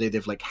about it the other day,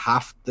 they've like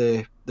half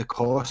the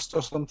cost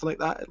or something like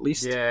that at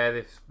least.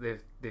 Yeah,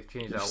 they've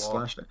changed that a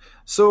lot.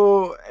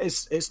 So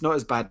it's not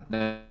as bad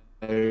now.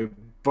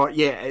 But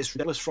yeah, it's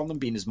ridiculous from them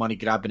being as money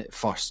grabbing at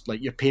first.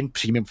 Like, you're paying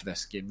premium for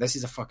this game. This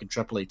is a fucking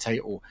AAA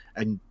title,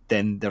 and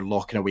then they're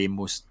locking away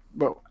most.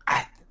 Well,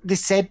 they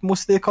said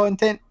most of the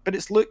content, but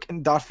it's Luke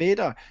and Darth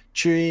Vader,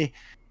 Chewie,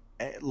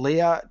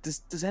 Leia.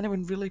 Does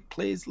anyone really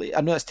play as Leia?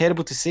 I know it's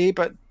terrible to say,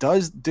 but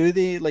do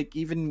they? Like,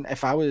 even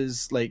if I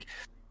was like,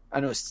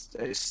 I know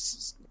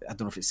it's I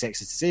don't know if it's sexist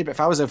to say, but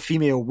if I was a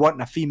female wanting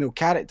a female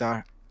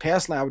character,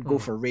 personally, I would go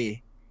for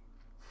Rey,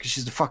 because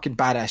she's the fucking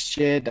badass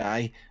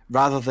Jedi,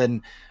 rather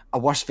than a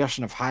worse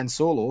version of Han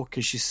Solo,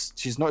 because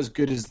she's not as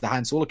good as the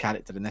Han Solo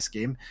character in this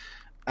game.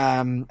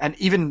 And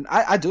even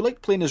I do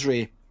like playing as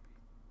Rey.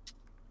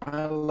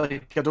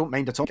 I don't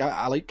mind at all.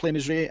 I like playing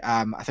as Rey.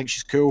 I think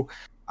she's cool.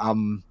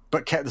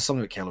 But there's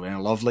something about Kylo Ren I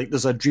love. Like,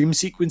 there's a dream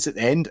sequence at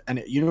the end, and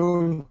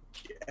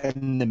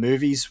in the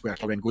movies where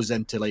Kylo Ren goes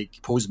into like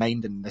Poe's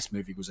mind, and this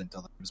movie goes into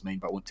other people's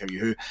mind, but I won't tell you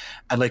who.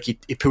 And like he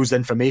pulls the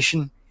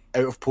information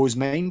out of Poe's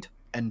mind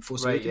in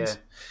Force Awakens.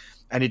 Yeah.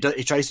 And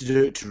he tries to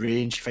do it to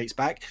Rey, and she fights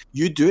back.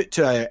 You do it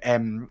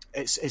to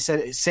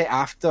it's set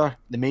after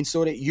the main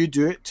story. You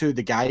do it to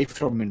the guy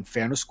from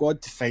Inferno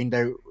Squad to find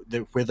out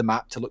where the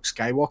map to Luke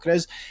Skywalker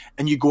is,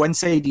 and you go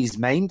inside his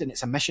mind, and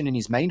it's a mission in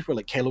his mind where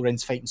like Kylo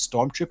Ren's fighting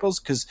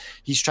stormtroopers because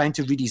he's trying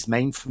to read his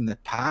mind from the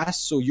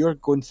past. So you're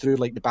going through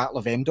like the Battle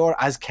of Endor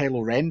as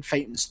Kylo Ren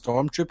fighting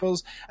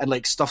stormtroopers, and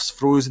like stuff's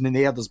frozen in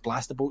the air. There's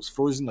blaster bolts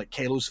frozen, like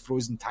Kylo's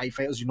frozen TIE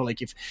fighters. You know,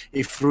 like if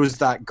he froze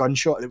that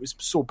gunshot that was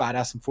so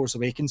badass in Force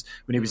Awakens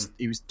when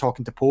he was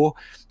talking to Poe.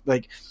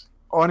 Like,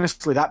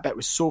 honestly, that bit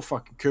was so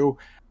fucking cool.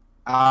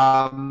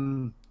 I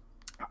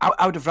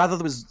would have rather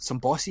there was some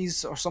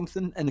bosses or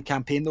something in the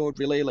campaign, though,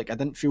 really. Like, I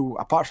didn't feel,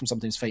 apart from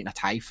sometimes fighting a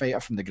TIE fighter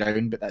from the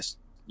ground, but that's,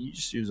 you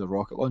just use a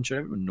rocket launcher,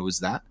 everyone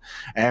knows that.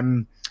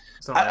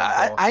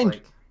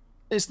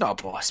 It's not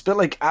a boss, but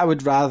like, I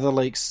would rather,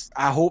 like,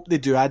 I hope they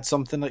do add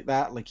something like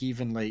that, like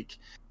even like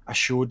a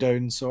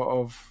showdown sort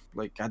of.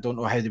 Like, I don't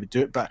know how they would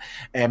do it, but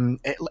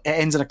it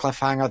ends in a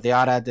cliffhanger. They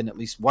are adding at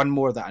least one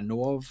more that I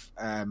know of,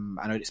 and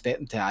I would expect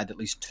them to add at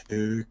least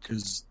two,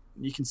 because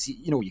you can see,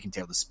 you can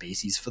tell the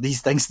spaces for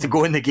these things to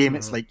go in the game.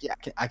 It's like, yeah,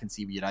 I can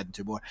see where you're adding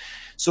two more.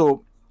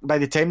 So by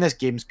the time this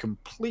game's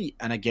complete,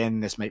 and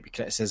again, this might be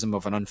criticism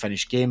of an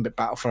unfinished game, but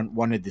Battlefront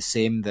 1 had the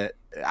same that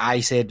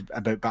I said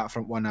about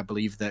Battlefront 1. I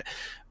believe that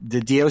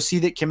the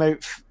DLC that came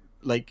out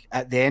like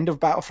at the end of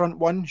Battlefront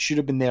 1 should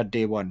have been there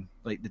day one,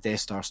 like the Death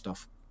Star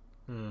stuff.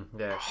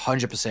 Yeah,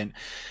 100%.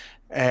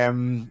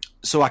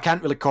 So I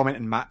can't really comment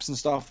on maps and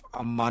stuff.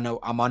 I'm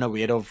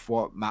unaware of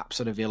what maps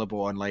are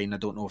available online. I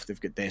don't know if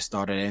they've got Death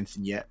Star or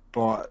anything yet.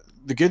 But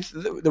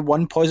the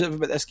one positive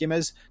about this game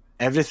is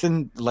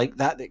everything like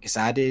that gets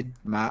added,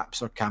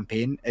 maps or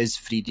campaign, is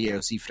free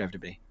DLC for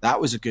everybody.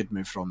 That was a good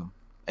move from them.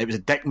 It was a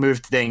dick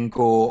move to then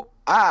go,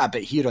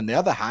 but here on the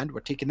other hand, we're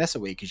taking this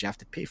away because you have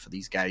to pay for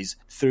these guys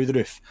through the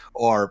roof,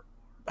 or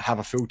have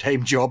a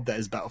full-time job that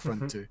is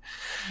Battlefront 2.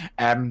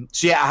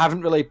 So yeah, I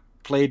haven't really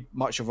played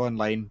much of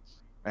online.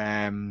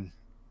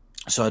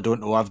 So I don't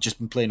know. I've just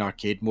been playing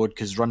arcade mode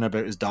because running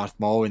about as Darth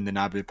Maul in the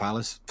Naboo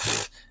Palace,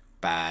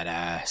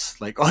 badass.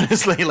 Like,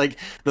 honestly, like,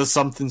 there's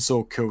something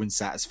so cool and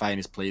satisfying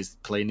as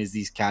playing as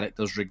these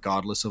characters,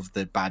 regardless of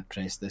the bad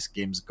press this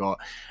game's got.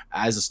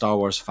 As a Star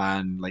Wars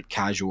fan, like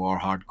casual or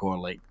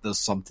hardcore, like, there's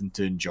something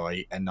to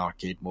enjoy in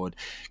arcade mode.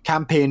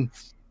 Campaign,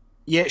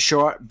 yeah,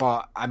 short,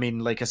 but I mean,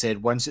 like I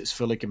said, once it's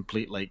fully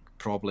complete, like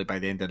probably by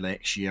the end of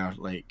next year,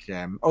 like,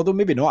 although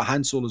maybe not,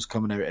 Han Solo's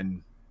coming out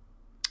in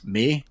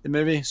May, the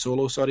movie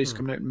Solo, is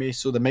coming out in May,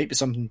 so there might be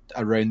something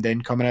around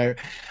then coming out.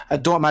 I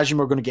don't imagine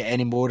we're going to get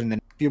any more in the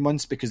next few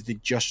months, because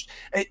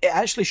it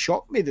actually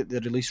shocked me that they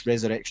released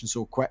Resurrection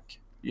so quick,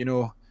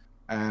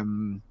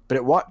 but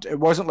it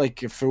wasn't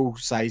like a full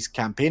size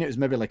campaign. It was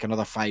maybe like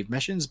another 5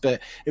 missions, but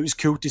it was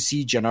cool to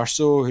see Jyn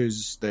Erso,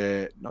 who's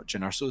not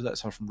Jyn Erso,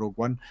 that's her from Rogue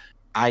One,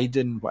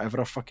 Aiden, whatever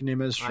her fucking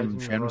name is from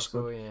Inferno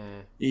Squad.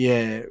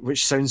 Yeah,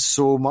 which sounds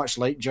so much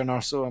like Jyn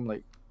Erso. I'm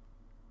like,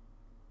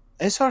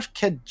 is her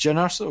kid Jyn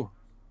Erso?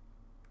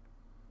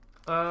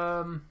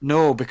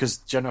 No, because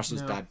Jyn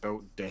Erso's dad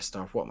built Death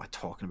Star. What am I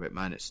talking about,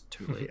 man? It's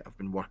too late. I've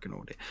been working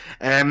all day.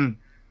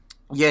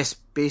 Yes,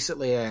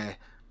 basically,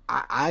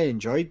 I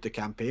enjoyed the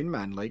campaign,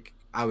 man. Like,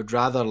 I would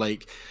rather,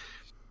 like,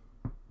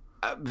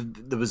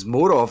 there was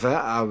more of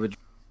it.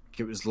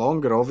 It was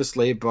longer,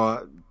 obviously,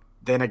 but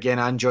then again,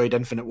 I enjoyed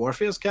Infinite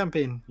Warfare's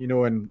campaign, you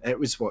know, and it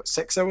was,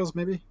 6 hours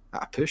maybe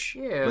at a push?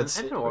 Yeah,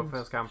 Infinite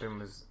Warfare's campaign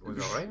was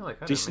alright.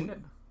 Like, I decent.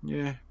 Didn't mind it.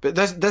 Yeah, but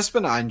this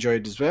one I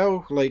enjoyed as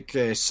well. Like,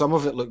 some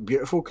of it looked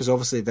beautiful, because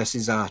obviously this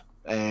is a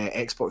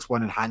Xbox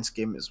One enhanced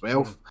game as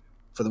well,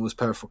 for the most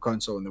powerful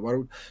console in the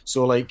world.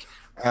 So, like,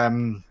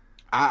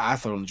 I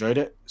thoroughly enjoyed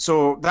it.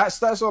 So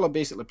that's all I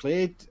basically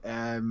played,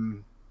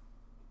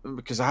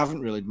 because I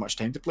haven't really had much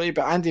time to play.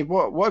 But Andy,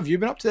 what have you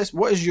been up to this?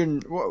 What is your...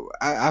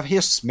 I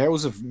hear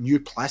smells of new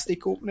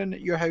plastic opening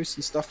at your house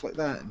and stuff like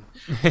that.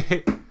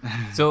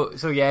 So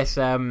yes,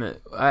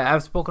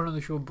 I've spoken on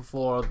the show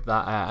before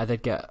that I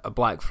did get a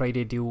Black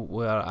Friday deal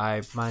where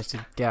I managed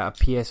to get a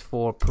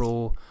PS4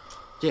 Pro.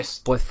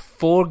 Yes. With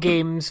 4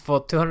 games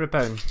for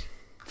 £200.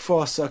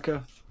 For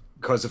sucker.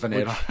 Because of an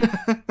error.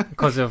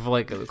 because of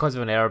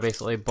an error,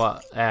 basically.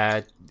 But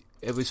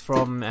it was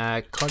from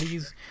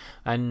Curry's,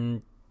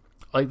 and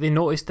like they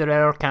noticed their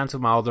error,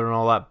 cancelled my order and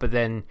all that. But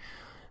then,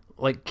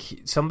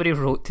 like, somebody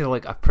wrote to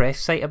like a press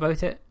site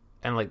about it,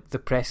 and like the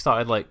press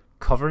started like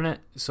covering it.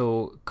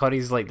 So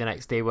Curry's like the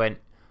next day went,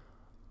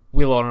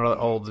 "We'll honour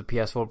all the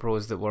PS4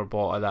 Pros that were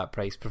bought at that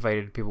price,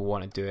 provided people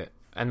want to do it."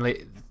 And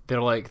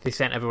they're like, they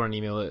sent everyone an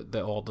email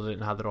that ordered it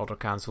and had their order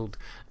cancelled,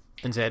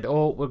 and said,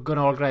 "Oh, we're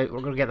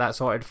gonna get that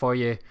sorted for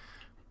you,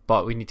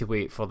 but we need to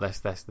wait for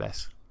this."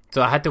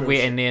 So I had to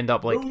wait, and they end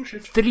up like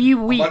 3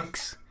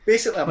 weeks,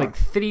 basically a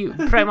month.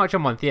 Pretty much a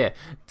month, yeah,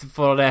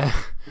 for them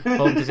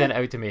to send it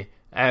out to me.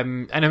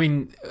 And I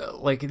mean,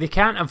 like, they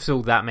can't have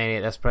sold that many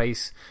at this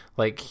price.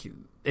 Like,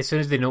 as soon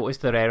as they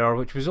noticed their error,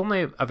 which was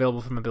only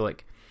available for maybe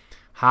like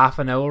half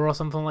an hour or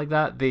something like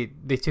that, they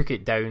took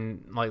it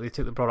down. Like, they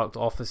took the product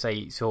off the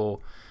site,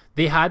 so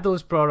they had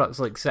those products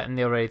like sitting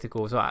there ready to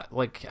go. So I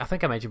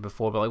think I mentioned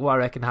before, but like what I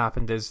reckon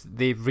happened is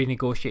they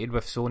renegotiated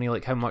with Sony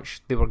like how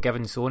much they were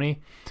giving Sony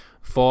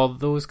for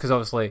those, because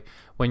obviously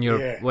when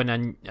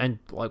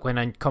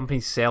a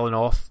company's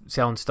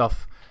selling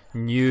stuff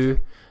new,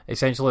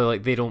 essentially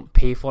like they don't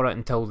pay for it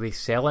until they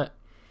sell it,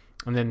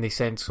 and then they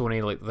send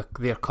Sony like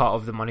their cut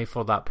of the money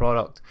for that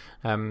product,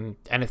 and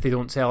if they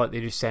don't sell it,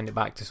 they just send it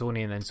back to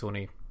Sony, and then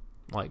Sony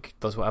like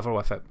does whatever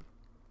with it.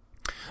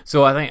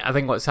 So I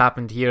think what's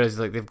happened here is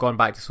like they've gone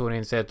back to Sony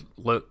and said,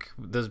 "Look,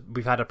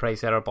 we've had a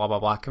price error, blah blah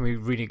blah. Can we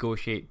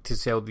renegotiate to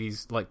sell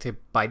these, like to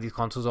buy these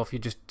consoles off you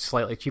just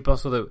slightly cheaper,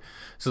 so that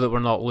we're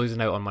not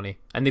losing out on money?"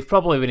 And they've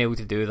probably been able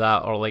to do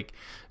that, or like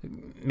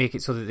make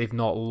it so that they've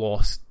not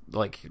lost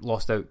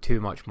out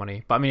too much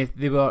money. But I mean,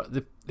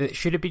 if it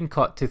should have been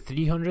cut to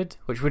 300,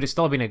 which would have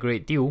still been a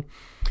great deal,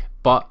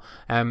 but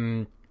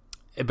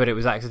it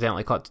was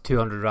accidentally cut to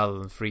 200 rather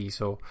than 3,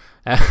 so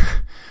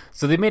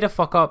so they made a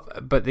fuck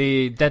up, but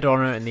they did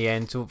honour it in the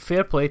end, so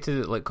fair play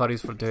to like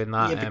Curry's for doing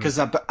that. Yeah, because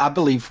I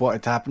believe what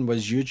had happened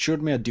was you'd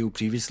showed me a deal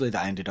previously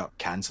that I ended up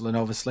cancelling,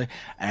 obviously,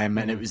 and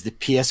it was the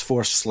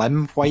PS4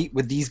 Slim White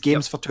with these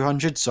games for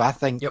 200, so I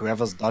think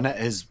whoever's done it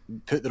has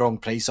put the wrong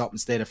price up.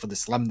 Instead of for the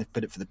Slim, they've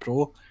put it for the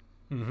Pro.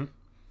 Mm-hmm.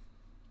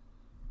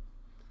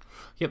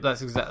 Yep, I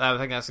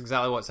think that's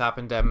exactly what's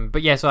happened.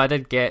 But yeah, so I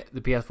did get the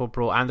PS4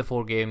 Pro and the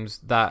 4 games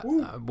that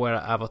were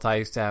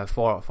advertised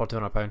for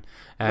 £200.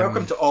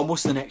 Welcome to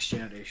almost the next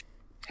generation.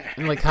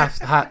 And like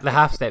the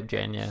half-step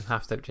gen, yeah,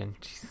 half-step gen.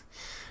 Jeez.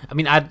 I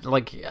mean,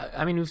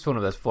 we've spoken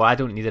about this before. I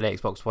don't need an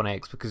Xbox One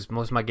X because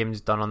most of my games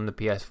done on the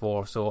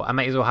PS4, so I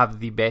might as well have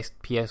the best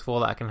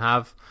PS4 that I can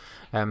have.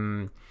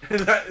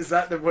 Is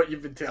that what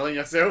you've been telling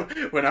yourself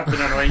when I've been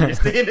annoying you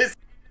saying this?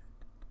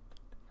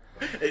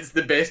 It's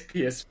the best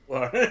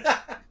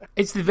PS4.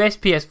 It's the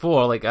best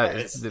PS4. Like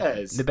it's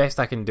the best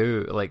I can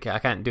do. Like I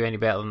can't do any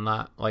better than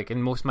that. Like,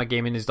 and most of my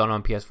gaming is done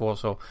on PS4,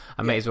 so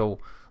I might as well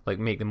like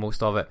make the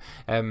most of it.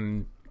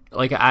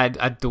 Like I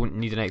don't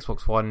need an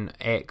Xbox One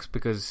X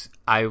because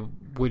I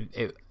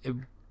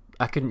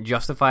couldn't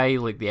justify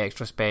like the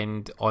extra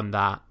spend on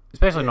that,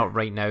 especially not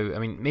right now. I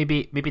mean,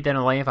 maybe down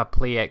the line if I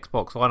play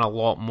Xbox One a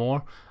lot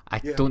more, I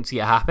don't see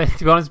it happen,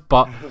 to be honest.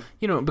 But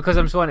you know, because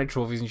I'm so into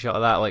trophies and shit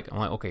like that, like I'm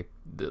like, okay,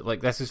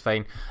 like this is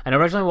fine. And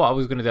originally what I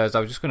was going to do is I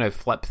was just going to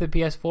flip the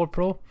PS4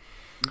 Pro,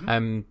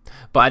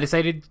 but I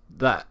decided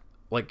that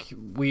like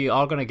we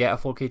are going to get a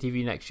 4K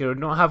TV next year. We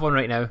don't have one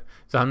right now,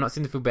 so I'm not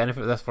seeing the full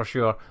benefit of this for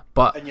sure.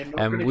 But and you're not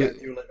going to get a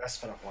deal like this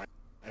for a while.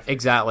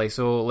 Exactly.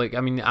 So like,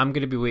 I mean, I'm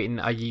going to be waiting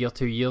a year,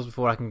 2 years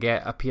before I can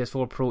get a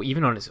PS4 Pro,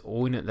 even on its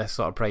own at this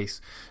sort of price.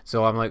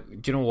 So I'm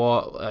like, do you know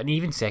what? And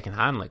even second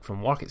hand, like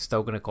from work, it's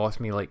still going to cost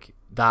me like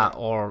that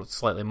or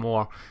slightly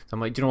more. So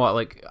I'm like, do you know what?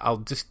 Like, I'll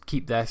just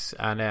keep this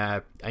and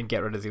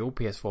get rid of the old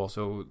PS4.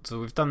 So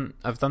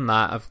I've done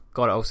that. I've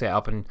got it all set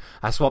up, and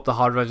I swapped the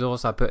hard drives over.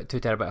 So I put a 2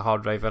 terabyte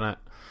hard drive in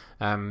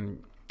it,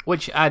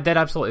 which I did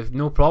absolutely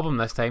no problem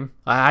this time.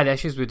 I had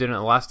issues with doing it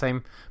the last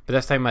time, but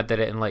this time I did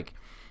it in like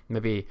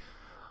maybe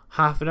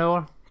half an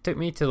hour. It took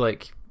me to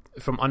like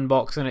from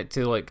unboxing it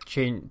to like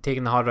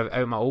taking the hard drive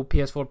out of my old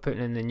PS4,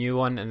 putting in the new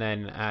one, and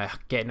then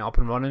getting it up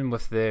and running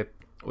with the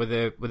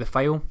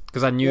file,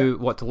 because I knew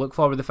what to look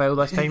for with the file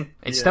this time.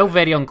 It's still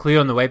very unclear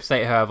on the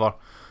website, however,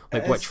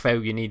 like which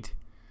file you need.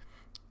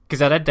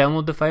 Because I did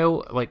download the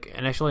file like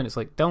initially, and it's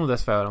like, download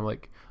this file, and I'm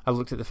like, I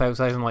looked at the file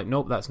size and I'm like,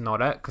 nope, that's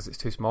not it, because it's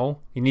too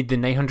small. You need the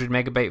 900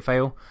 megabyte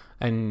file,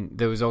 and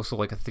there was also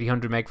like a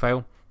 300 meg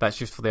file. That's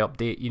just for the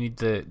update. You need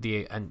the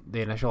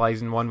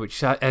initializing one, which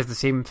has the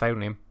same file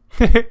name.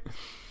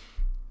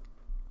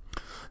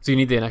 So you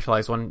need the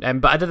initialized one,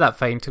 but I did that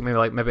fine. It took me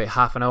like maybe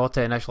half an hour to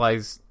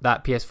initialize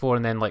that PS4,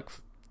 and then like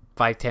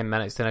 5-10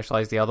 minutes to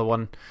initialize the other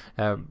one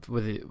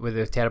with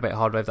the terabyte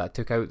hard drive that I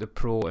took out the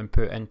Pro and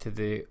put into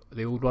the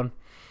old one.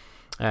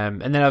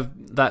 And then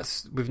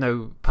we've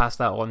now passed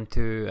that on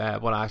to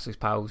one of Ashley's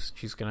pals.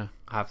 She's gonna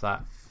have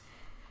that.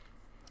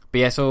 But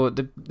yeah, so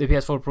the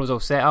PS4 Pro's all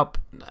set up.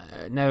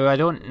 Now I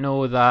don't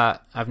know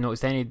that I've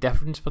noticed any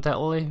difference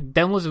particularly.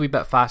 Download's a wee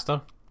bit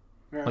faster.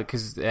 Yeah. Like,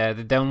 because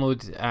the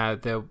download,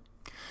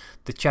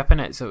 the chip in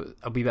it's a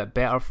wee bit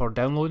better for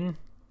downloading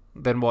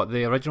than what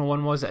the original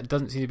one was. It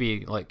doesn't seem to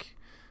be like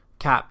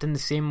capped in the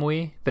same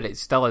way, but it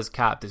still is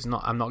capped. It's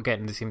not. I'm not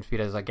getting the same speed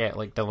as I get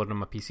like downloading on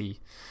my PC.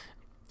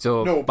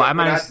 So, no, but I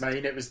managed. When I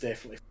had mine, it was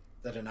definitely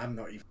faster, and I'm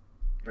not even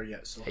there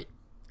yet. So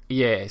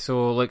yeah,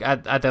 so like I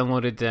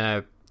downloaded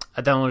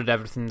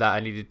everything that I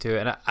needed to,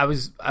 and I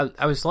was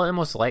slightly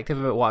more selective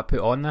about what I put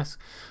on this,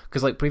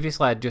 because like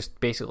previously I just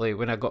basically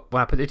when I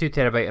put the 2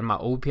 terabyte in my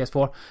old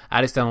PS4,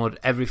 I just downloaded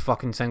every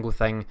fucking single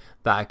thing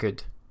that I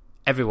could,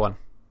 everyone,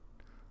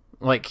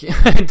 like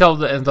until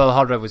the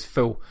hard drive was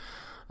full,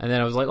 and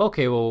then I was like,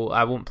 okay, well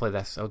I won't play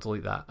this, I'll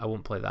delete that, I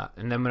won't play that,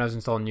 and then when I was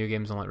installing new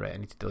games, I'm like, right, I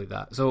need to delete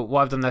that. So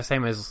what I've done this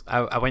time is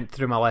I went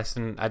through my list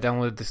and I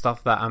downloaded the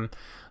stuff that I'm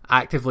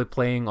actively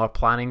playing or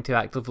planning to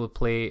actively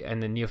play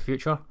in the near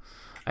future.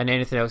 And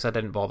anything else I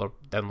didn't bother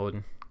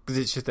downloading, because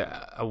it's just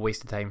a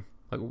waste of time.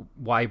 Like,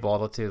 why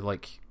bother to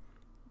like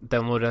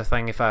download a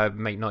thing if I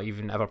might not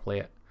even ever play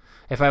it?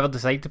 If I ever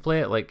decide to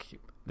play it, like,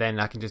 then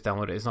I can just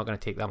download it. It's not going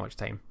to take that much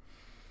time.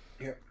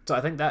 Yeah. So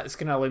I think that's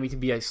going to allow me to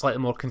be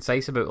slightly more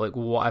concise about like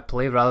what I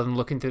play, rather than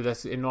looking through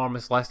this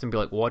enormous list and be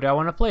like, what do I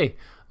want to play?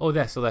 Oh,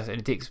 this or this, and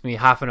it takes me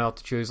half an hour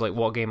to choose like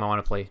what game I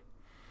want to play.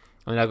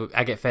 And then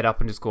I get fed up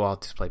and just go, I'll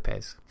just play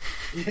PES.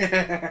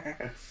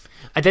 Yeah.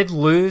 I did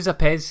lose a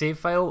PES save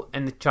file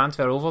in the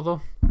transfer over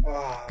though,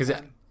 because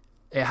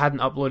it hadn't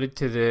uploaded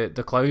to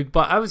the cloud.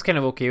 But I was kind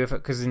of okay with it,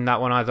 because in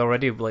that one I'd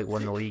already like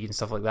won the league and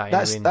stuff like that.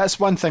 That's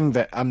one thing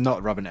that I'm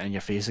not rubbing it in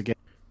your face again.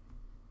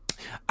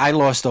 I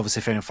lost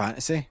obviously Final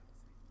Fantasy,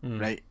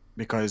 right?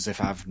 Because if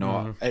I've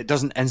not, it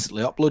doesn't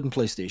instantly upload in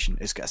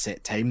PlayStation. It's got a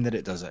set time that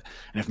it does it,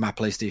 and if my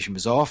PlayStation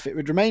was off, it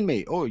would remind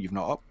me, oh, you've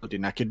not uploaded,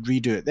 and I could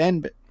redo it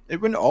then, but it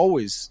wouldn't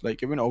always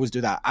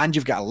do that, and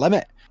you've got a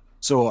limit.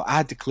 So I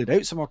had to clear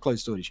out some more cloud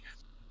storage.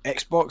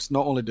 Xbox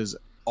not only does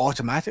it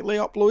automatically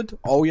upload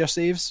all your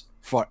saves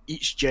for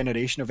each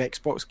generation of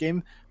Xbox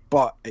game,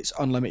 but it's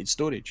unlimited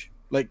storage.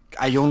 Like,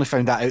 I only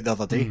found that out the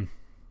other day.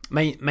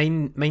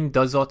 Mine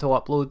does auto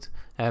upload.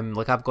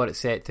 Like, I've got it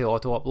set to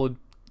auto upload,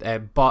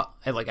 but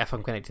like if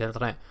I'm connected to the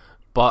internet.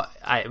 But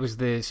it was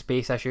the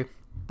space issue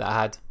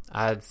that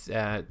I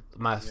had.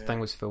 My thing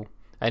was full.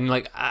 And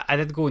like I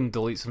did go and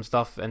delete some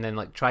stuff, and then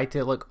like try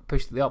to like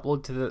push the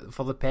upload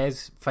for the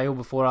PES file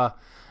before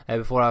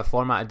I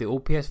formatted the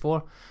old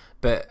PS4,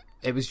 but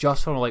it was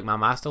just for like my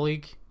Master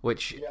League,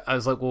 which I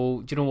was like,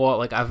 well, do you know what?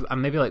 Like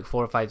I'm maybe like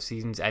 4 or 5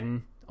 seasons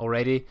in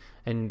already,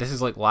 and this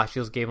is like last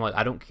year's game. Like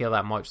I don't care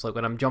that much. Like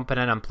when I'm jumping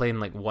in, I'm playing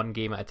like 1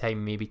 game at a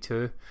time, maybe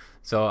 2.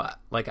 So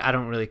like I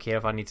don't really care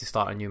if I need to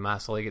start a new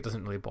Master League. It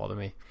doesn't really bother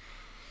me.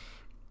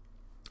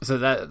 So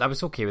that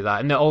was okay with that,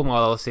 and all my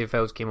other save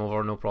files came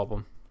over, no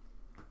problem.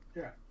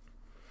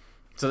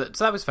 So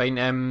that was fine.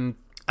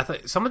 I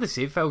think some of the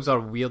save files are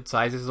weird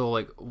sizes though,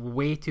 like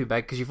way too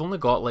big, because you've only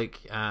got like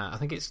I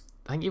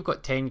think you've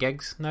got 10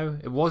 gigs now.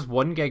 It was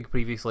 1 gig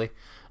previously,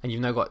 and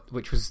you've now got,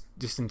 which was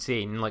just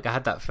insane. Like I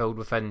had that filled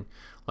within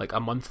like a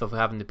month of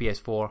having the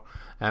PS4.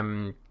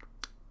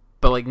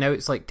 But like now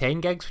it's like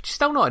 10 gigs, which is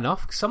still not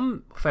enough.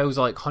 Some files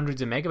are like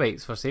hundreds of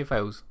megabytes for save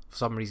files for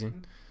some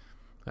reason.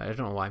 I don't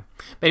know why.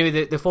 But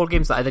anyway, the 4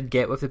 games that I did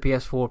get with the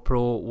PS4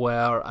 Pro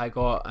were, I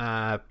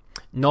got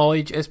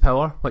Knowledge is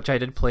Power, which I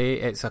did play.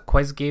 It's a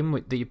quiz game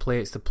that you play.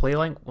 It's the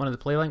PlayLink, one of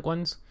the PlayLink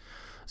ones.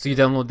 So you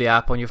download the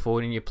app on your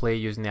phone and you play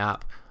using the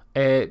app.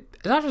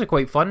 It's actually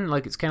quite fun.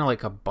 Like, it's kind of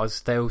like a Buzz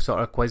style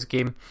sort of quiz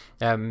game.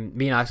 Me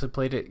and Ashley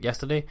played it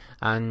yesterday,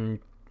 and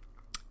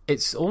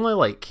it's only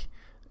like,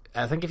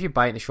 I think if you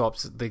buy it in the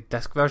shops, the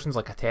disc version's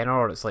like a tenner,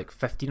 or it's like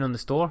 15 on the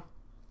store.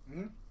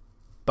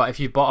 But if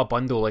you bought a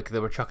bundle, like they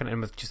were chucking it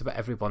in with just about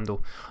every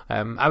bundle,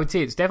 I would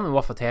say it's definitely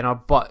worth a tenner.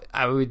 But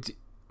I would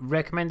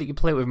recommend that you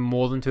play it with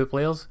more than 2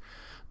 players.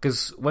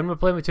 Because when we're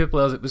playing with 2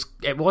 players,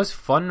 it was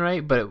fun,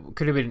 right? But it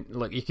could have been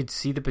like you could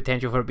see the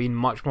potential for it being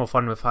much more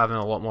fun with having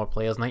a lot more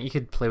players. And I think you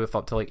could play with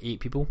up to like 8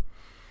 people.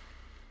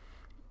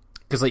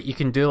 Because like you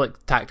can do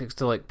like tactics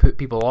to like put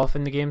people off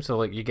in the game, so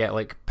like you get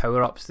like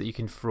power ups that you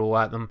can throw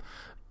at them.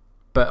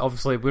 But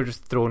obviously we're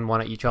just throwing one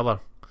at each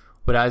other.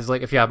 Whereas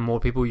like if you have more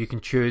people, you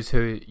can choose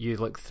who you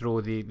like throw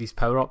these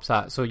power ups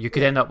at. So you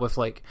could end up with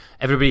like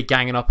everybody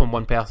ganging up on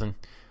one person,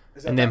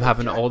 and them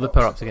having all the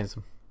power ups against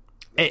them.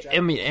 I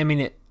mean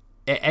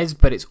it is,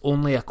 but it's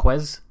only a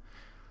quiz.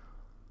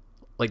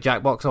 Like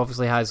Jackbox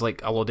obviously has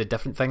like a load of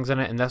different things in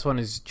it, and this one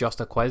is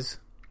just a quiz.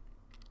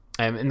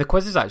 And the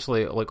quiz is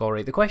actually like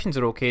alright. The questions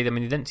are okay. I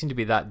mean, they didn't seem to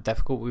be that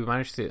difficult. We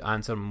managed to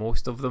answer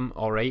most of them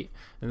alright.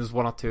 And there's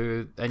 1 or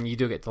 2, and you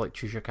do get to like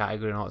choose your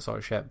category and all that sort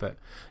of shit. But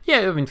yeah,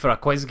 I mean, for a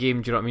quiz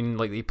game, do you know what I mean?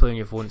 Like you play on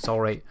your phone, it's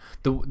alright.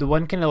 The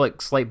one kind of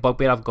like slight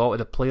bugbear I've got with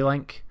the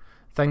PlayLink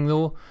thing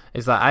though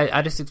is that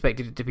I just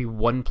expected it to be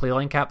one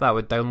PlayLink app that I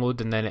would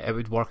download, and then it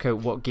would work out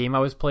what game I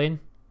was playing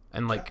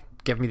and like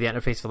give me the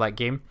interface for that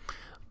game.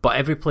 But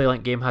every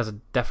PlayLink game has a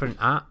different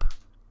app.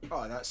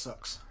 Oh, that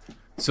sucks.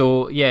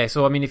 So yeah,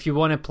 so I mean, if you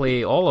want to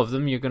play all of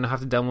them, you're going to have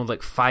to download like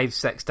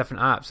 5-6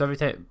 different apps every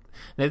time.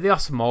 Now they are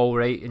small,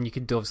 right, and you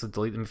can obviously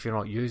delete them if you're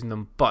not using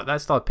them, but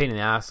that's still a pain in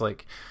the ass.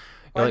 Like,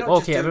 you're like,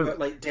 okay, just do what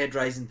like Dead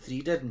Rising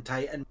 3 did and tie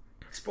it in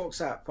Xbox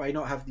app. Why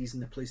not have these in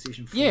the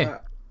PlayStation 4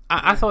 app?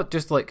 I thought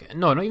just like,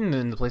 no, not even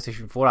in the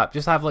PlayStation 4 app,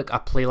 just have like a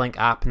PlayLink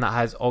app, and that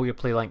has all your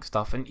PlayLink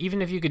stuff. And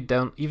even if you could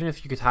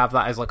have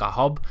that as like a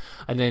hub,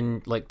 and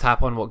then like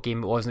tap on what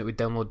game it was, and it would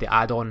download the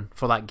add-on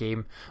for that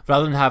game,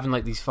 rather than having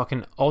like these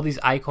fucking all these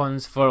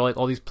icons for like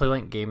all these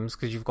PlayLink games,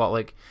 because you've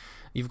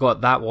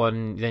got that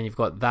one, then you've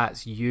got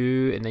That's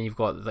You, and then you've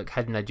got like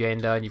Hidden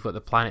Agenda, and you've got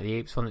the Planet of the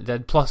Apes one that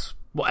did, plus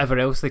whatever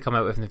else they come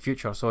out with in the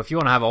future. So if you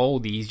want to have all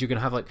these, you're going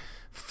to have like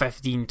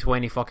 15,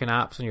 20 fucking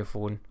apps on your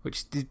phone,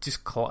 which is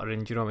just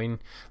cluttering, do you know what I mean?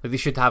 Like they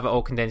should have it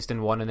all condensed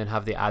in one, and then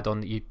have the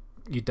add-on that you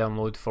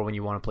download for when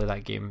you want to play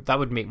that game. That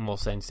would make more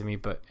sense to me,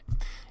 but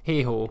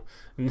hey ho.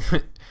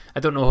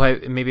 I don't know how,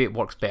 maybe it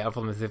works better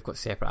for them if they've got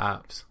separate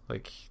apps.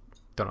 Like,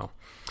 don't know.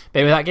 But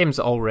anyway, that game's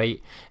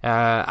alright.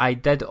 I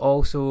did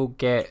also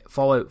get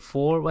Fallout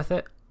 4 with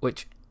it,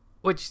 which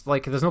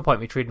like there's no point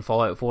in me trading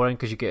Fallout 4 in,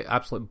 because you get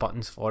absolute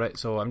buttons for it,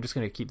 so I'm just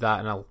going to keep that,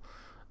 and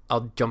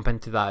I'll jump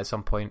into that at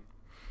some point.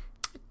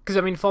 Because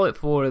I mean, Fallout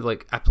 4,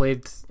 like I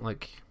played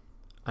like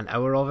an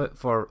hour of it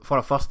for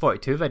a First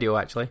 42 video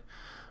actually,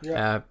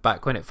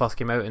 back when it first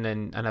came out, and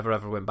then I never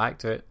ever went back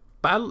to it.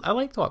 But I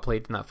liked what I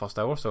played in that first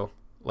hour, so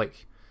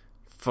like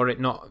for it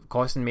not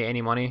costing me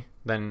any money,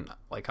 then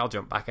like I'll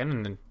jump back in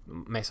and then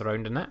mess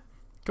around in it.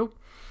 Cool.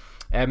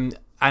 And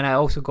I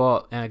also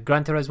got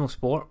Gran Turismo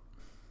Sport.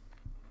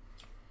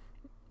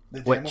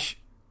 Which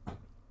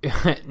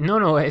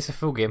no, it's a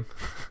full game.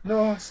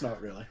 No, it's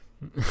not really.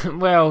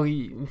 Well,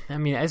 I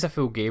mean, it is a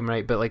full game,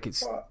 right? But like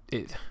it's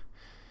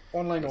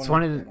online. It's only.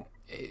 one of the.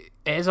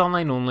 It is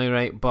online only,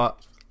 right?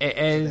 But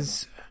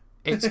it's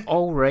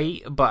all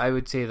right. But I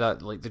would say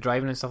that like the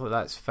driving and stuff like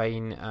that's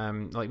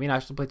fine. Like me and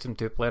Ashley played some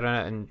 2-player in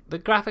it, and the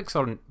graphics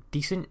are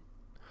decent,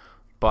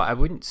 but I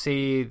wouldn't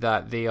say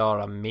that they are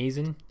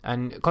amazing.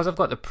 And because I've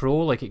got the Pro,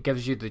 like it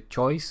gives you the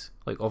choice,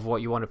 like of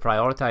what you want to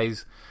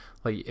prioritize.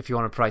 Like if you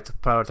want to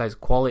prioritize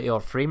quality or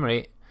frame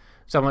rate.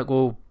 So I'm like,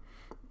 well,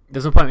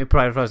 there's no point in me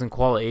prioritizing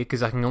quality,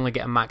 because I can only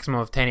get a maximum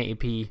of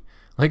 1080p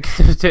like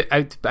to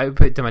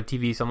output to my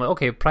TV. So I'm like,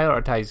 okay,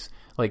 prioritize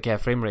like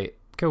frame rate.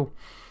 Cool.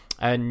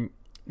 And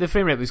the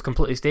frame rate was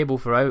completely stable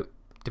throughout,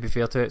 to be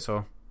fair to it,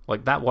 so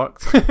like that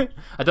worked.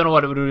 I don't know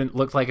what it would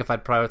look like if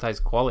I'd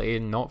prioritized quality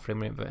and not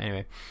frame rate, but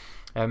anyway.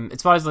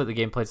 As far as like the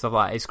gameplay stuff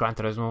like that, it's Gran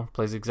Turismo,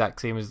 plays the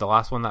exact same as the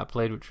last one that I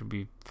played, which would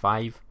be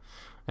 5.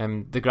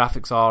 The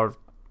graphics are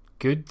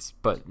good,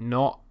 but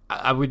not.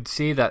 I would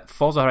say that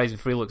Forza Horizon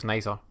 3 looks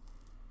nicer.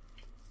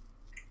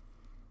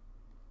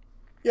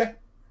 Yeah.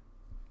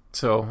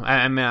 So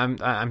I mean,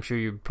 I'm sure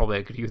you probably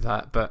agree with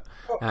that, but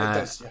it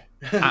does.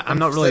 Yeah. I'm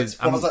not really.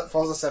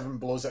 Forza 7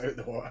 blows it out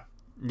the water.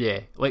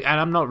 Yeah, like, and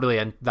I'm not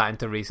really that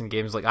into racing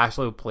games. Like,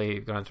 Ashley will play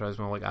Gran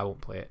Turismo. Like, I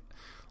won't play it.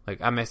 Like,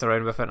 I messed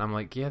around with it, and I'm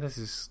like, yeah,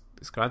 it's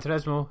Gran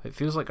Turismo. It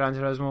feels like Gran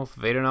Turismo.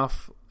 Fair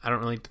enough. I don't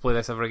really need to play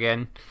this ever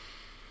again.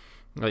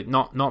 Like,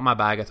 not my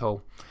bag at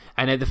all.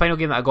 And the final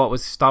game that I got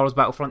was Star Wars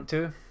Battlefront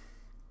 2.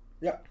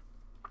 Yeah.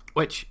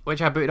 Which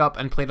I booted up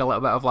and played a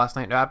little bit of last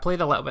night. Now, I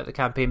played a little bit of the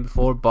campaign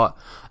before, but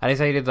I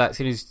decided that as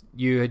soon as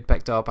you had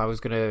picked it up, I was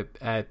going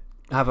to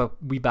have a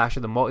wee bash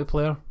of the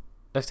multiplayer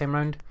this time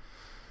round.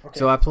 Okay.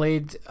 So I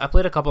played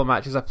a couple of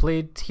matches. I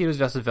played Heroes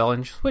vs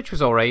Villains, which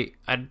was alright.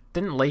 I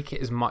didn't like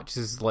it as much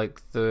as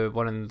like the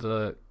one in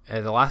the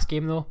last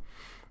game though.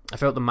 I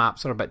felt the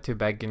maps are a bit too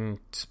big and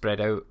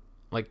spread out.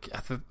 Like I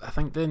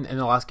think in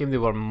the last game they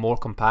were more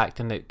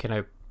compact, and it kind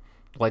of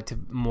led to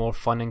more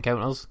fun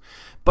encounters.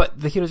 But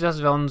the Heroes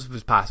vs Villains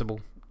was passable.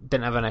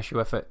 didn't have an issue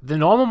with it. The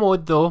normal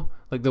mode though,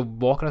 like the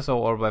Walker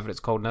Assault or whatever it's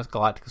called in this,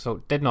 Galactic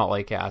Assault, did not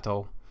like it at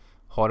all.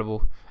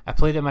 Horrible. I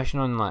played a mission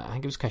on, like, I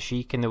think it was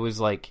Kashyyyk, and there was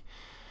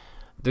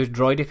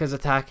Droidekas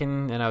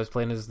attacking, and I was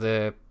playing as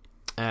the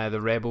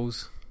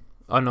rebels.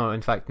 Oh no,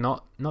 in fact,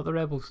 not the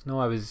rebels. No,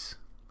 I was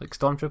like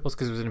stormtroopers,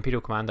 because it was an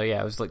Imperial commander.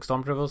 Yeah, I was like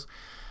stormtroopers,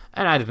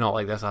 and I did not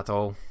like this at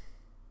all.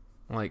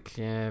 Like,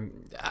 I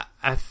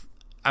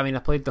mean, I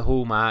played the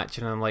whole match,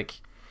 and I'm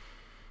like,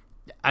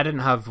 I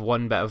didn't have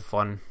one bit of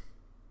fun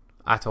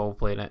at all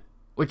playing it,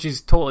 which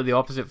is totally the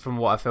opposite from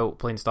what I felt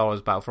playing Star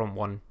Wars Battlefront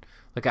 1.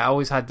 Like, I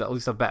always had at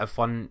least a bit of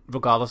fun,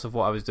 regardless of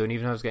what I was doing.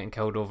 Even if I was getting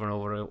killed over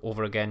and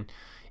over again,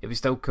 it was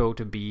still cool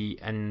to be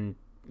in,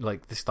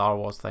 like, the Star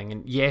Wars thing.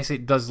 And yes,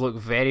 it does look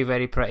very,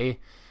 very pretty,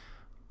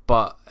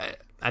 but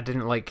I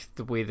didn't like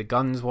the way the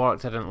guns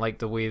worked. I didn't like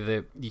the way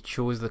that you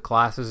chose the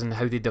classes and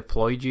how they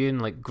deployed you in,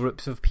 like,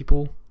 groups of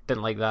people.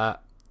 Didn't like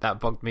that.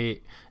 That bugged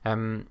me.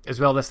 As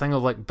well, this thing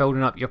of, like,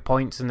 building up your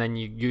points, and then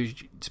you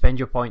spend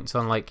your points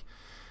on, like,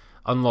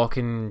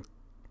 unlocking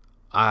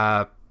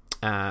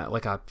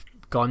like a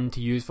gun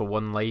to use for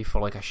 1 life,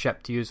 or like a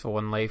ship to use for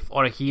 1 life,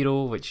 or a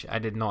hero, which I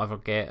did not ever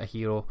get a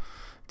hero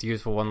to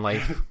use for 1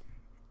 life.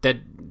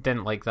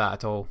 Didn't like that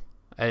at all.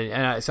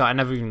 So I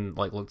never even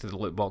like looked at the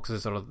loot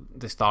boxes or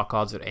the star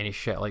cards or any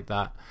shit like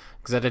that,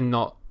 because I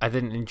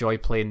didn't enjoy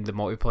playing the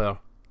multiplayer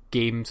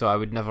game, so I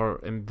would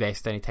never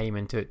invest any time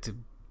into it to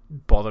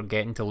bother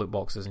getting to loot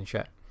boxes and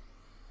shit.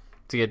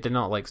 So yeah, I did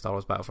not like Star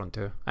Wars Battlefront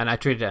 2, and I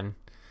traded in.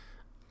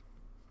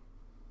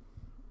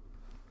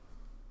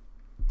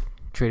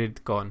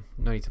 Gone.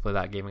 No need to play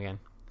that game again.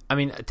 I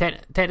mean,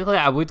 technically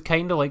I would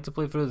kind of like to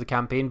play through the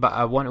campaign, but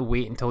I want to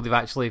wait until they've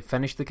actually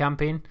finished the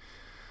campaign.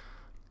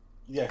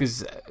 Yeah.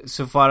 Because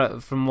so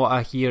far, from what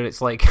I hear, it's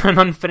like an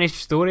unfinished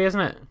story,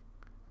 isn't it?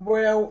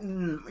 Well,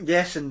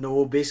 yes and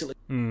no. Basically,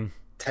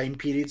 time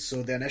periods.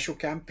 So the initial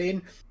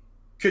campaign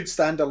could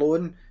stand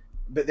alone,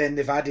 but then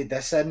they've added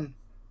this in,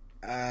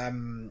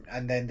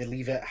 and then they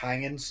leave it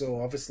hanging.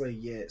 So obviously,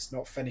 yeah, it's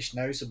not finished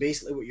now. So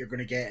basically, what you're going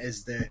to get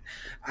is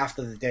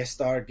after the Death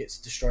Star gets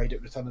destroyed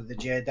at Return of the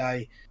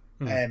Jedi,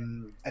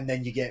 and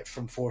then you get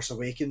from Force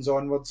Awakens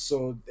onwards.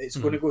 So it's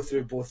going to go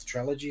through both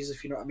trilogies,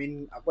 if you know what I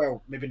mean.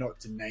 Well, maybe not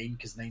to 9,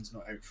 because 9's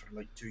not out for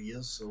like 2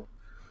 years. So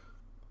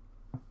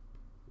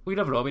we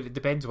never know. I mean, it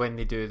depends when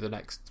they do the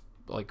next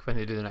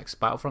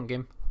Battlefront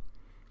game.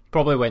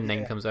 Probably when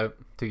 9 comes out,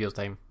 2 years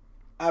time.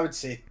 I would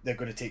say they're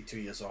going to take 2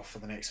 years off for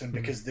the next one,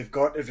 because they've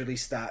got to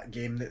release that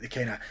game that they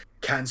kind of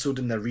cancelled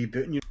in their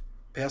rebooting.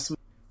 Person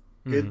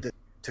good that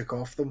took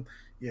off them,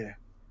 yeah.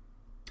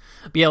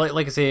 But yeah,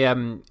 like I say,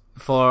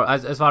 for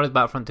as far as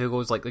Battlefront 2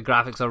 goes, like the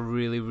graphics are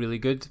really, really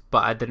good,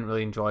 but I didn't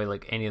really enjoy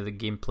like any of the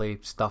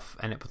gameplay stuff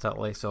in it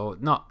particularly. So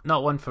not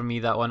one for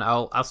me. That one,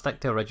 I'll stick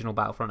to original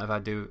Battlefront if I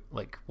do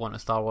like want a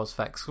Star Wars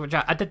fix. Which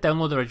I did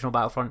download the original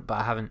Battlefront, but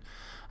I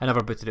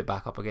never booted it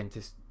back up again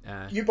to.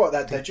 You bought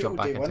that digital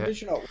day one, did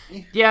you not?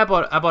 Yeah, I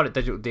bought it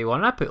digital day one,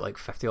 and I put like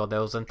 $50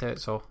 odd into it.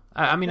 So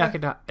I mean, I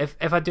could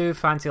if I do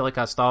fancy like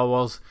a Star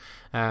Wars,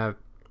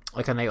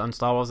 like a night on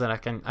Star Wars, then I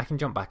can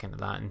jump back into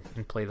that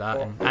and play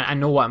that, and I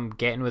know what I'm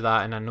getting with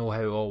that, and I know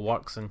how it all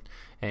works, and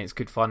it's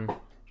good fun.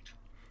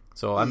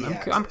 So I'm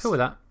cool with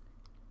that.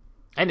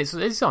 And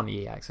it's on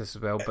EA Access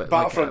as well. But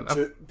Battlefront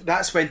 2,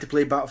 that's when to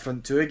play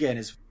Battlefront 2 again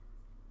is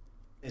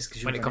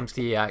when it comes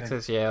to EA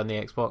Access, on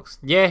the Xbox.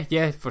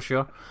 Yeah, for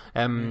sure.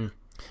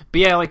 But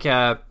yeah, like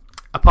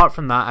apart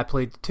from that, I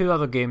played 2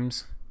 other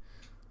games.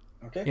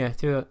 Okay. Yeah,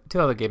 two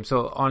other games.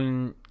 So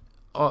on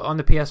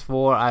the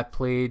PS4, I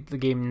played the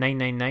game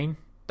 999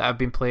 that I've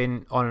been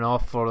playing on and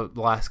off for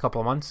the last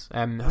couple of months.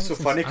 That's so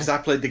funny because I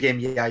played the game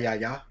Yeah.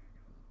 Yeah.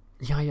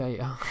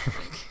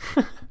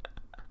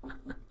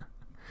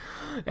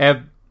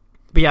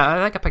 But yeah,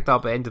 I think I picked it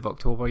up at the end of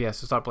October. Yeah,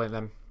 so start playing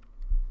them.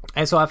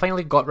 And so I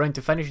finally got round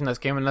to finishing this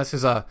game, and this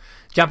is a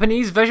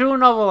Japanese visual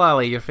novel,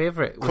 Ali, your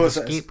favourite, with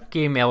escape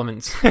game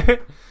elements.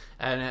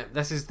 And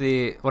this is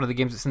one of the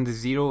games that's in the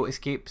Zero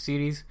Escape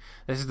series.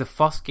 This is the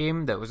first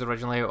game that was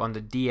originally out on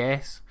the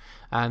DS,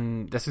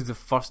 and this is the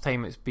first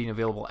time it's been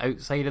available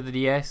outside of the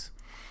DS.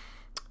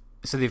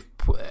 So they've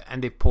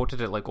ported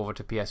it like over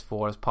to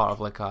PS4 as part of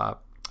like a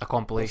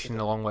compilation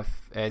along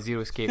with Zero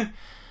Escape,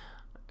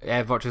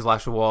 Virtue's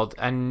Last Reward,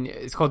 and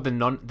it's called the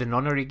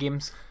Nonary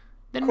Games.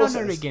 The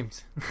Nonary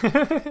Games.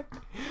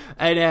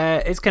 And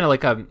it's kind of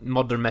like a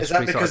murder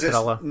mystery sort of thriller. Is that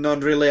because it's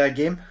not really a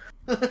game?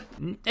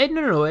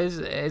 No, it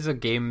is a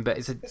game, but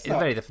it's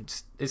very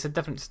different. It's a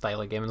different style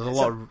of game. There's a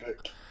lot.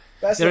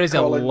 There is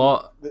a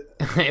lot.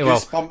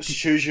 Goosebumps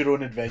choose your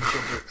own adventure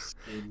books.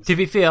 To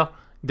be fair,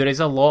 there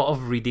is a lot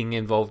of reading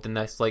involved in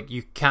this. Like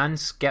you can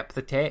skip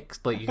the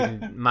text, like you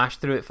can mash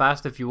through it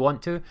fast if you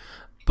want to,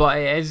 but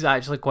it is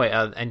actually quite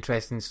an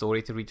interesting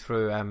story to read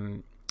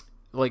through.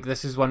 Like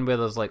this is one where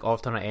there's like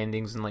alternate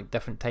endings and like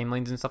different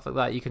timelines and stuff like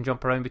that you can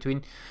jump around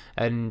between.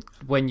 And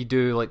when you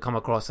do like come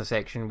across a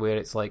section where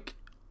it's like,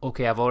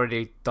 okay, I've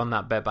already done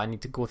that bit, but I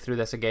need to go through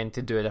this again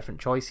to do a different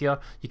choice here,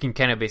 you can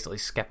kind of basically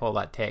skip all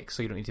that text,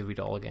 so you don't need to read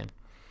it all again.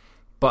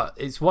 but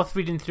it's worth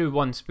reading through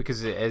once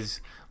because it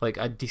is like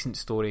a decent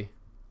story.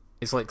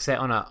 It's like set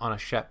on a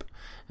ship,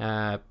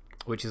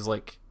 which is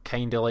like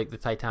kind of like the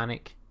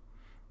Titanic,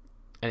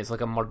 and it's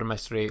like a murder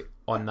mystery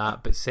on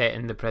that, but set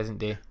in the present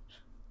day.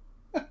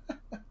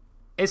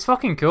 It's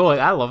fucking cool. Like,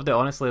 I loved it,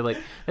 honestly. Like,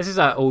 this is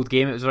an old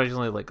game. It was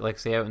originally like I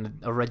say, out in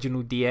the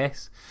original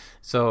DS.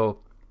 So,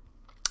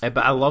 but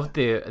I loved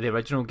the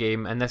original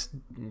game, and this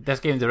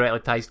game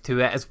directly ties to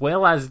it, as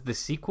well as the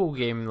sequel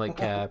game, like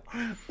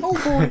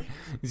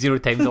Zero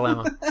Time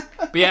Dilemma.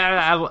 But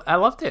yeah, I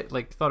loved it.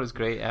 Like, thought it was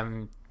great.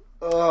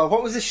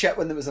 What was the shit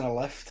when it was in a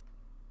lift?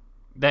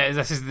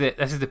 This is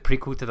the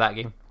prequel to that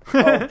game.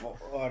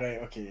 All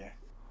right, okay, yeah.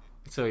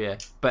 So yeah,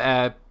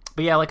 but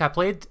yeah, like I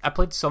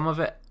played some of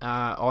it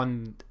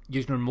on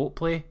using remote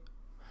play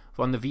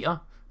on the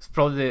Vita. It's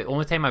probably the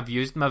only time I've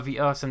used my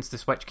Vita since the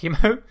Switch came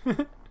out.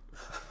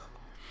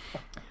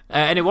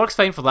 And it works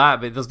fine for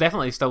that, but there's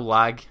definitely still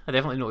lag. I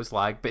definitely noticed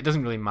lag, but it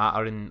doesn't really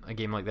matter in a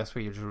game like this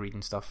where you're just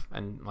reading stuff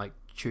and like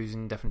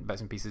choosing different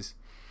bits and pieces.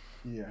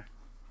 Yeah.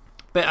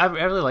 But I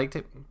really liked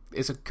it.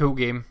 It's a cool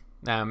game.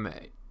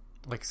 Like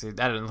I said,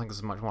 I don't think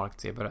there's much more I can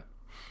say about it.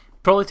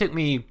 Probably took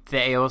me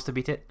 30 hours to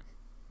beat it.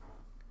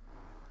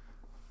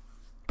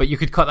 But you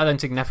could cut that down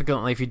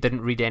significantly if you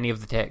didn't read any of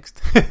the text.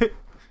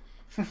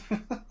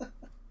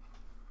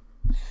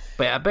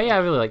 But yeah, I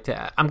really liked it.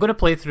 I'm going to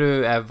play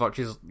through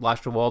Virtue's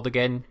Last Reward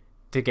again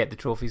to get the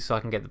trophies so I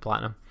can get the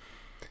platinum.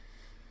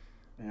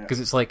 Because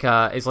it's like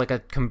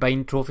a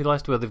combined trophy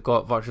list where they've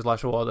got Virtue's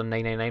Last Reward and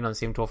 999 on the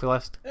same trophy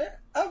list. Yeah,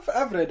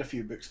 I've read a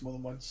few books more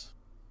than once.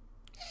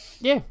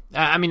 Yeah,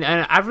 I mean,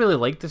 I really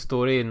liked the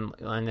story in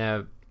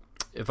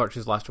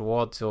Virtue's Last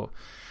Reward, so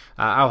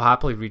I'll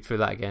happily read through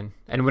that again.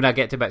 And when I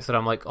get to bits that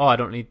I'm like, oh, I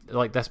don't need,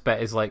 like, this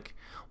bit is like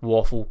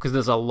waffle, because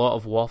there's a lot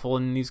of waffle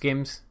in these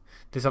games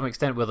to some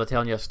extent where they're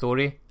telling you a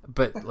story,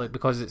 but like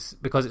because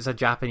it's a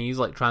Japanese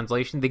like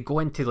translation, they go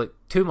into like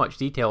too much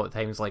detail at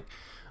times, like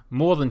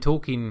more than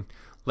Tolkien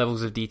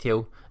levels of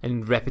detail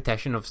and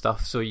repetition of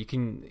stuff. So you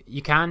can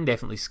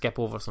definitely skip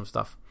over some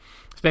stuff,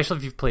 especially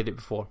if you've played it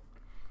before.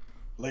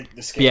 Like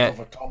the skip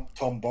over Tom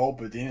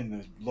Bombadil in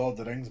the Lord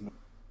of the Rings.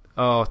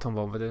 Oh, Tom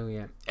Bombadil,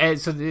 yeah.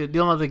 So the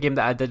only other game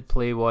that I did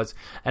play was,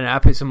 and I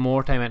put some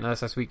more time into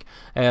this week,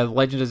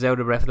 Legend of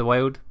Zelda Breath of the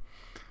Wild.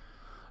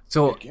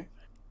 So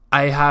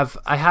I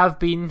have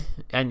been,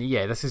 and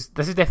yeah, this is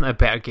definitely a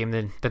better game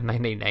than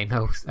 999.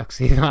 I'll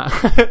say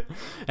that.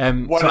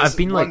 I've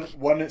been like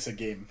one. It's a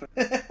game.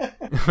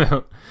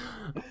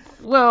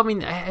 well, I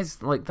mean,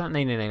 it's like that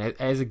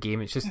 999 is a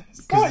game. It's just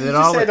because you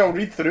just said I'll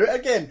read through it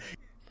again.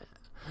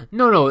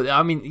 No.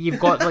 I mean, you've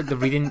got like the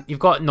reading, you've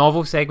got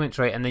novel segments,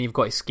 right, and then you've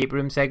got escape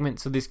room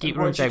segments. So the escape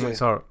room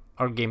segments are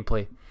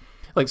gameplay.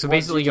 Like, so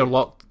basically, you're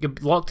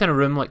locked in a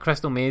room like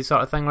Crystal Maze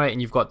sort of thing, right,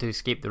 and you've got to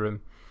escape the room.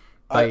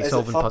 Is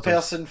it third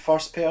person,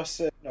 first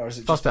person, or is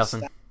it first just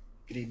person? A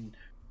screen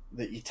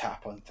that you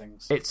tap on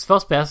things? It's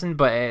first person,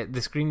 but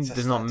the screen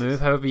does not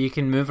move. However, you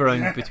can move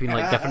around between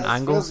like different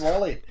angles.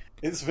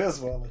 It's Where's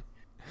Wally.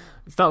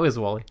 It's not Where's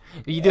Wally.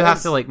 You do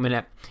have to like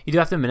you do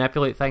have to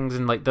manipulate things,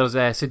 and like there's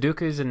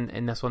Sudokus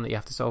in this one that you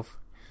have to solve.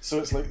 So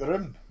it's like the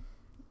Room.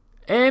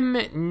 I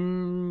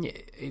mean,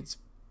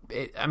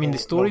 the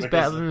story's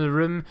better than the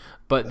Room,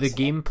 but the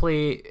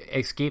gameplay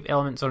escape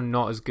elements are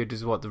not as good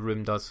as what the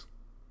Room does.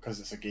 Because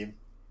it's a game.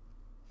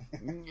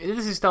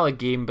 This is still a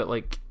game, but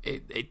like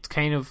it's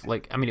kind of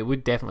like, I mean, it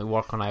would definitely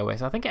work on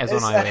iOS. I think it is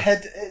on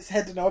iOS. It's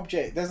hidden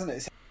object, isn't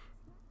it?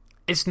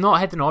 It's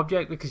not hidden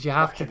object because you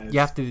have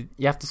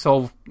to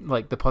solve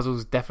like the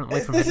puzzles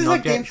differently from hidden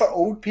objects. This is a game for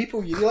old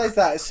people. You realise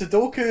that it's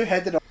Sudoku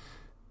hidden.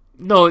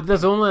 No,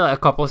 there's only like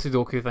a couple of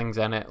Sudoku things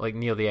in it, like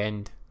near the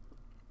end.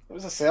 It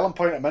was a selling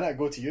point a minute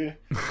ago to you.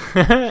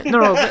 But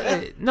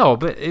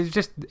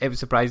it was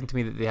surprising to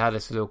me that they had a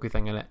Sudoku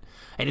thing in it,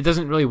 and it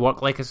doesn't really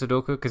work like a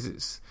Sudoku because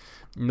it's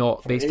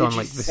not based on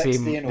like the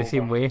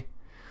same way.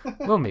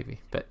 Well, maybe,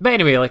 but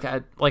anyway, like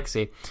I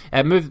say,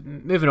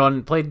 moving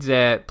on. Played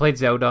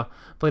Zelda.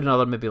 Played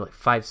another maybe like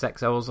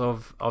 5-6 hours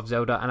of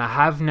Zelda, and I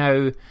have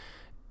now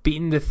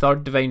beaten the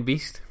third Divine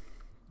Beast.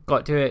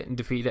 Got to it and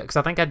defeated it because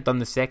I think I'd done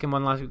the second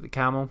one last week, the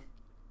camel.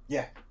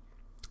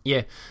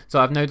 Yeah, so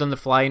I've now done the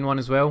flying one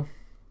as well.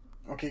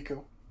 Okay,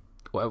 cool.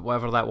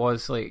 Whatever that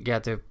was, like you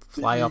had to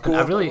fly up, and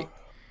I really,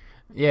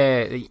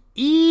 the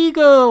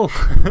eagle.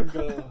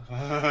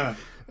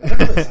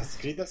 That's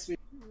great. That's sweet.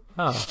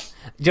 Oh,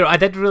 I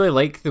did really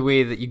like the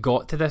way that you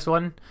got to this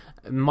one,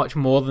 much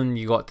more than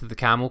you got to the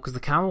camel, because the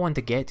camel one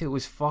to get to it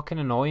was fucking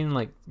annoying,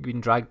 like being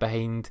dragged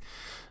behind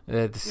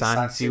the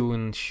sand seal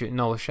and shooting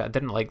all the shit. I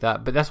didn't like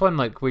that. But this one,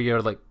 like where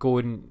you're like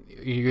you're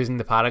using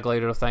the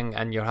paraglider thing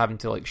and you're having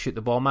to like shoot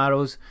the bomb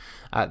arrows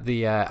at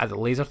the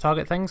laser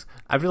target things,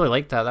 I really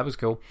liked that. That was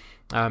cool.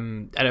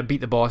 And I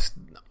beat the boss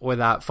with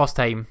that first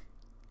time.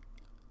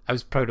 I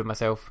was proud of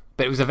myself,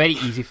 but it was a very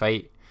easy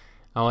fight.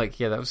 I'm like,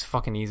 yeah, that was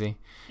fucking easy.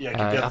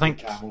 Yeah, I think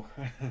the camel.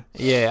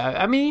 Yeah,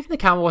 I mean, even the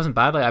camel wasn't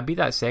bad. Like I beat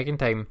that second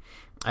time,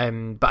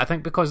 but I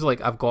think because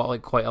like I've got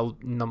like quite a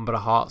number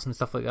of hearts and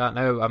stuff like that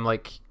now, I'm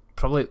like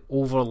probably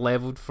over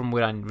leveled from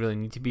where I really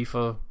need to be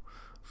for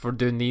for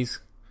doing these.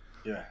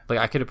 Yeah. Like,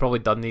 I could have probably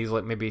done these,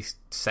 like, maybe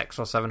 6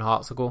 or 7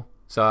 hearts ago.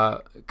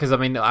 So, because, I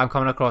mean, I'm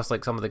coming across,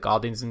 like, some of the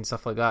Guardians and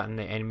stuff like that, and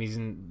the enemies,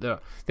 and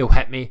they'll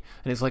hit me,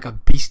 and it's like a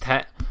beast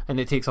hit, and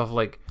it takes off,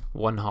 like,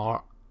 1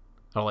 heart,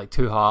 or, like,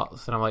 2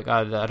 hearts, and I'm like,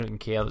 I don't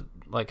care,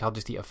 like, I'll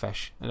just eat a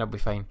fish, and I'll be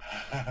fine.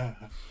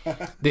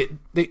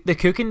 The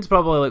cooking's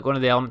probably, like, one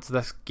of the elements of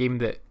this game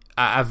that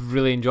I've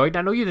really enjoyed.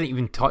 I know you didn't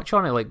even touch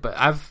on it, like, but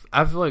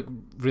I've like,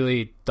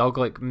 really dug,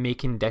 like,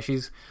 making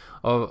dishes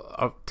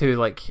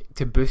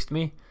to boost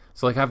me.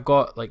 So, like, I've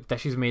got, like,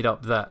 dishes made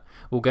up that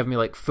will give me,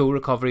 like, full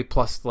recovery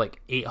plus,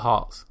 like, 8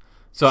 hearts.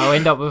 So I'll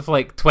end up with,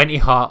 like, 20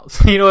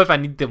 hearts, you know, if I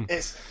need them.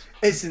 It's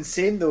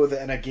insane, though,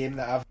 that in a game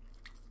that I've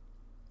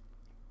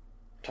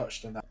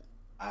touched on that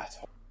at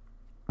all.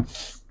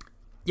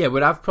 Yeah,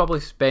 where I've probably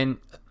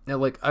spent,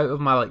 like, out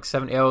of my, like,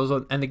 70 hours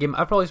in the game,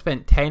 I've probably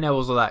spent 10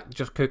 hours of that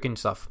just cooking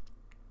stuff.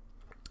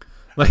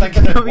 Like, I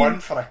think I did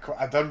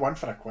one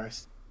for a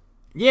quest.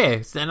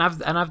 Yeah, and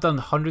I've done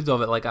hundreds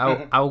of it. Like,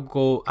 I'll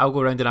go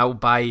around and I'll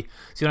buy.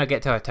 See, when I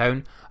get to a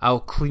town,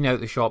 I'll clean out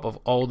the shop of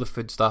all the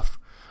food stuff,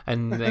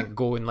 and then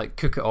go and, like,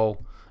 cook it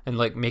all and,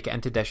 like, make it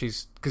into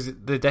dishes, because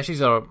the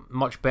dishes are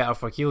much better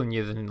for healing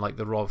you than, like,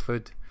 the raw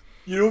food.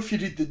 You know, if you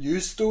read the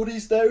news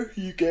stories now,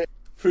 you get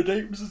food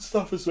items and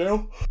stuff as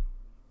well.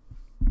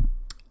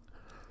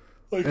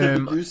 Like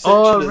in the news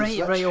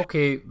section right,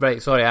 okay,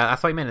 right. Sorry, I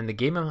thought you meant in the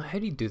game. I'm like, how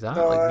do you do that?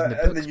 No, like in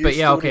the books, but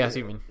yeah, okay, I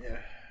see what you mean. Yeah.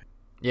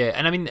 Yeah,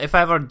 and I mean, if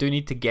I ever do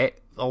need to get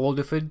a load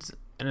of food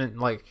and,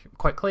 like,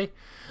 quickly,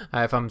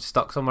 if I'm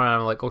stuck somewhere and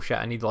I'm like, oh shit,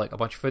 I need, like, a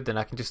bunch of food, then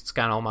I can just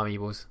scan all my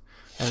amiibos,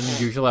 and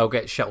usually I'll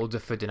get shitloads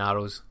of food and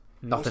arrows,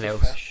 nothing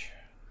else.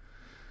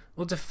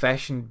 Loads of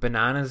fish and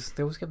bananas.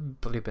 They always get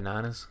bloody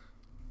bananas.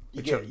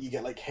 You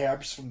get like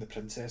herbs from the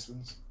princess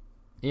ones.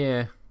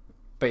 Yeah,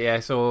 but yeah,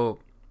 so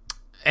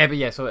I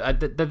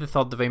did the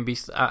third Divine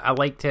Beast. I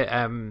liked it,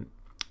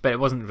 but it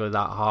wasn't really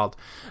that hard.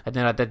 And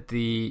then I did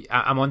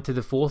I'm on to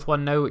the 4th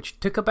one now, which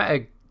took a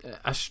bit of...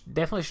 I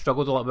definitely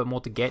struggled a little bit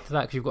more to get to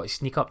that, because you've got to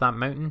sneak up that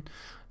mountain,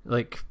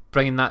 like,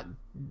 bringing that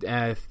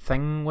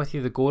thing with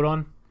you, the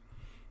Goron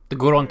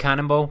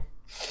Cannonball.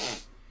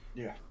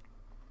 Yeah.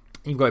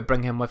 You've got to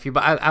bring him with you.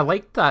 But I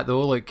liked that,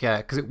 though, like,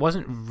 because it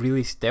wasn't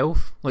really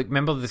stealth. Like,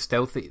 remember the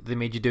stealth that they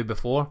made you do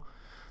before?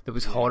 That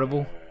was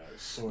horrible.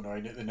 So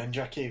annoying at the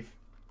ninja cave.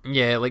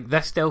 Yeah, like,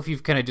 this stealth,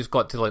 you've kind of just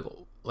got to,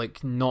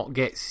 like not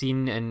get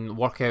seen and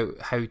work out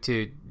how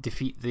to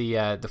defeat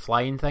the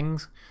flying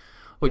things,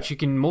 which you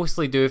can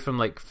mostly do from,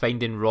 like,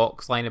 finding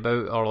rocks lying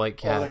about, or,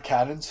 like, the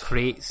cannons,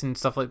 crates and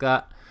stuff like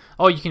that.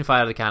 Or you can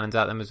fire the cannons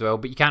at them as well,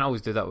 but you can't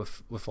always do that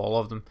with all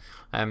of them.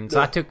 So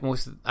I took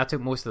most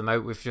of them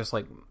out with just,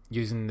 like,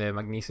 using the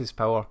magnesis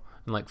power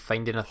and, like,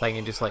 finding a thing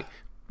and just, like,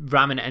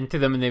 ramming it into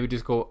them, and they would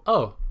just go,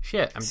 oh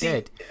shit, I'm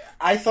dead.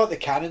 I thought the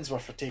cannons were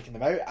for taking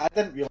them out. I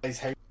didn't realise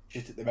how to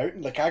shoot at the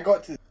mountain. Like, I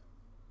got to out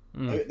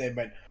and then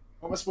went,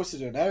 what am I supposed to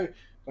do now?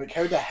 Like,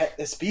 how do I hit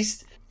this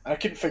beast? And I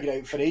couldn't figure it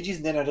out for ages,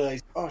 and then I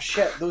realised, oh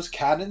shit, those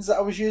cannons that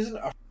I was using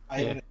are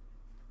firing.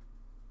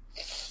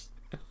 It's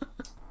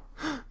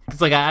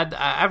like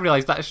I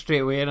realised that straight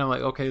away, and I'm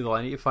like, okay, well,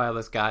 I need to fire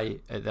this guy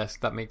at this.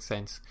 That makes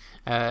sense,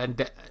 and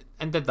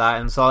did that.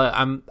 And so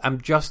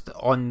I'm just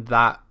on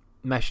that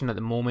mission at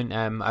the moment.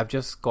 I've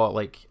just got,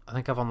 like, I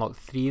think I've unlocked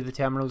 3 of the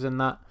terminals in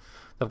that.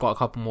 I've got a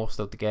couple more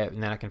still to get,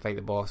 and then I can fight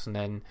the boss. And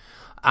then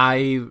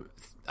I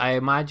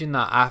imagine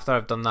that after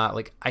I've done that,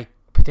 like, I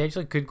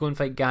potentially could go and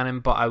fight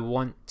Ganon, but I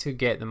want to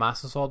get the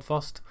Master Sword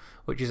first,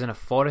 which is in a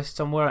forest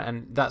somewhere,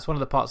 and that's one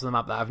of the parts of the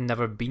map that I've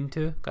never been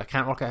to. I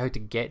can't work out how to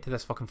get to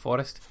this fucking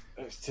forest.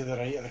 It's to the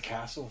right of the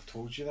castle. I've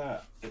told you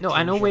that. No,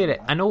 I know where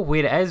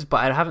it is,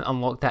 but I haven't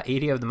unlocked that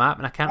area of the map,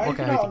 and I can't work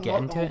out how to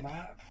get into it.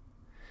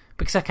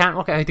 Because I can't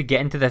work out how to get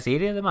into this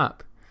area of the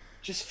map.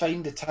 Just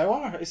find the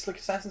tower. It's like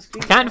Assassin's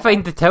Creed. I can't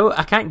find the tower.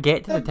 I can't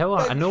get to the tower.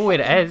 I know where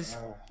it is.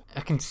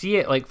 I can see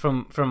it, like,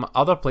 from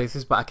other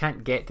places, but I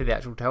can't get to the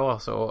actual tower.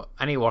 So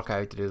I need to work out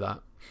how to do that.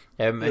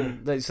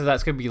 And so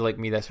that's going to be like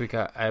me this week.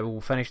 I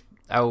will finish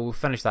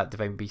that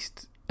Divine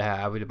Beast.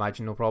 I would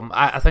imagine, no problem.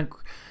 I think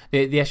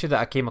the issue that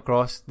I came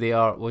across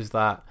there was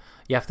that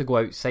you have to go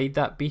outside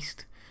that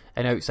beast,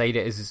 and outside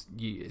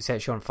it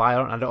sets you on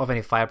fire. And I don't have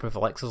any fireproof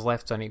elixirs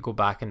left, so I need to go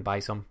back and buy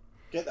some.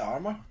 Get the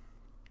armor.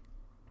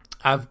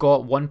 I've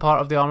got one part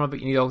of the armor,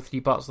 but you need all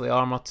 3 parts of the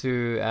armor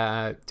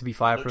to be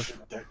fireproof. It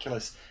looks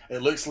ridiculous.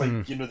 It looks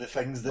like the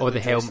things that. Oh, the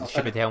helmet,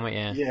 stupid helmet,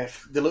 yeah. Yeah,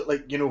 they look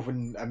like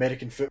when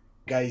American football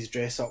guys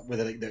dress up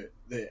with, like,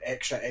 the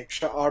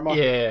extra armor.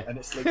 Yeah, and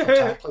it's like for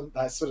tackling.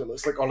 That's what it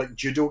looks like. Or like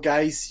judo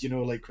guys,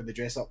 like when they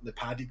dress up in the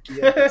padded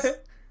gear.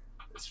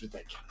 It's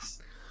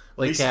ridiculous.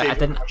 Like I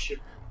didn't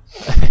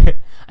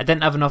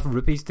have enough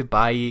rupees to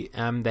buy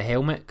the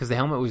helmet, because the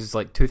helmet was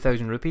like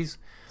 2,000 rupees.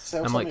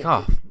 I'm like,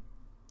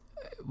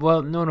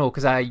 well, no,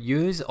 because I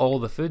use all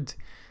the food.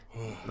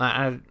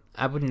 I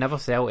would never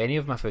sell any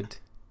of my food,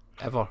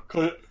 ever.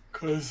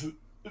 Because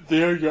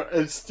they're your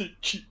instant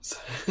cheats.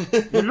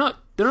 They're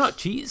not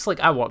cheats. Like,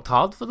 I worked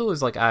hard for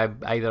those. Like, I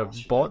either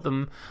bought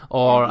them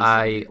or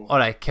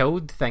I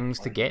killed things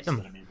to get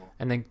them.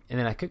 and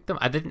then I cooked them.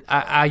 I didn't.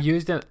 I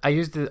used it. I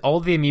used all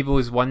the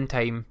amiibos one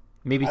time,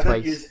 maybe twice. I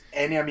didn't use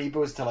any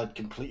amiibos till I'd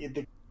completed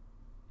the.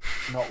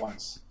 Not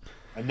once.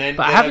 And then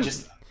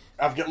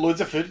I've got loads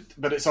of food,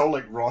 but it's all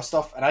like raw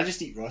stuff, and I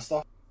just eat raw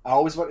stuff. I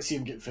always want to see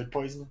him get food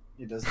poisoning.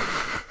 He doesn't.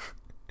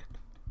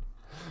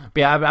 But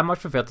yeah, I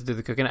much prefer to do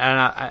the cooking,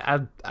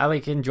 and I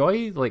like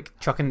enjoy like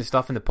chucking the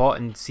stuff in the pot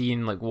and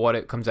seeing like what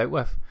it comes out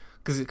with,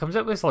 because it comes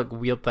out with like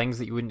weird things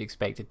that you wouldn't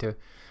expect it to.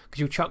 Because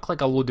you'll chuck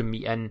like a load of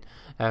meat in,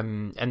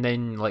 and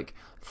then like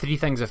 3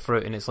 things of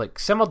fruit, and it's like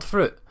simmered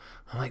fruit.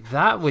 I'm like,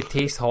 that would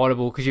taste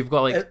horrible because you've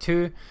got like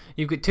two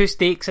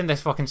steaks in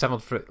this fucking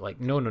simmered fruit. Like,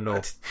 no.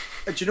 Do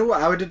you know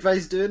what I would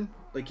advise doing?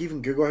 Like,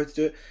 even Google how to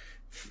do it.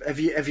 Have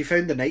you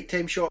found the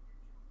nighttime shop?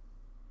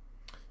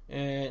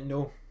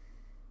 No.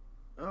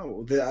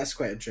 Oh, that's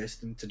quite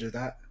interesting to do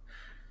that.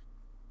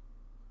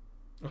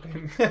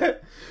 Okay.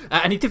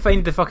 I need to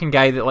find the fucking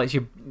guy that lets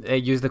you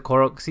use the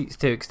Korok seats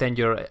to extend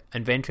your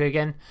inventory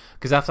again.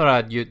 Because after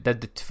I did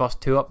the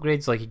first 2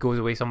 upgrades, like he goes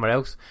away somewhere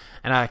else,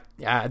 and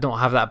I don't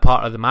have that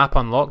part of the map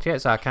unlocked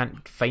yet, so I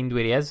can't find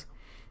where he is.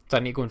 So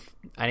I need to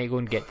go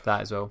and get to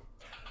that as well.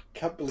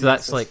 Can't believe so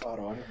that's this like far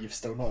on it. You've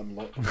still not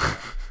unlocked.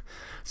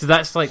 So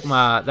that's like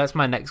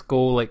my next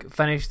goal. Like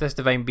finish this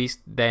Divine Beast,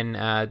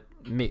 then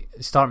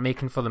start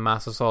making for the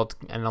Master Sword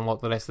and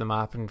unlock the rest of the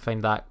map and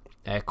find that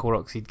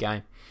Korok seed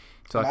guy.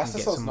 So Master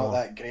Sword's not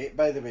that great,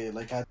 by the way.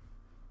 Like I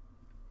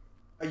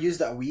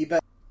used it a wee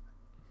bit.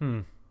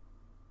 Been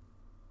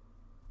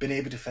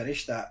able to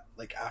finish that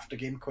like after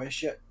game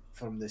quest yet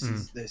from the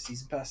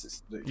season pass.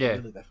 It's really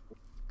difficult.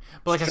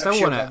 But like I still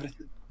want to.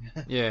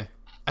 Yeah.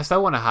 I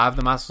still want to have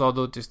the Master Sword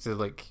though, just to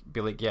like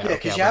be like, yeah,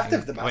 because you have to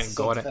have the Master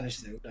Sword to finish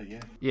the don't you?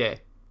 Yeah,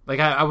 like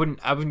I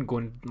wouldn't go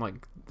and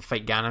like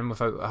fight Ganon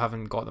without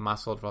having got the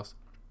Master Sword first.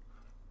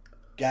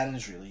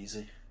 Ganon's really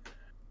easy.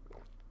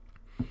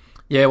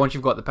 Yeah, once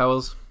you've got the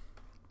powers.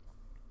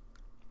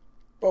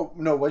 Well,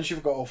 no, once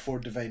you've got all 4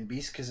 Divine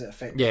Beasts, because it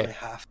effectively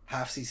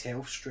halves his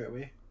health straight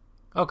away.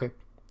 Okay.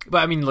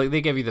 But I mean, like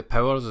they give you the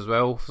powers as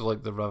well, for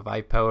like the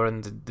revive power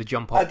and the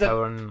jump up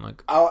power, and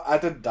like I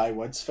didn't die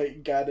once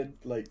fighting Ganon,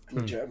 like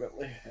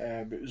legitimately.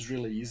 It was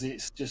really easy.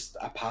 It's just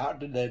a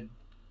part, and then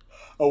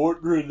I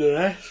won't ruin the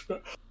rest.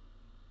 But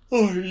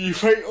you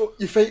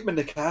fight him in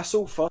the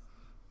castle first.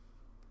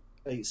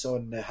 It's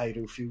on the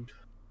Hyrule Field.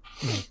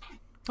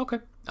 Okay,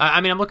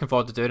 I mean, I'm looking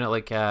forward to doing it.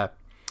 Like, I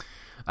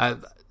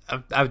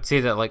would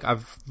say that like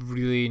I've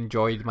really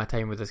enjoyed my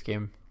time with this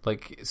game.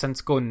 Like since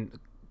going,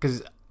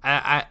 because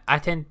I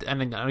tend,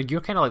 and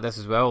you're kind of like this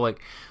as well,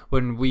 like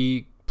when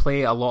we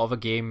play a lot of a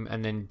game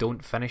and then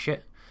don't finish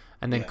it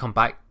and then come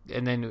back,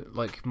 and then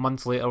like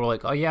months later we're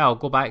like, oh yeah, I'll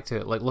go back to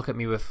it. Like look at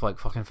me with like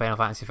fucking Final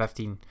Fantasy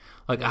 15.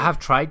 Like I have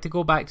tried to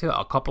go back to it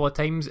a couple of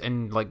times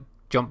and like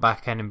jump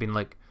back in and been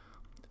like,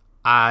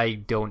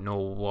 I don't know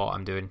what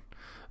I'm doing.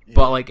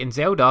 But like in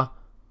Zelda,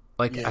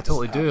 like I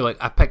totally do. Like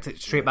I picked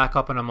it straight back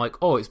up and I'm like,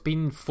 oh, it's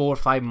been 4 or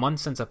 5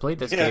 months since I played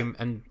this game,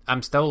 and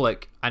I'm still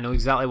like, I know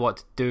exactly what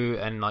to do,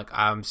 and like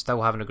I'm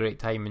still having a great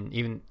time,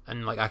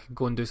 and like I could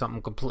go and do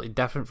something completely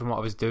different from what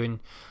I was doing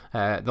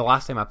the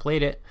last time I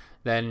played it,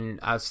 then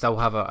I still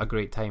have a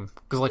great time.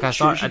 Because like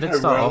I did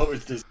start off,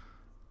 because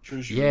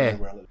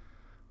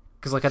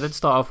like I did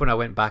start off when I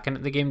went back into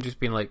the game, just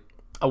being like,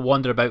 I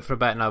wandered about for a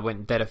bit and I went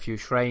and did a few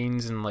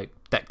shrines and like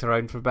dicked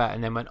around for a bit,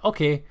 and then went,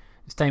 okay,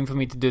 it's time for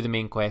me to do the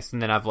main quest,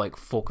 and then I've like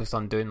focused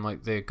on doing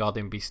like the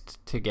Guardian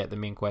Beast to get the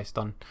main quest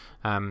done,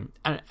 and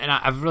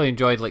I've really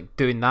enjoyed like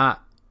doing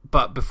that.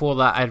 But before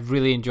that, I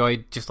really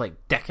enjoyed just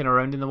like dicking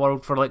around in the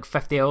world for like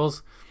 50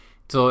 hours.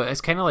 So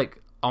it's kind of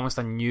like almost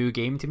a new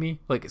game to me.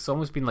 Like it's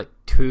almost been like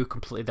 2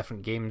 completely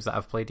different games that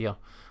I've played here,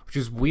 which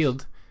is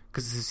weird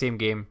because it's the same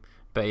game.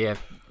 But yeah,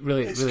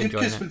 really enjoying it. It's good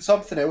because when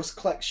something else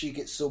clicks, you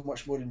get so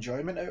much more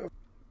enjoyment out of it.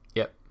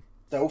 Yep.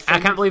 I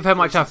can't believe how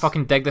much I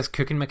fucking dig this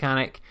cooking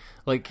mechanic.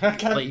 Like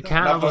you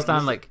can't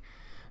understand.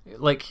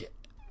 Like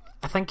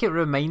I think it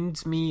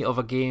reminds me of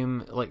a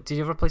game. Like, did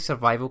you ever play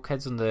Survival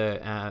Kids on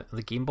the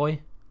Game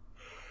Boy?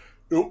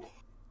 Nope.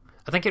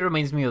 I think it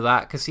reminds me of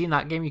that, because see, in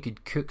that game you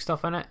could cook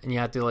stuff in it, and you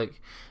had to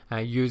like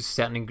use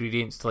certain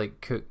ingredients to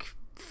like cook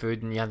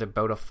food, and you had to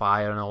build a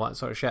fire and all that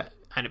sort of shit.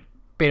 And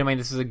bear in mind,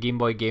 this is a Game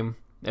Boy game.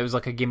 It was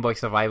like a Game Boy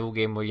survival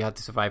game where you had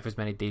to survive for as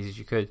many days as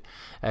you could,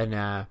 and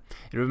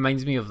it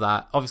reminds me of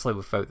that. Obviously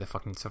without the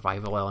fucking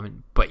survival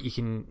element, but you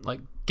can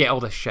like get all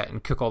this shit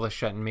and cook all this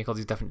shit and make all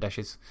these different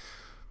dishes.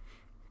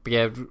 But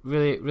yeah,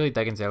 really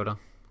digging Zelda.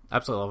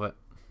 Absolutely love it.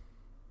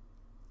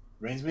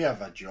 Reminds me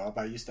of a job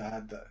I used to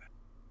have that.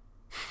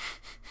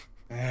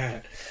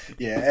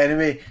 Yeah.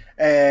 Anyway,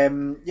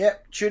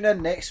 tune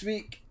in next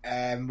week,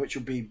 which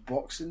will be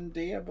Boxing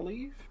Day, I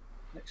believe.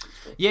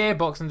 Yeah,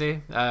 Boxing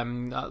Day.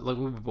 Like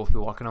we'll both be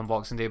working on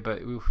Boxing Day,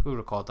 but we'll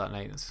record that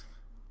night.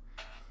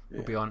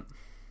 We'll be on.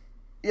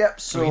 Yep.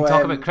 So we can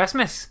talk about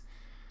Christmas.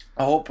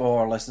 I hope all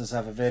our listeners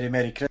have a very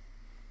Merry Christmas.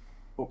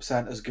 Hope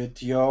Santa's good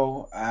to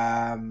y'all.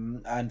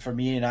 And for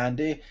me and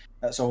Andy,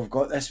 that's all we've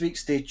got this week.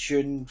 Stay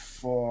tuned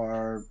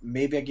for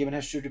maybe a Game and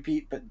History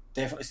repeat, but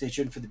definitely stay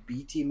tuned for the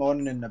B team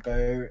on in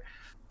about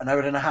an hour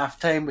and a half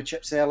time with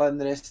Chip Sella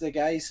and the rest of the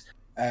guys.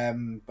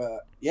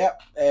 But yeah,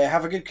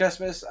 have a good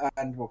Christmas,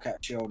 and we'll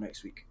catch you all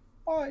next week.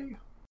 Bye.